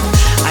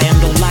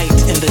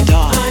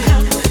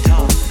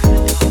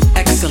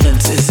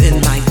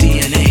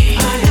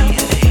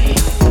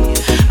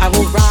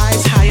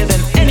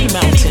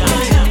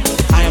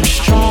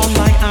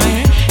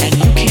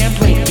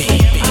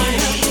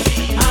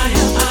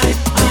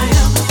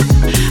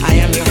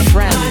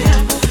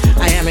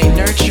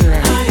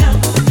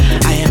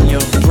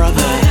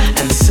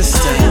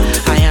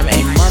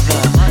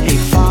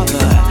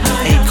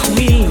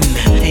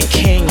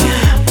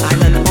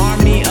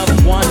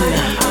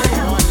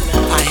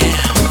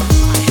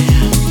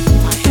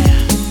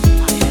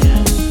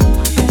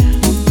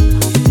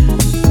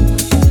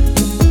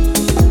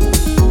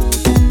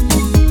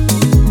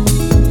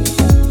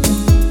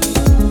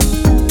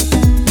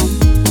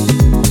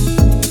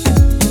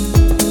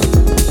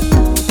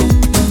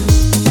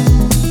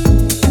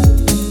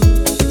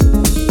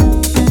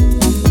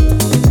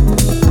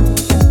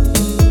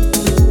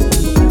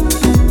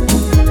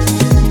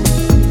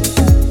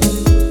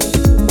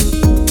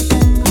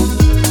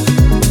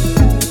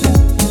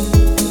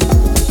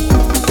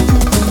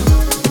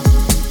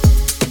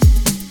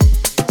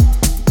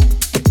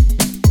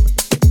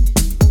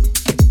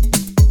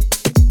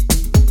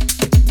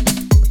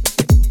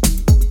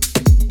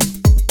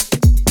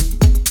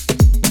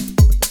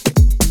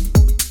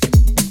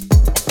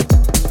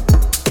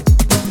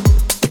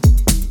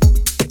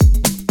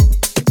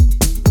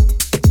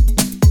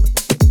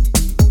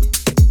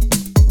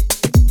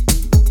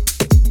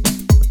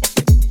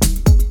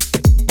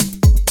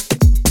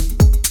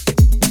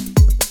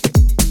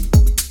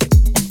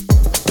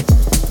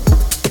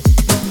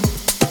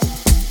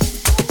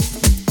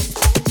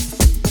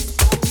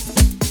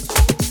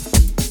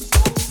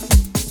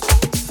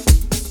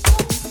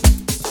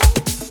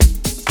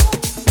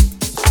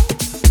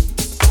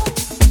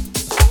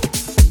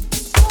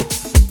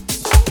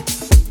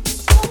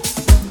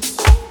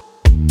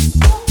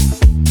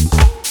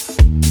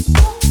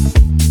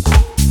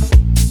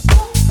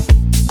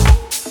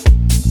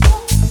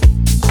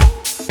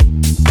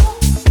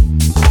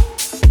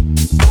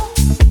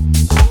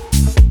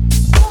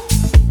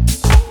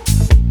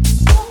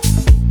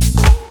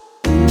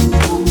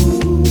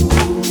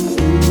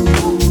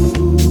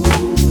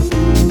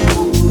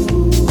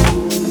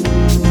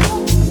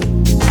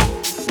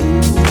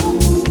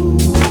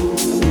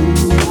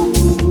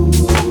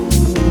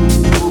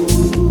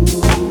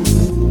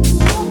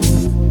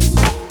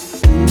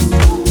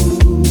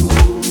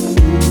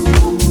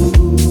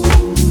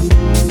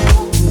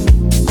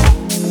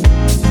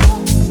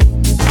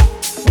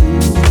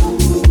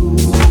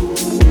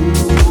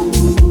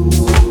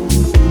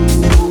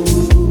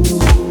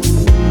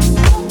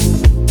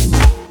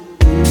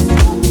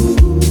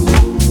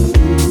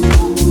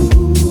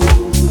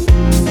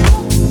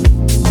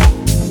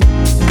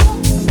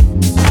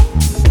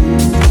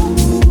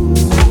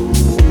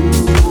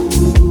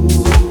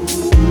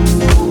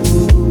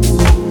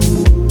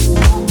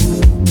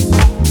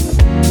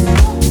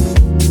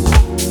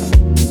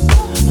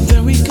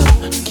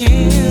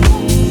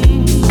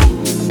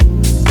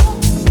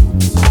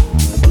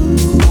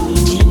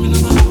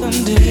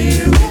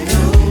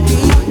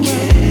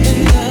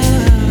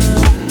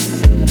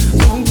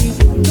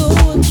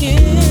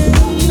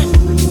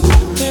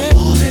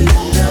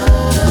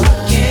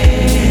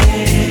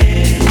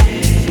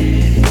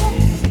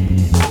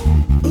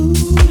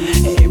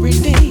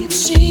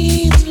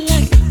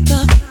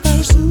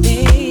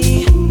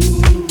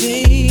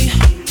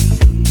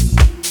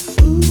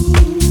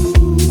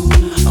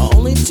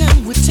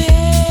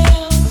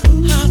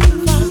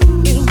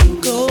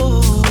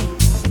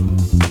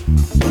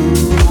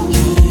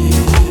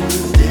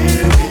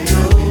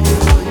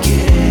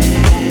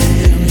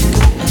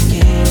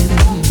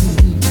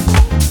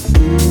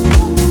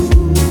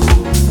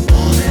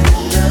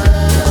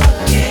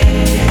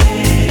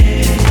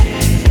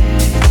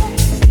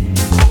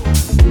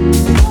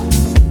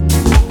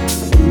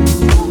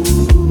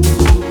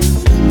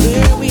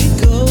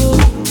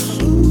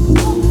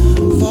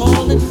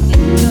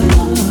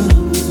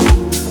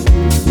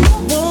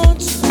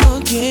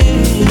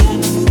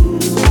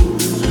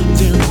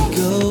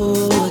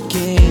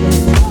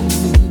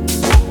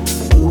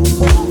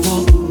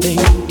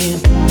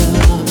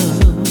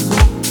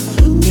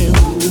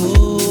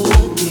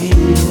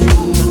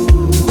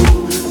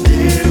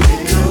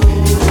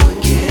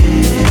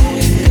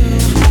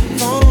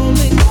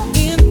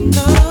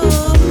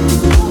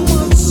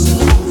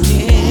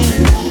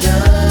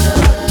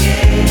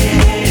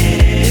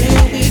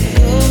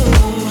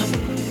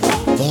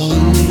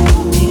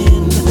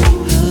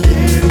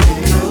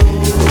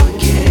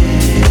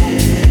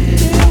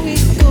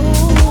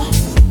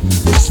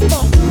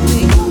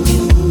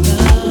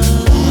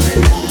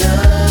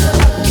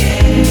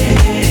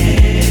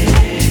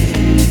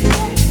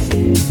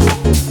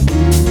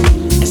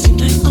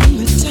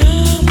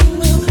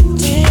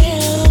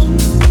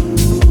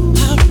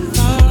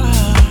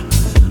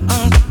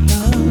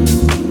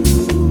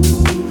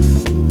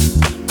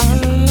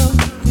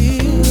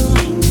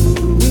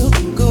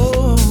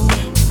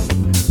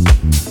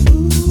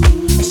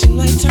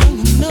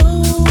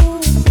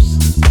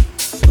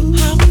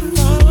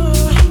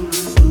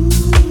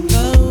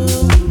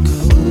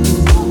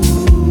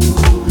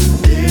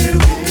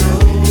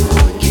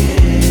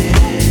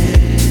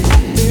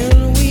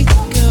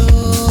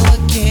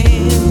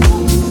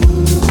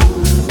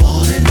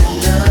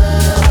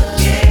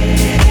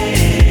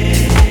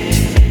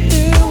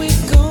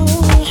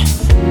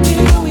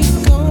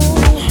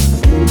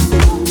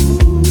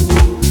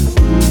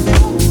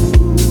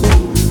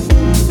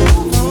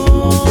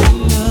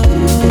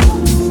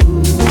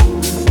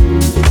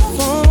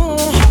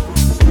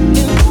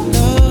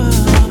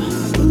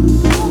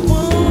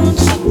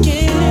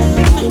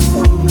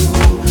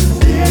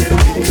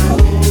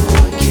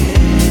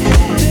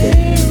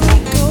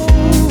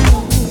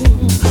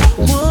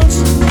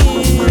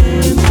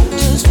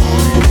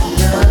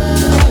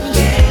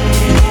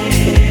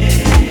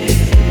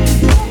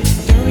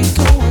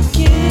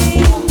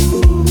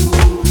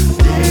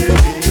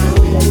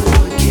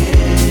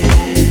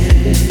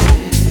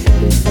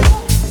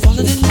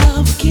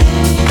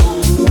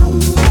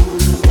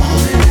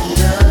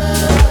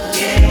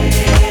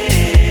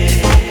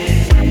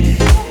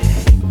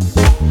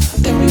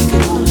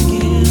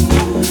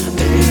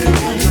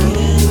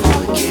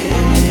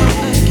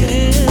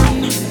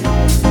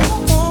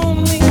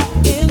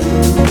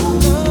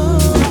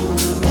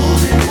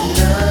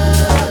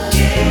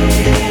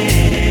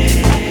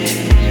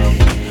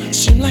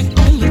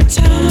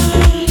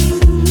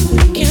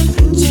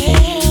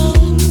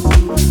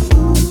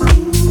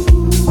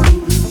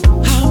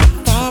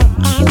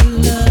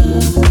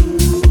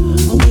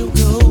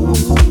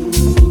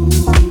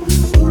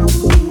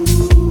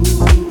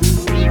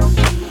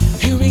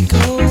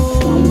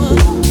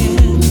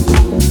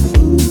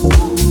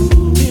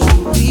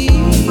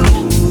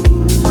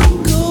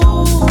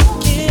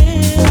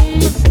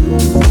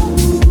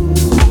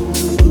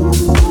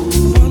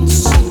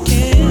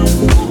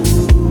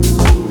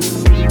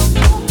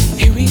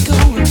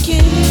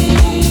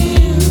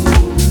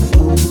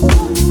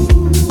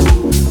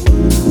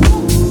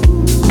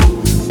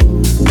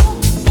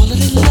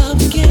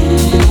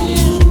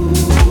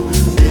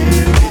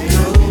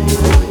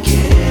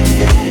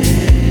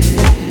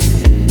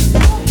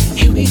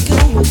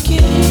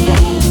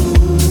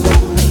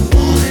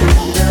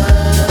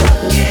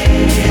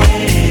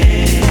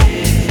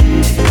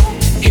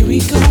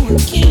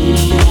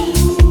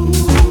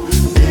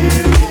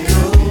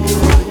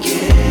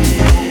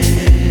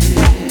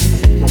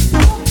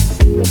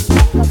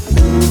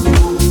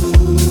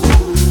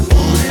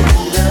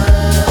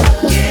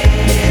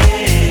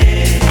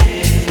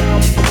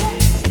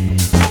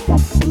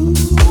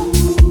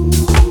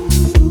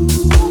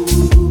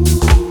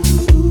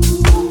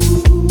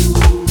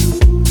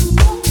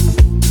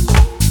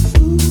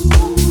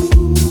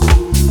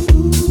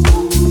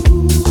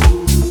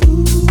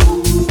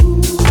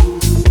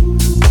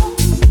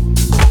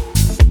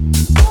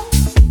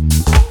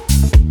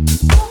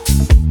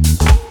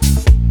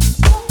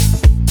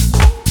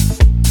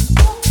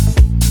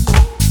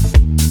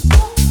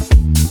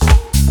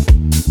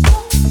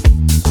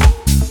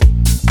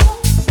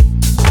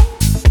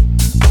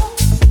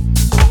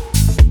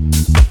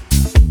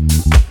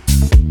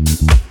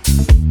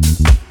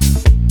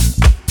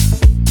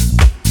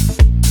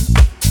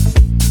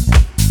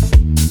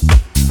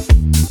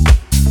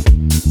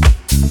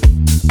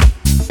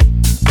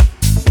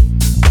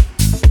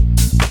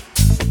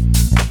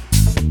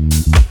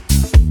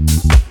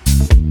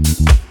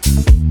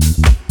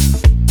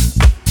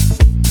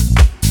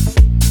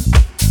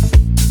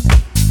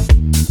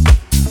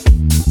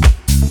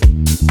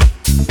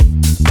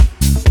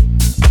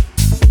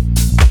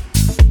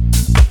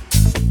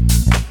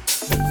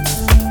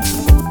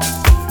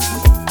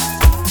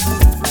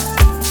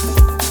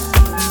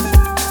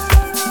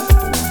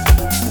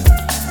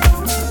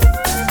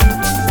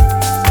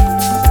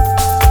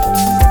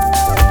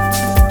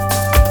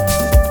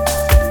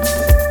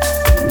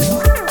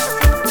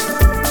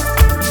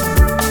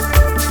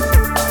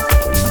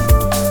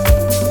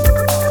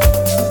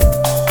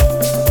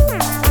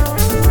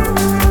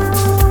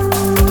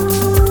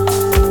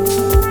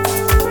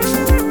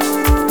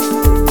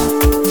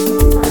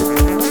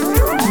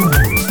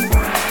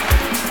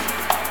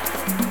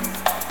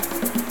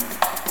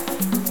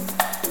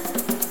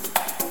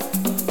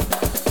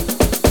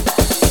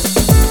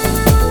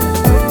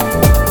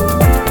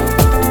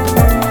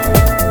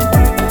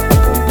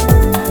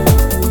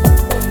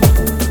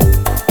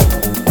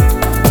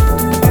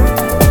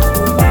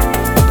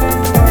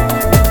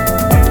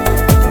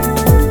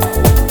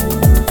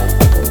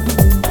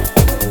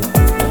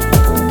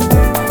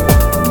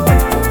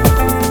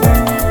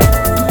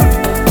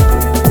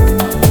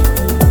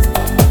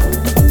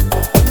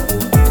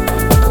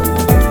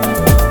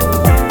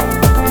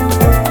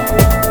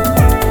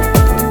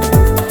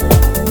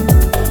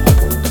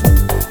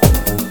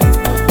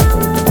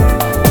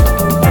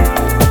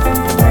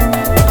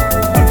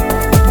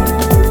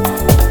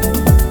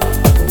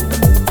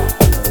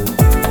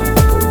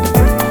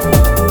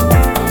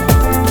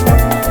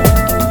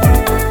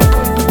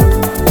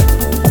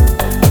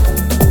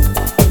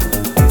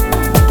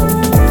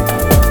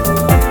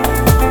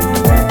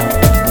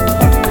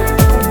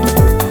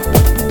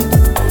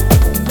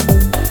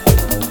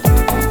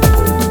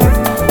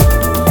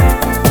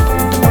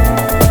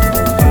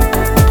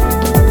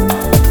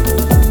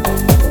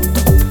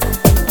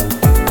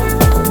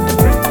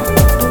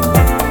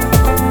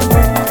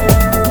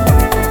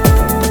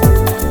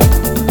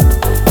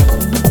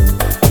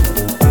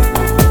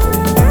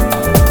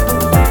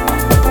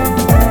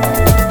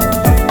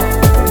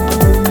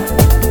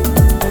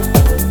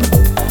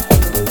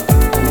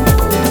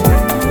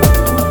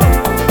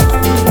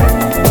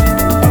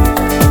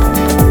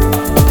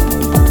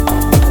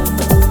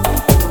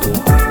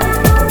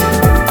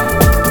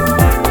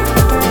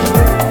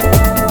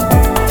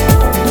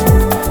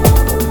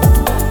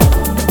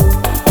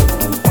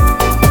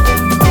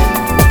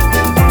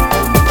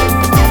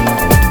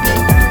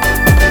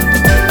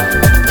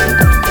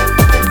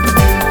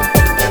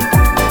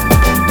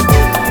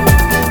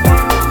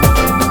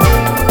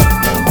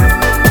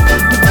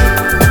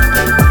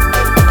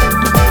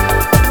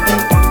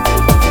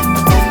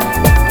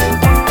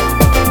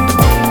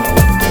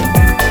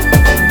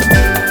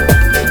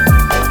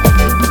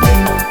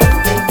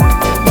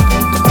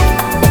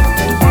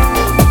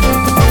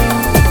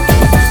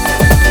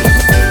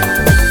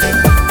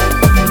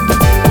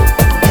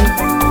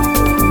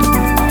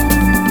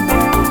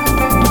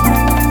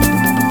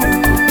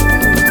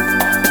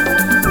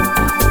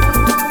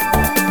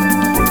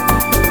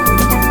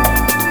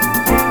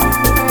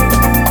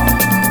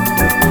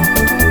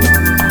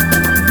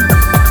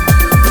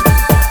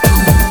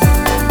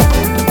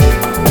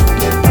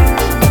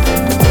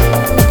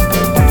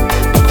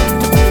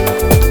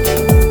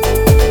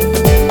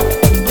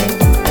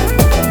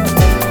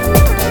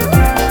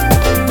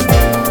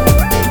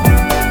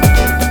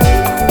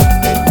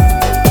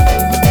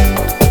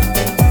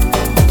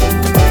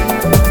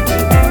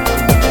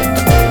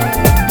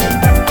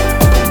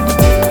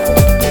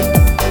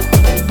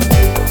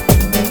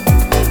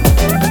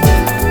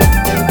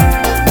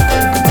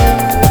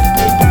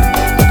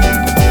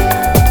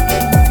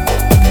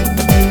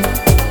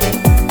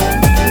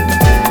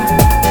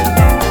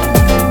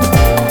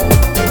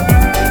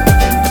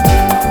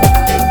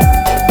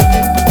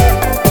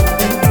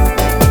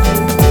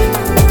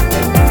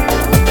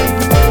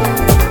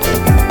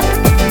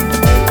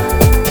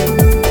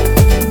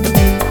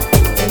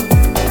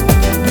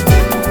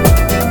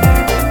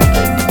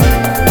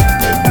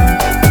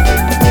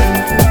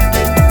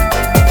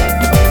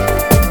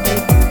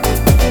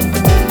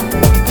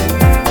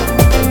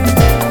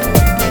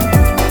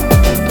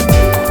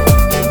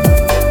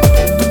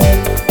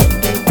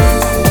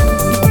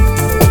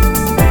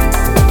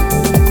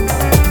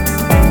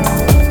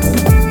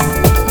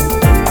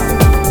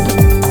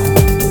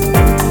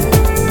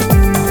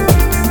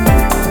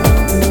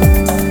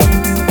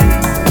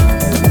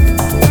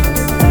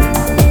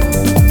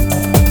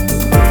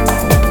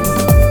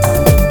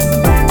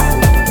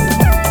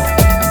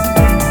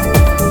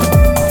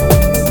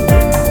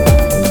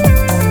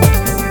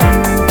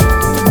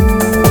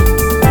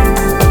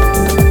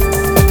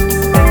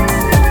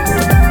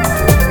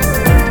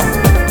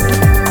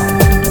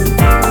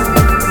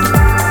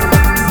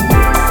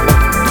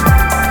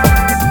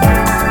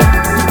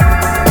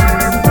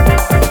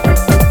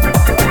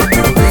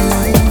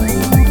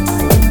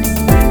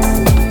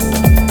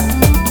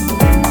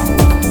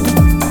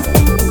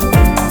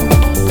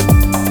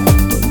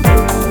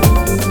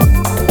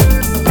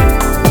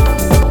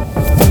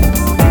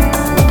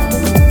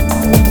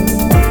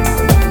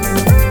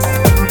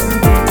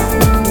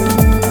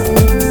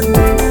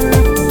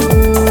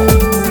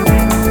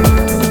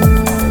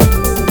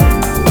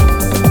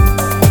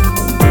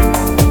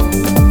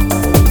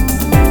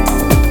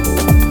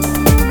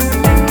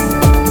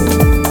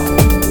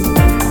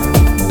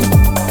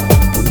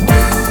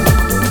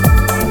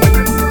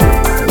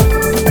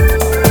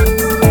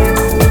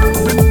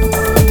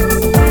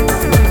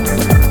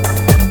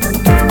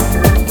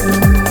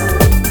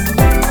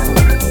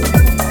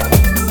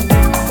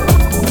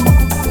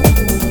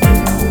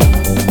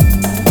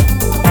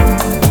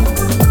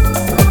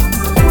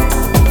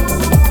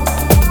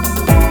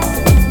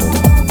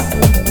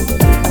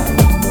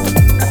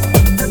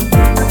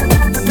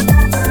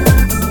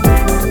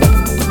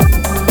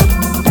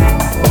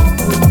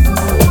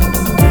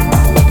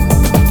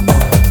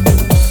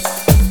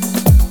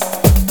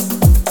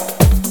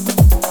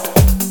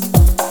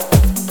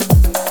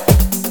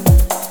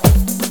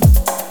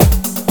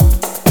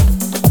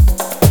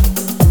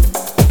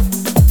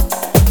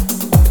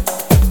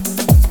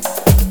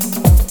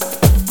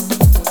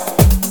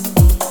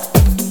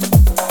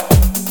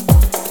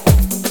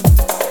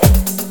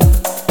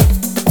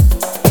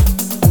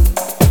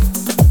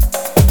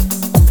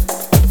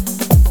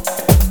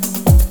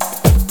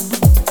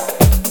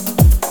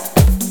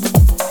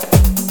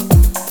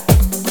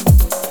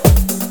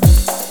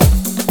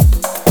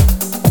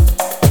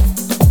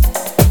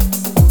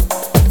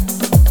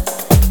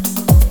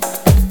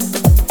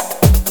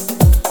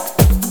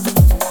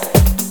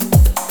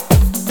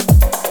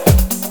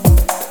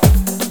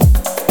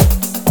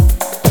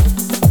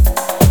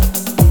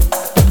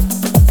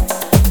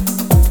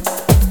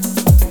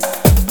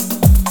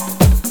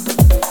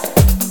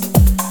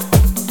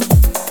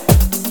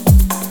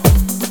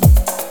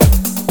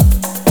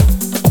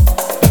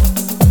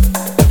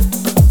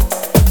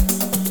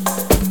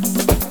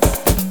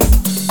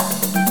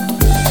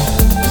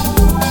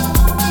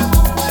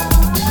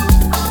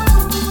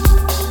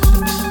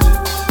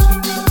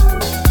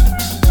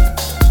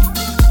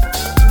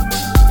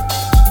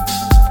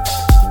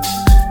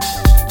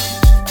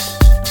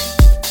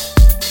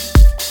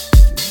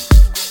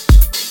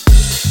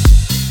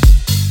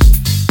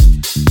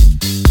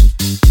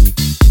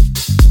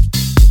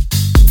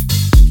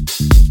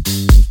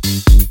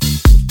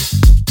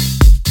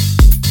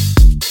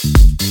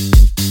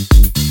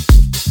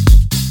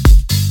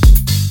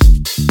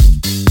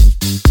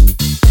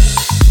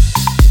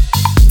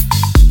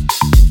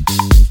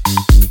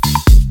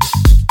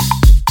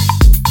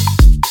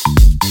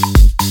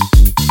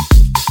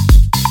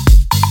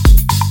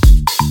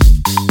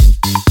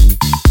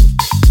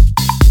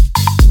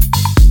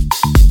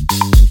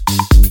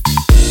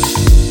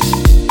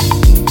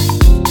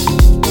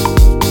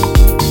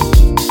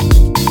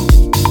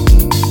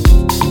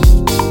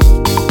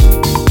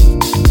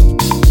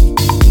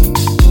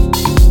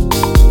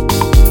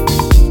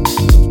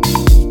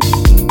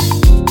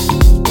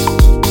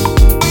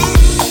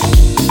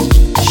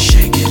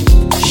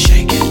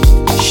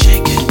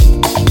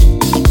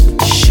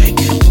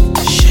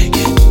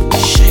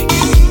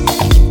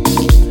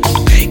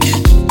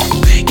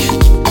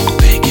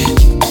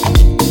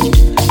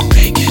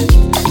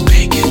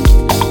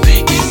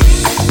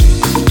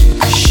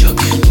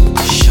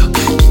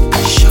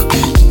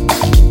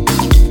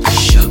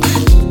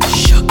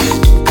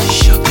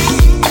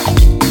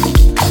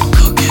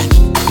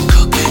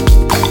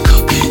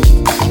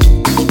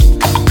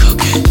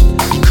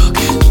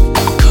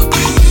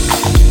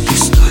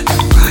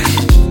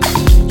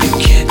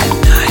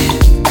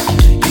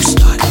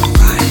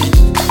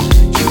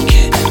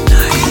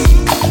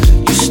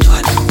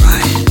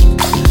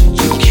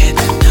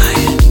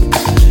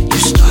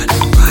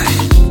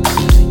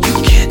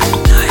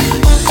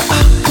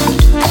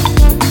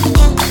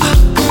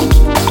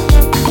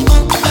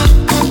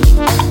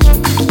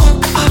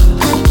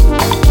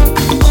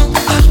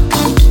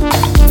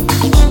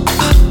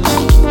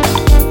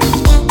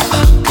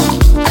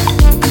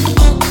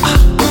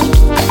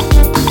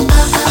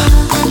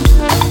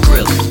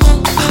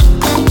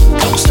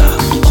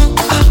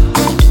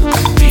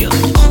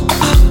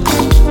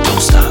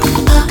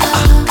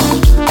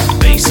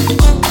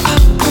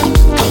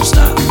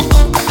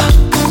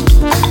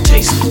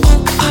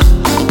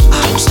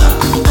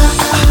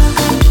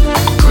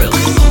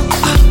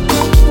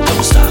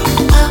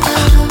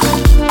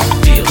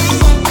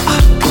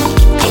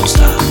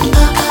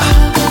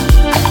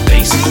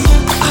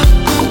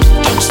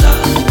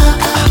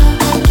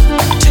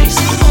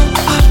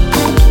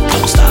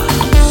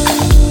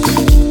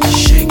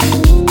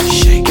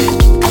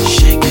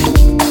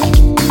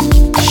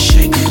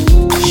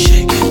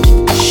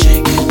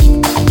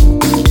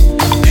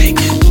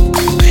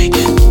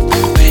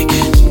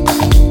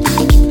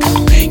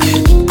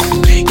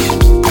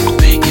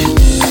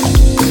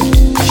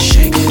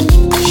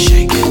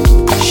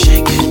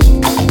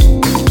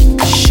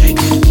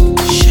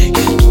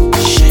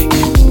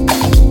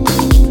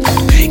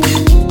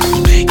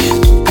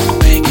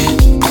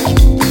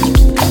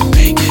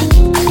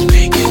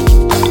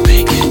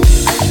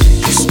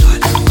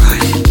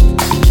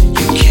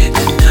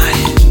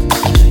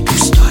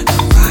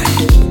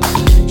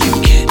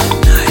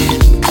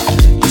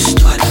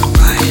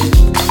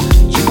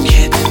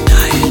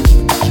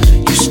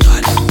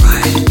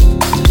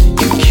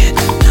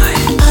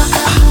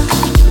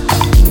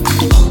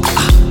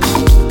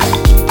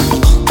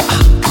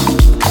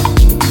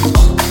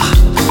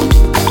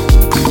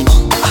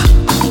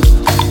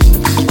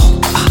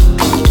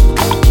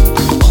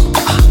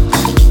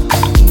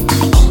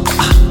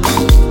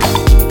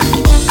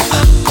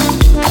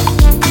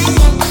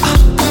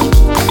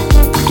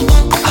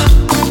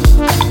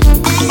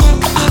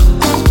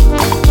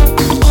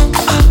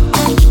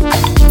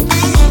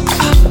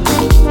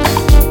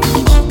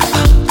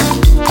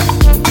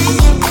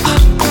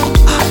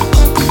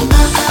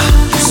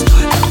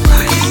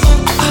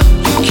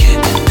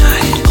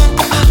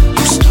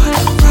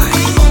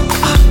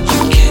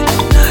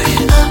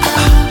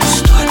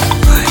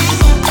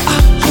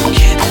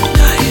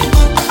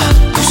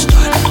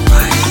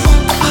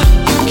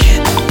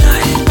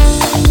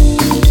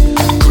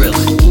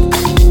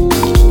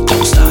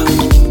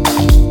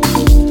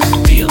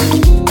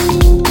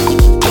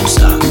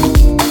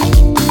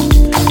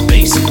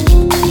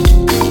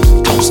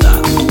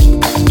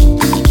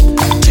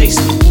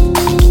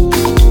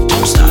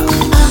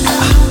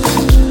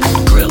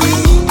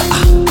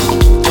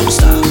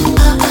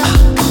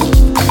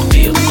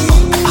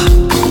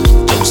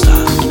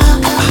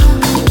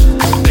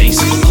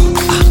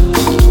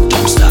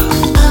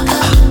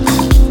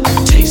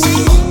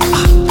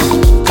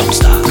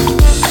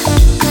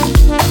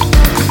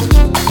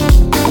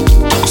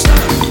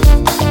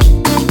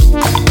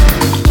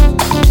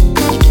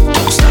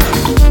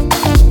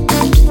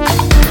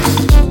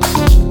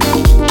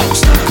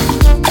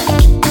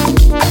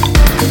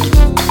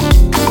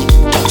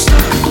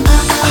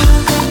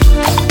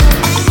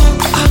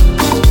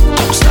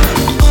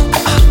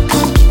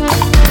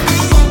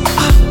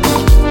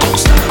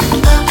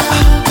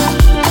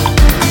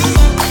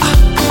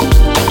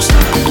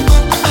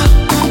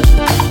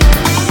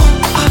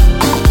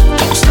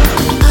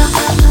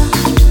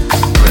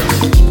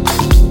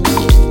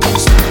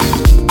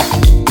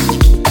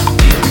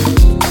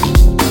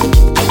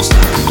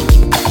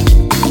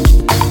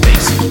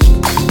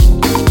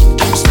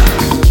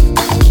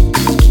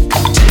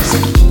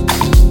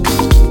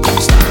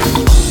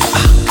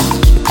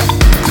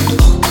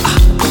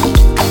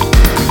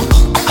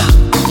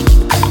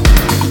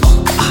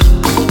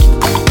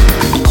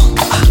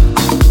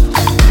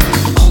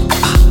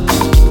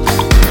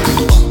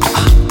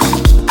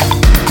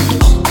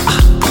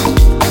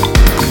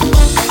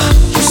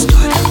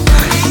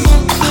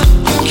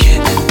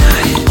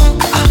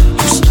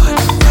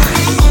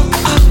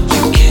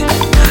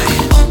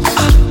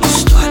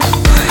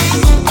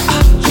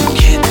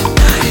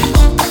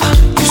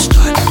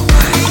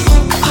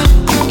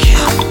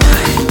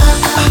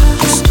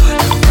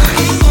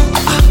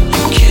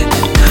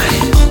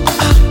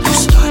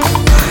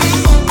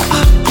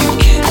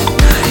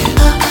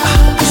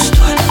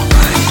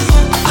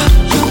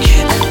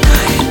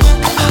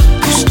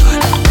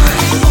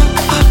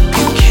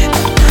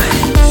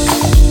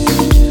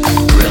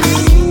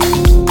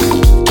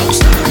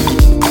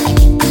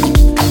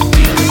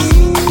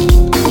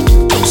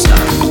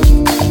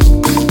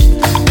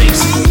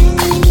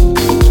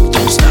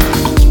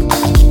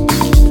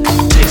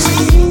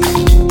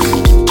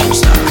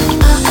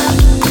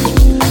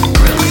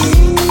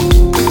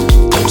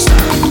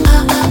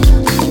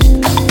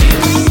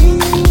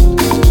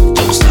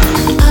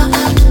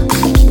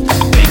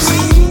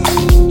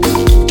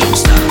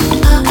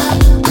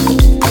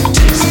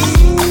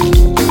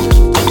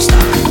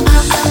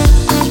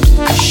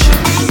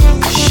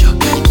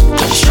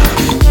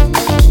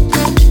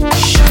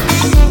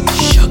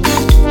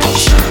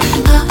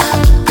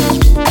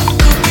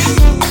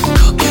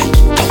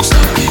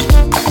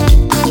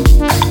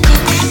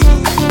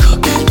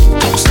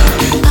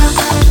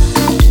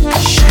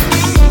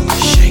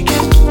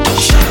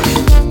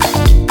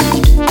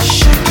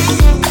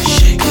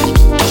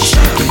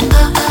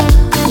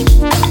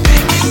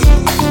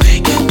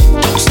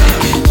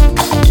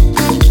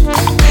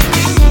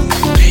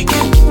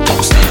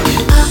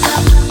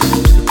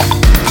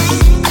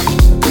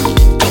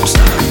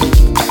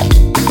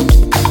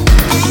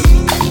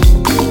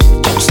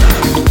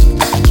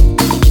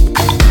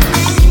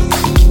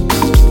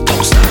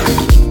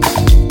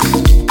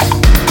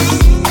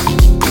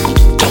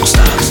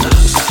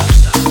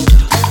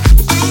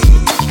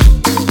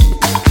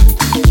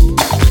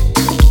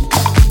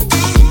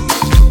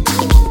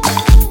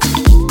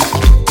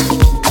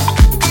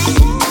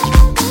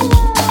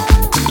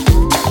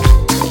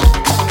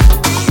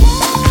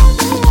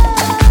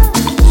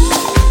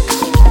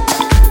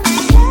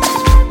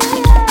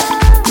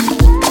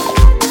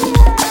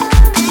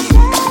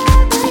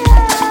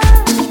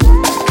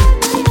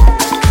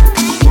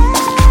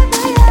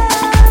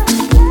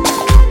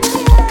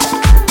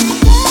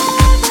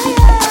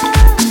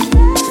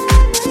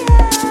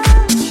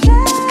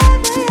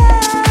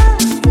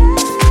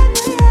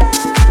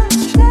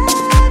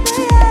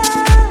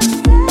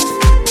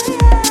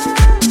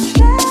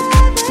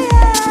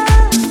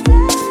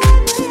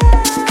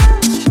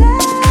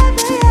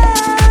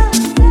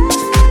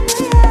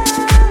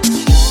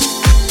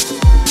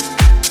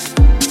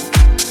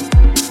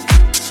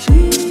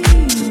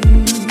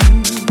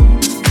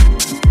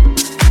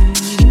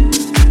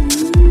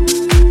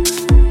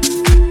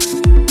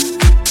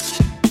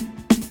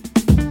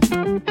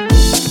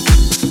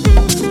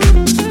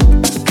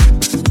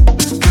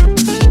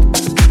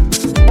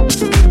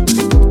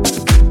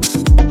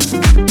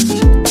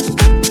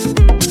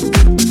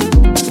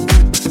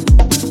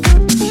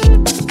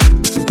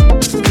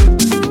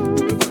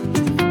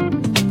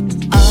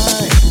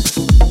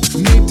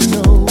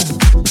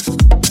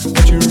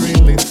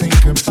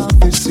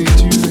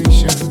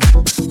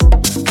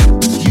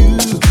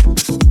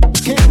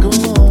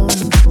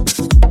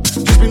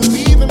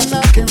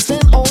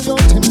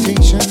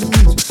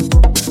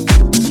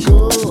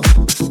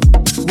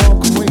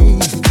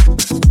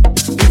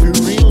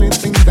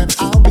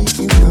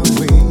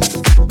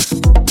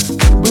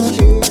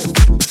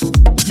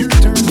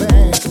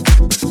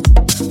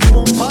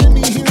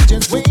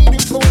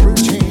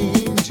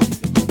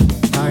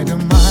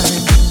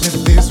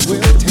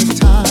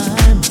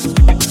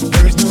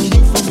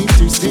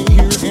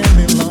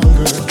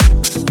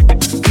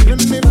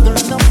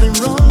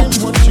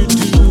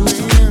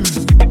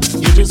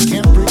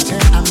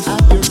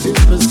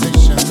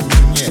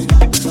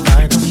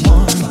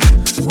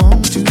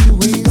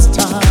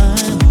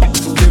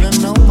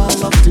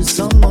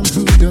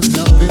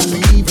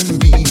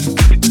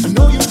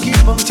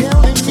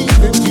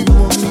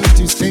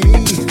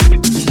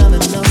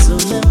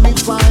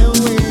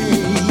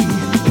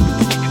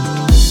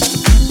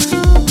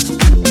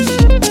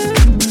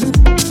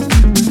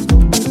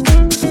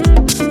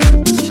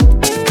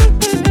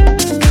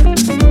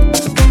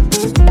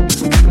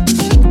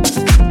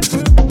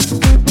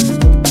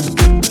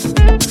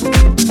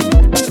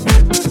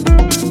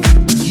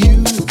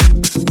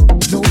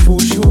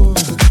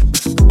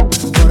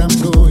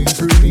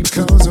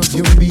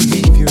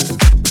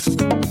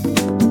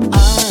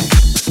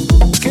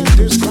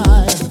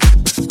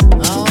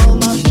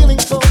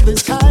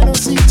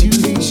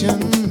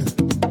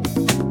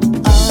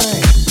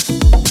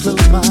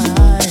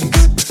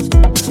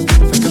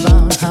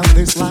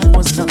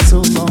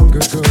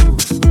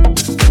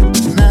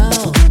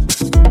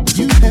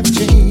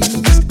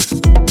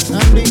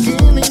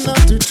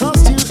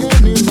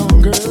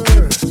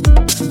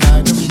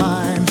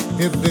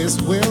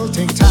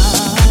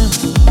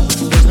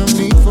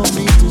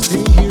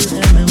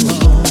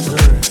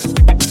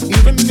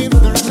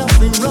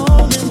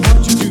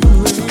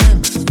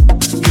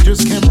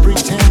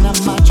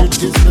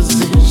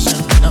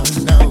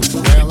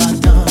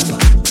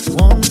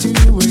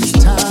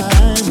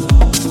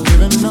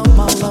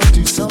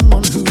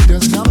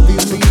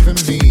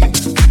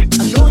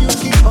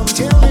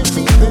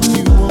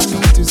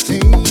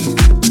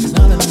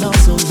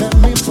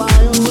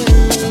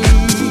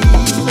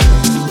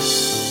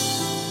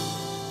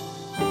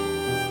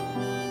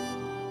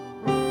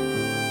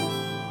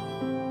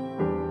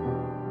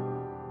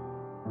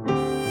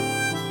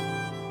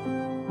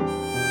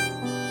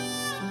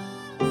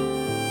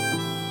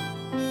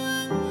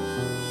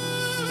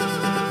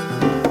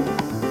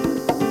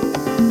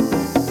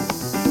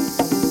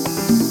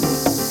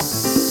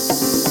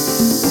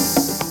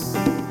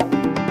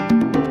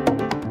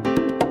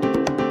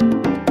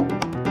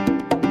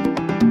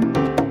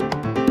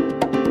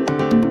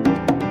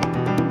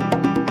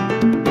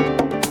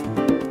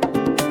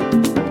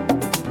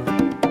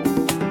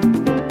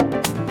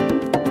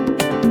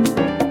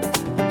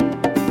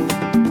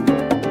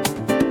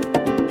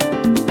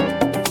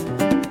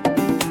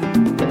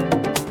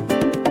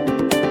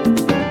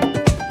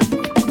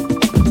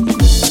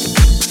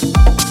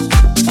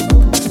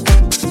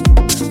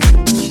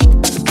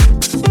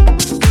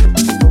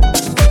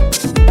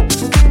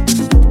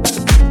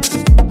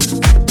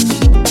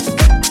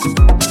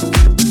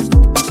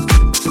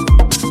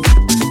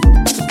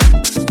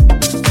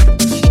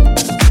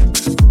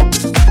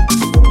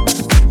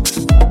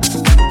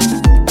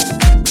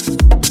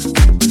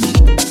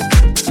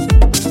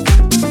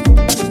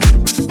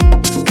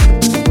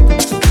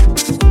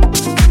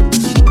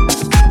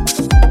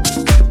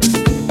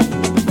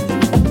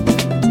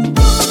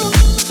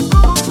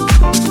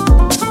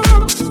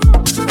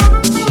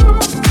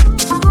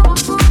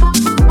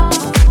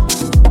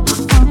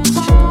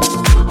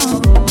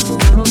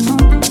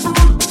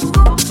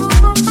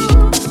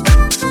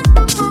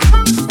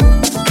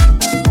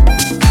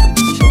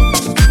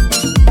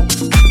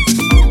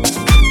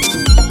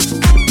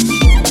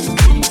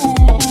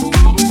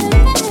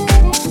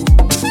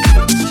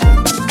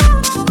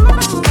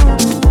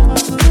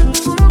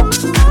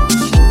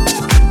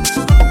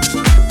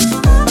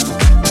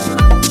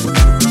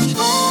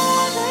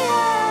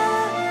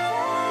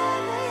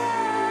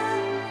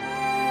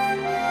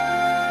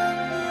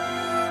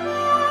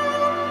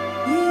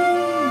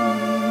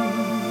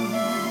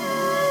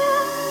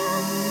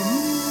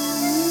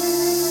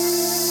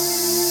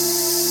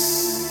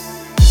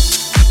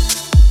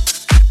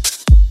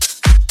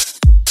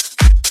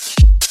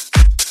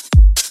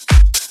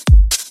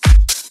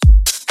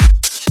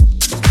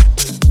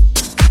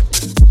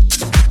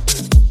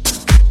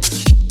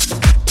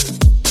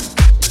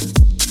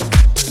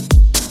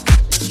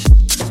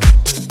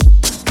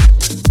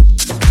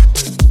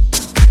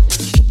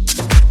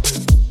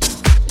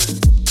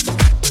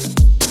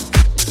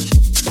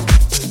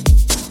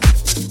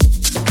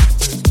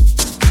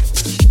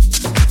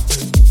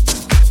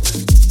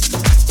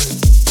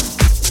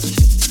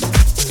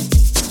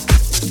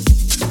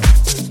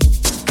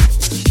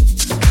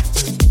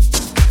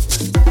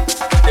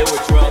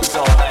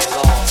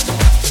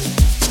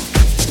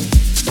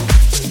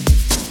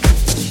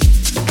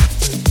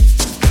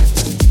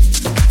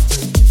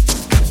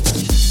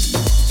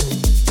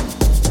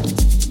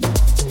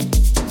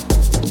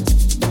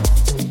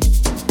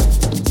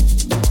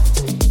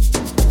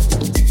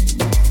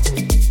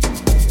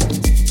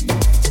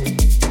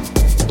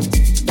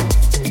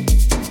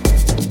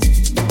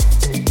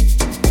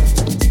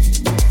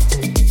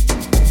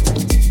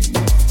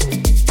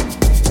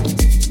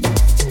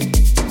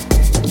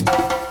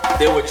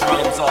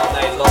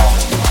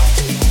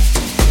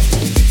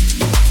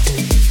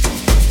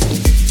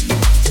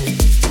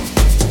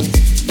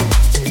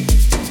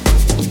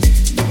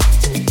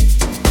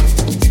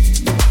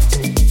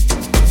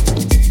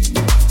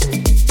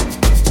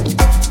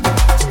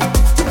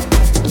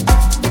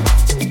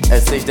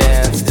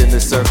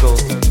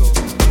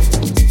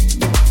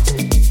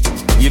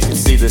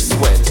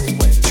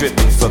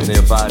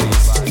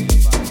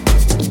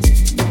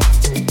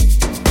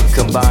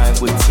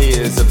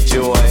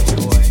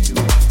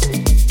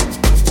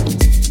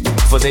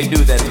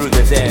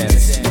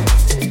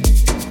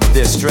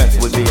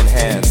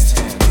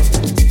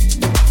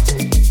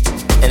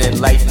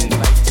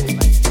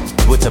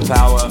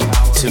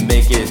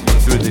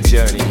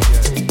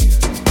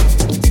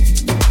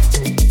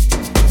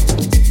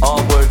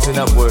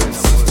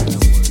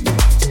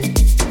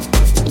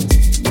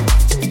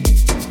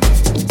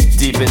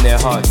 Deep deep in their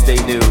hearts they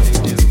knew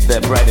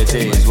that brighter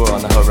days were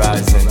on the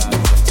horizon.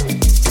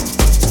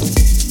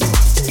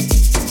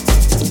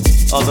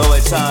 Although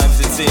at times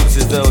it seems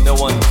as though no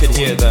one could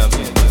hear them,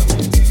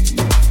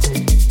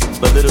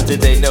 but little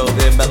did they know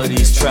their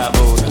melodies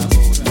traveled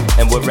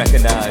and were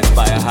recognized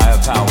by a higher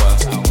power.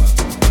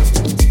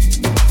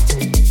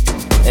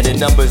 And in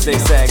numbers they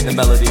sang the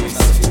melodies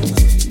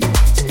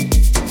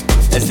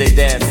as they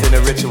danced in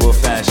a ritual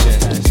fashion.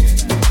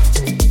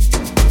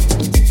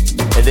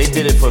 And they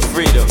did it for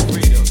freedom.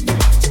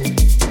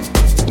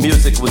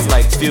 Music was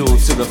like fuel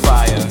to the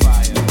fire,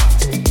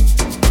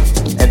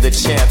 and the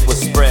chant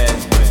was spread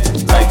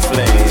like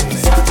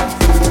flames.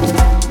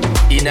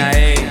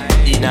 Inae,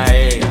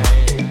 Inae,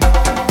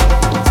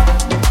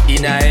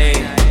 Inae,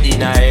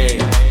 Inae,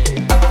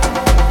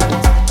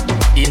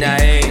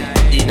 Inae,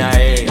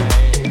 Inae,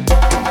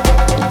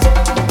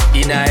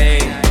 Inae,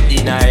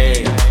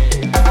 Inae.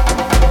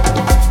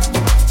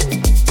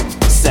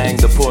 Sang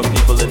the poor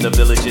people in the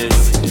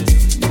villages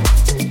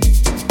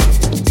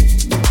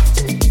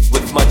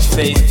with much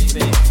faith,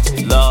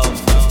 love,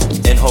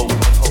 and hope.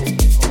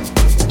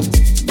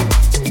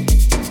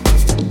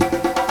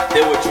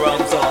 There were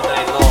drums all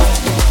night long,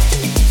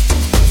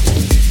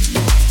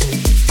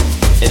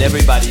 and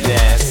everybody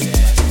danced.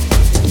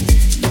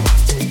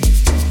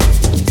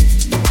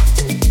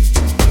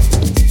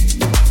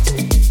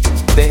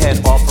 They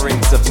had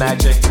offerings of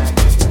magic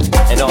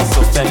and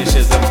also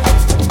fetishism,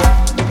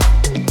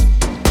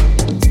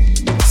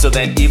 so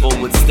that evil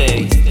would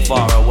stay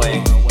far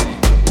away.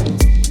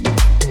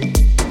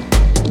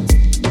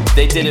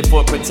 They did it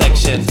for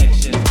protection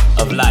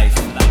of life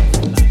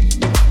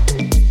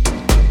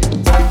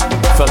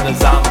from the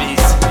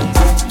zombies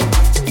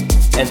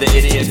and the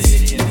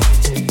idiots.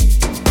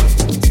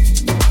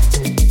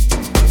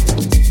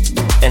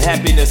 And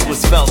happiness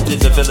was felt in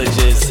the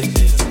villages,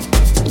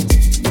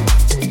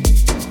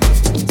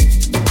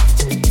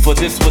 for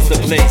this was the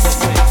place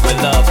where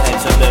love had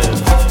to live.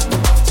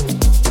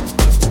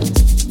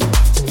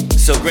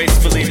 So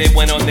gracefully they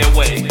went on their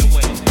way,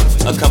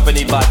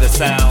 accompanied by the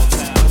sounds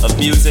of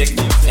music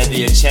and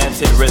the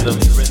enchanted rhythm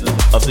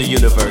of the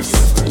universe.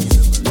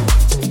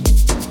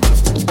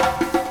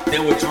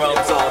 There were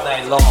drums all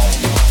night long.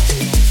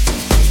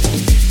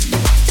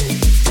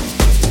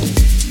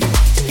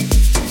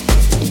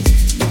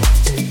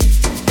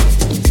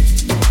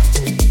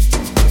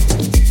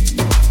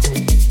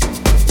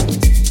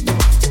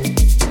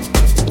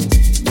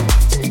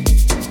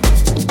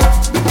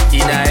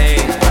 Inae,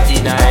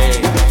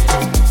 Inae,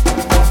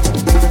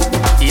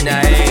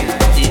 Inae,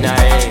 Inae,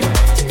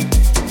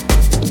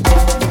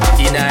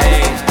 Inae,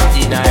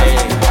 Inae,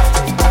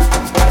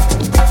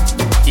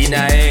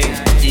 Inae,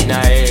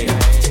 Inae.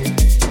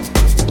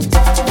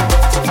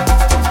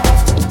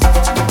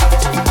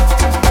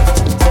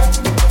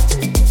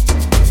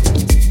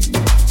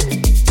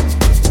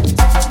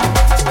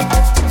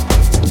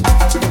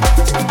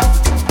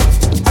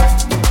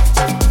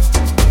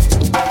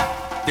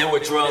 There were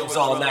drums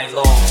all night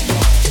long.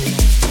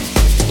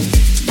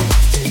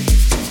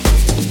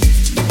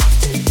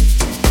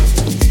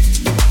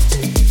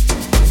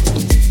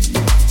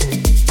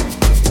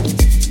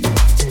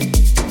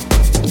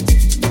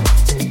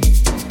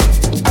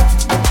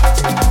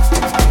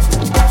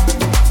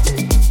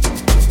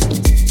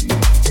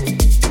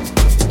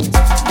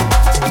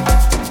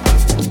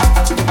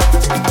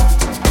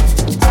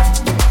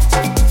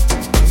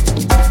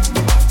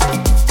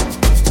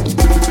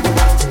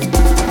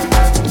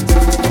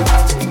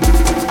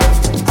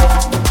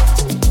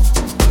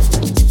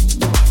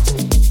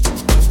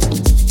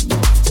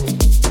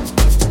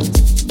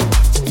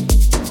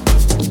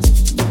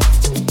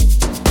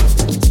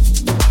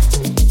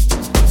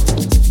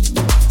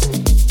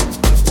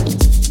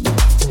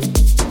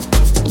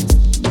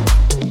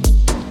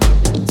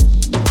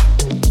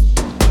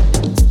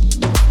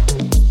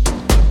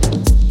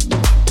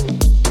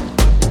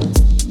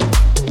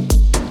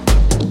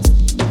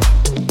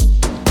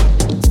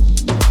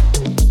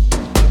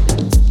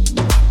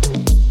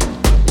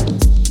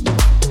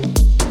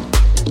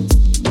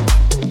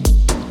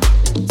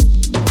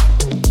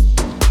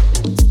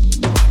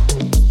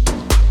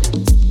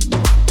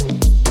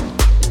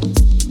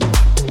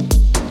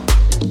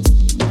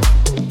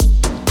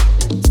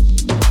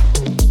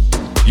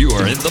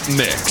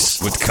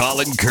 Mix with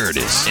Colin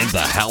Curtis in the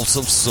House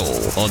of Soul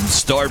on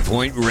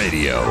Starpoint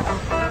Radio.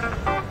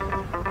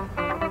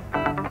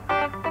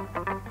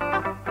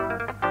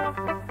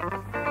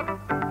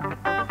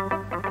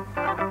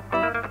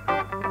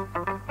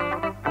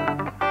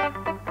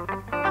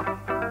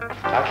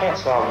 I can't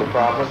solve the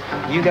problem.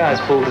 You guys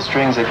pull the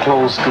strings that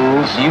close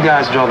schools. You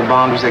guys draw the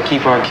boundaries that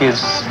keep our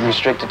kids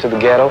restricted to the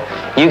ghetto.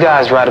 You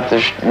guys write up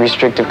the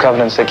restrictive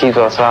covenants that keep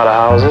us out of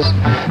houses.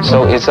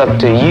 So it's up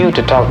to you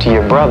to talk to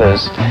your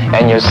brothers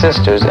and your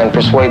sisters and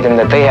persuade them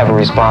that they have a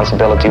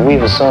responsibility.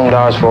 We've assumed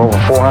ours for over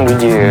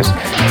 400 years,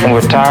 and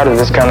we're tired of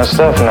this kind of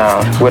stuff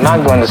now. We're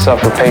not going to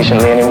suffer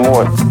patiently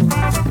anymore.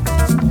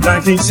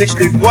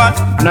 1960 what?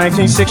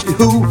 1960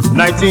 who?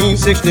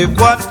 1960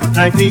 what?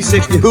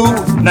 1960 who?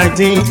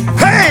 19...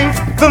 Hey!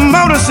 the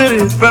Motor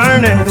City's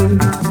burning.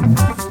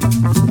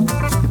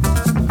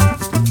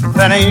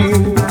 That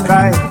ain't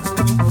right.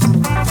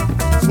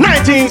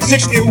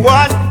 1960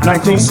 what?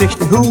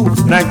 1960 who?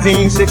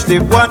 1960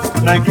 what?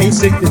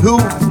 1960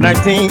 who?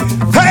 19.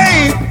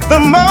 Hey,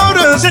 the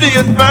Motor City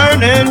is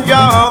burning,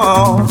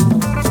 y'all.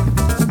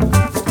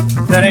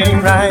 That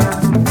ain't right.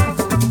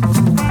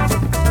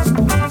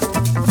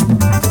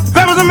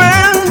 There was a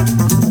man,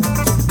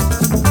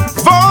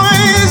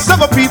 voice of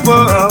a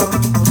people,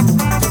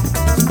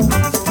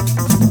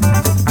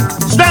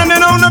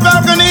 standing on the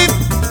balcony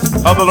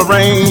of the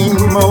Lorraine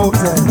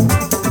Motel.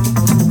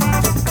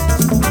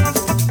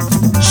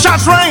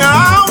 Shots rang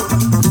out.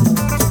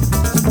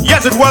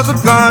 Yes, it was a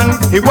gun.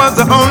 He was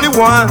the only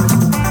one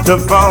to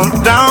fall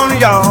down,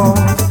 y'all.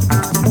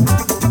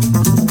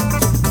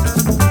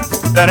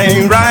 That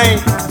ain't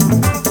right.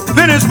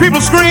 Then his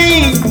people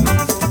scream.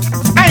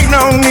 Ain't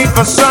no need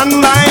for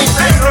sunlight.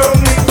 Ain't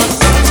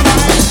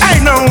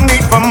no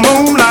need for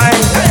moonlight.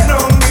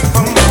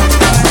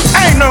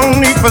 Ain't no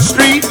need for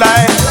street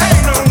light.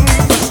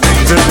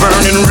 It's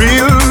burning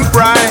real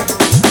bright.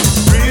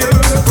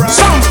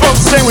 Some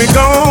folks say we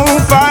gon'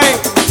 fight,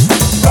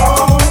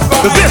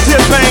 'cause this here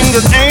thing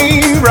just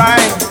ain't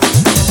right.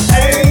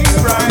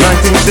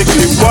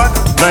 1960 what?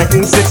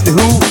 1960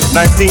 who?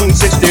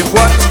 1960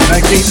 what?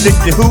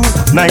 1960 who?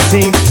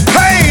 19.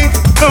 Hey,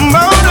 the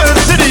Motor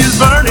City is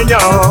burning,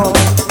 y'all.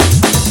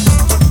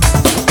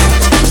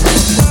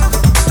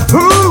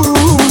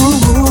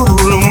 Ooh,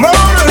 the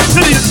Motor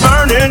City is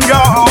burning,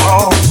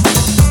 y'all.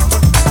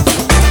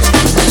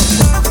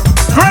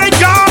 Great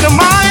God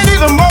Almighty,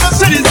 the Motor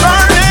City is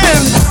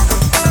burning.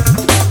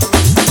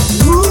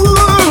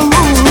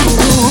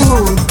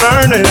 Ooh,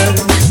 burning.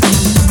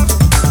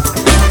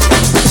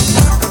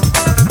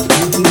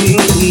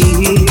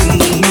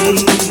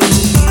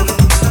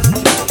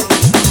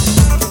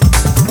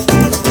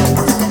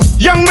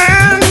 Young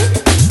man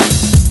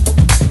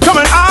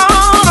coming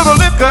out of a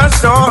liquor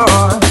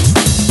store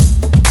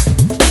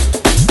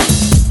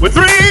with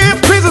 3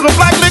 pieces of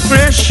black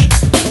licorice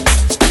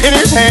in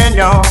his hand,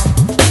 y'all.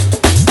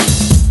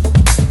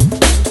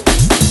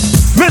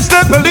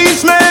 Mr.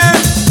 Policeman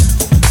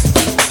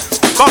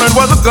thought it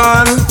was a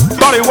gun,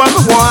 thought he was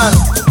the one.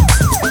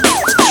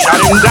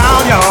 Shot him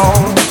down,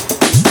 y'all.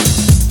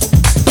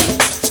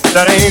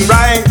 That ain't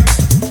right.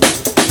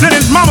 Then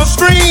his mama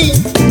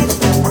screamed.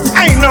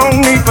 Ain't no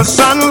need for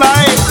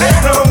sunlight.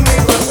 Ain't no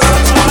need for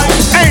sunlight.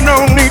 Ain't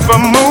no need for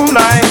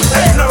moonlight.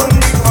 Ain't no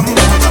need for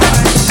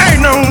moonlight.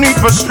 Ain't no need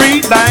for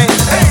street light.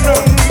 Ain't no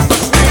need for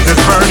street light. It's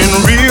burning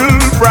real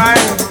bright.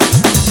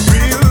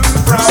 Real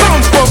bright. Some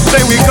folks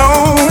say we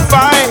gon'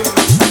 fight,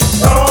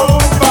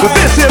 but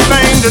this here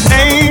thing just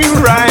ain't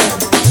right.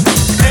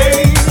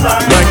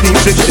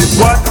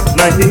 1960 what?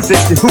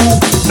 1960 who?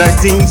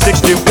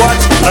 1960 what?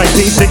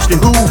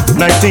 1960 who?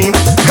 19.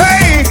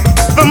 Hey,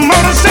 the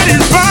Motor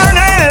City's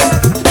burning.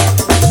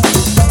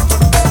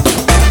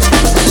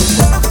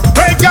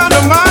 Great God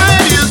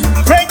Almighty is,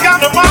 great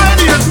God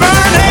Almighty is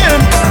burning.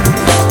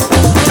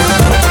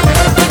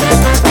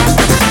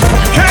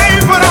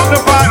 Can't put out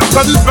the fire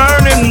 'cause it's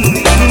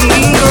burning.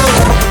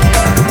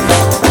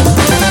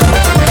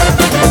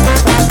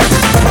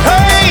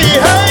 Hey,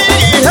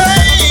 hey,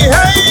 hey,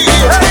 hey,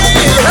 hey, hey,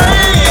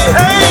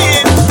 hey.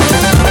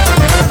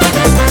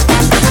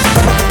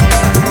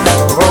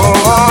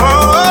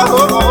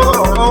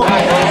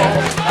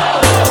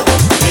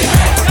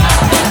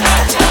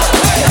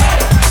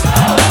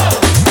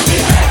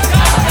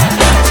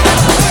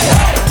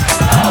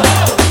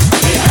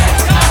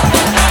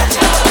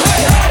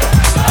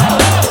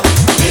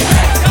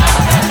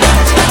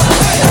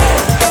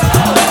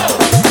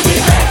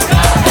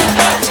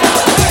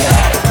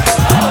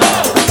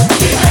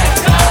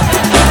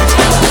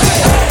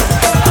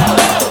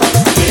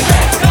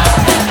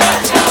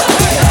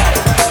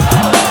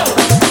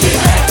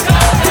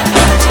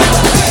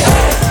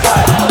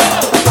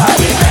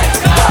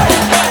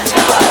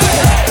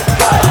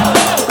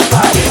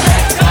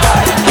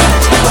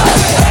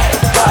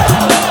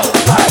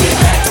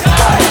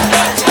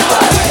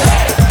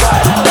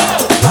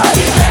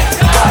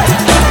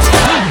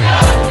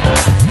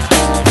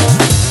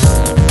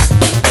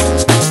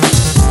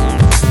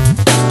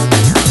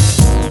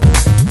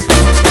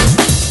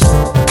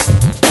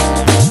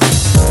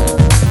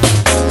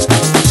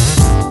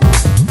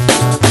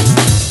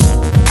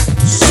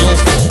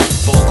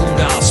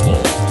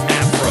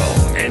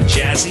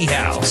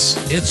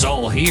 It's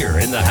all here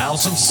in the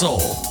House of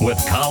Soul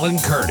with Colin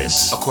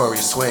Curtis.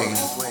 Aquarius swing.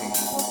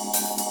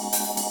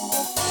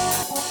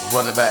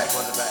 Run it back.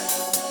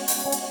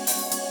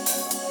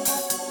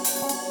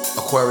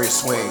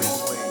 Aquarius swing.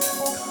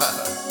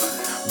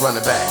 Run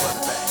it back.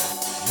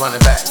 Run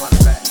it back.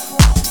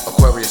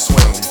 Aquarius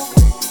swing.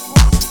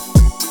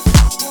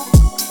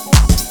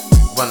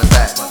 Run it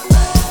back.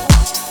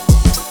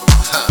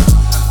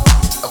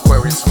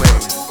 Aquarius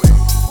swing.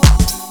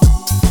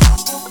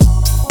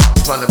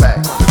 Run it back.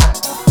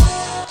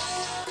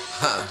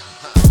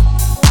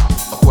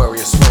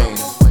 Aquarius swing.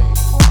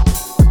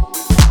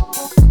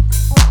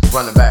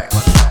 Run it back.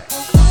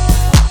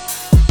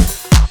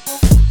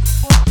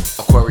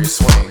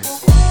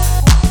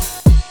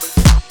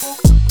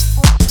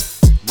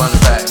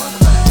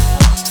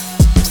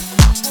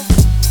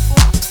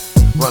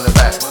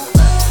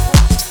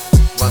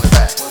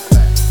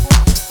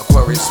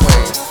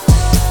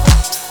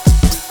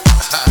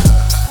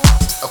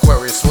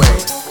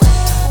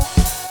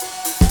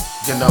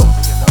 You know,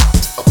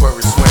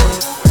 Aquarius swing,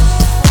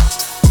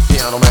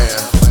 piano man.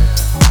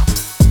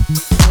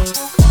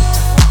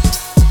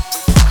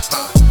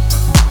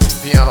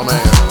 Piano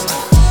man,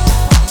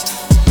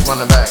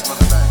 running back.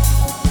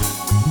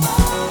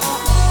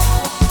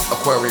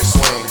 Aquarius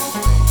swing,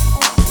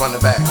 running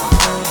back.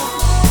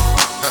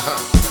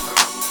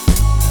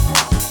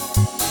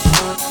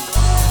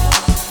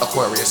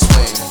 Aquarius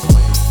swing,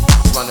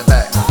 running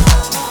back,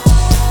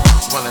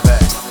 running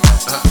back.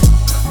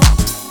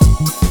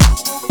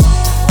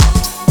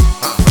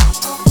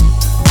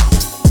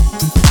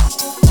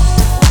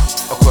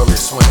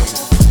 Aquarius swing,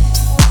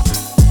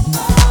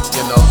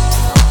 you know.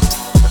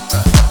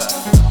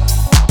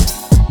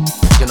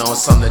 You know,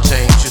 it's something that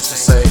James used to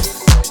say.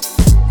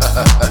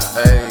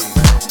 Hey.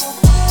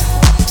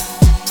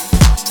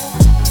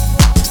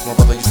 My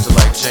brother used to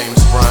like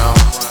James Brown.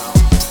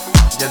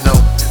 You know.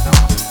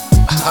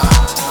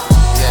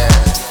 Yeah.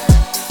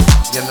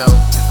 You know.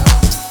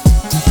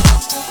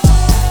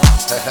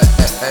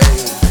 Hey.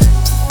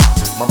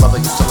 My brother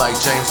used to like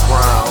James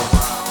Brown.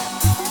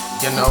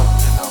 You know.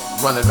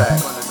 Run it back.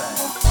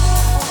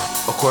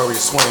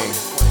 Aquarius swing.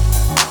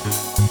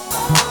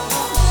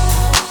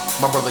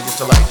 My brother used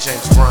to like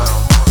James Brown.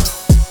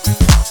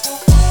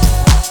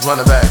 Run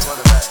it back.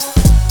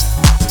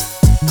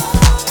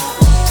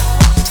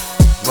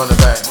 Run it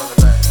back.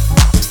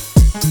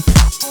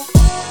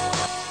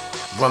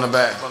 Run it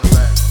back.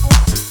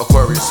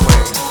 Aquarius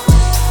swing.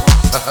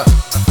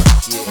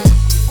 Yeah.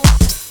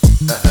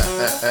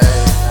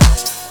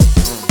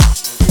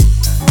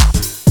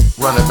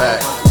 Run it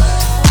back.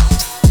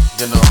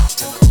 You know,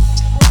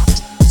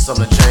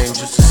 something James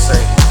used to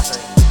say.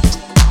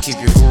 Keep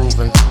you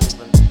grooving.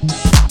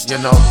 You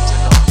know,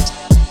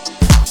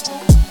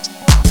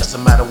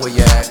 doesn't matter where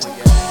you're at,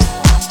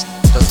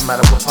 doesn't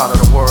matter what part of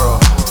the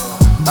world.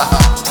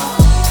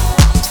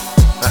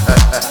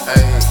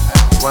 Hey,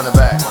 run it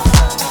back.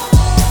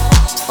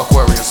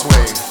 Aquarius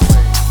swing.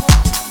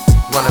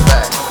 Run it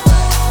back.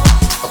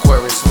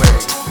 Aquarius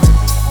swing.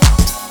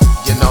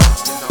 You know.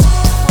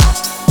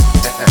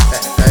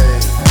 Hey,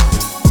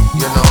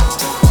 you know.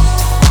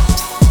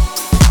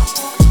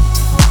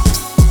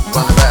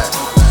 Run it back.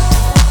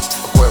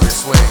 Aquarius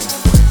swing.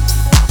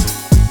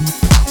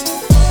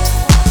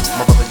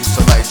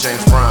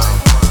 James Brown.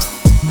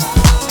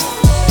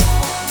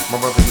 My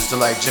brother used to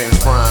like James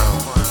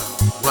Brown.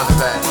 Run it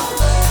back.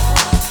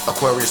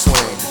 Aquarius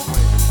swing.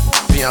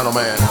 Piano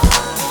man.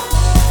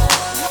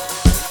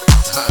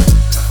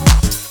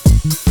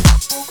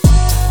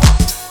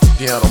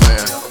 Piano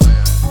man.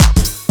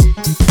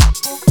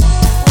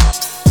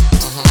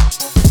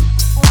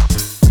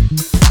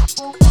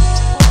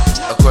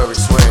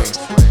 Aquarius swing.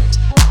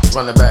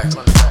 Run it back.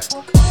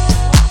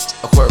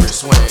 Aquarius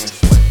swing.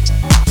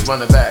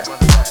 Run it back.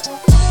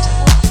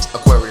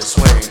 Aquarius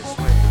swing,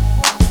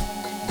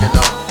 you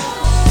know.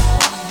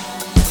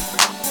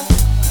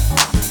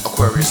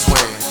 Aquarius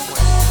swing.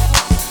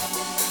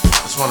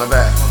 Let's run it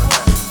back.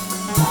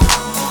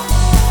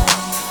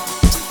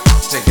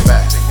 Take it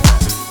back.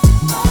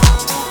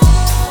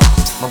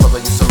 My brother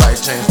used to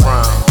like James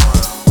Brown.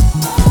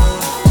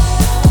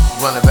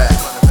 Run it back.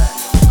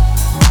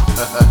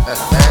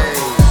 Hey.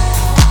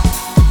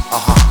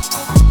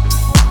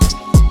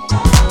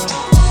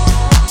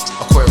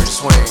 Aquarius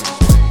swing.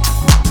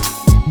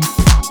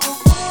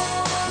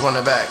 Run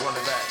it back.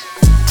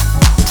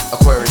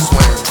 Aquarius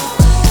swing.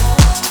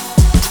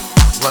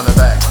 Run it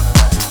back.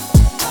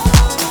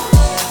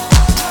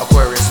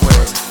 Aquarius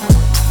swing.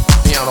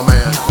 Piano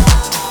man.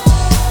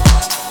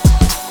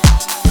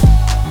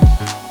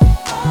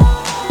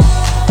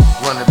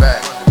 Run it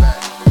back.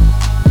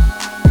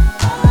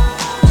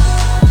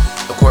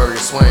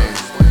 Aquarius swing.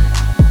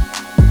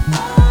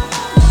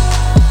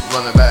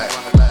 Run it back.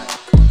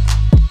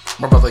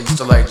 My brother used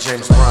to like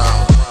James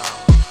Brown.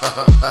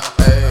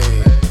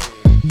 Hey.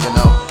 You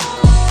know,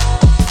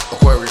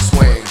 Aquarius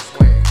swing,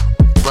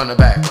 run it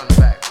back.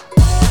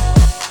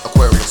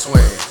 Aquarius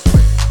swing,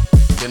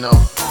 you know,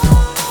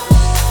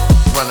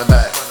 run it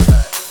back.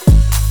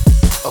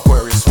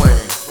 Aquarius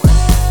swing.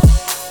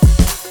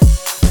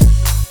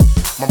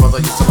 My brother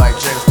used to like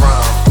James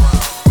Brown,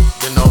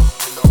 you know.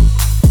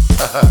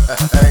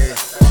 Hey,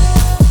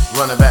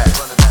 run it back.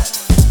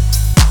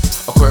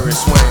 Aquarius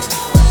swing,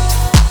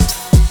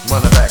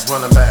 run it back,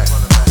 run it back.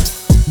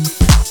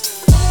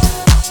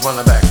 Run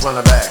it back, run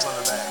it back.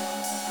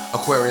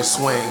 Aquarius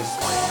swing.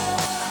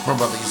 My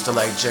brother used to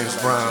like James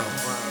Brown.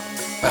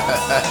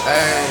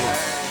 Hey,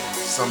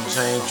 some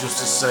James used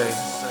to say,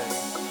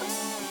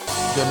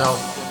 you know,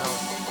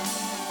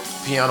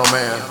 piano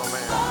man,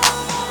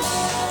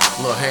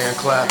 little hand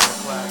clap,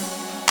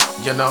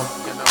 you know.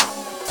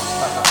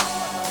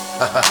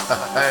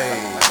 Hey,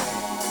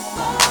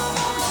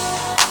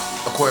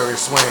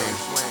 Aquarius swing.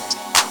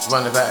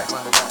 Run it back.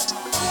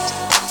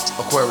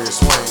 Aquarius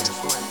swing.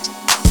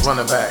 Run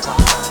it back.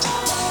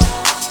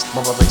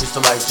 My brother used to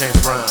like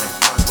James Brown.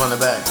 Run it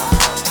back.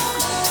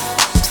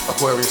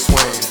 Aquarius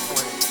swing.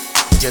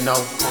 You know.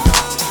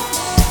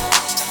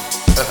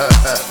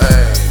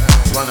 Hey,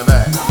 run it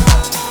back.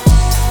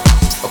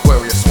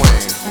 Aquarius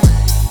swing.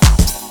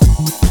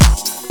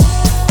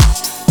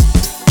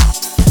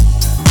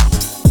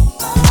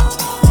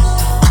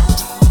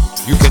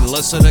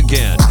 listen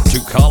again to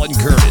Colin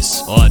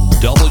Curtis on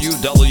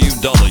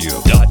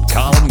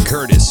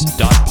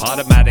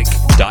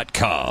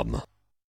www.colincurtis.podomatic.com.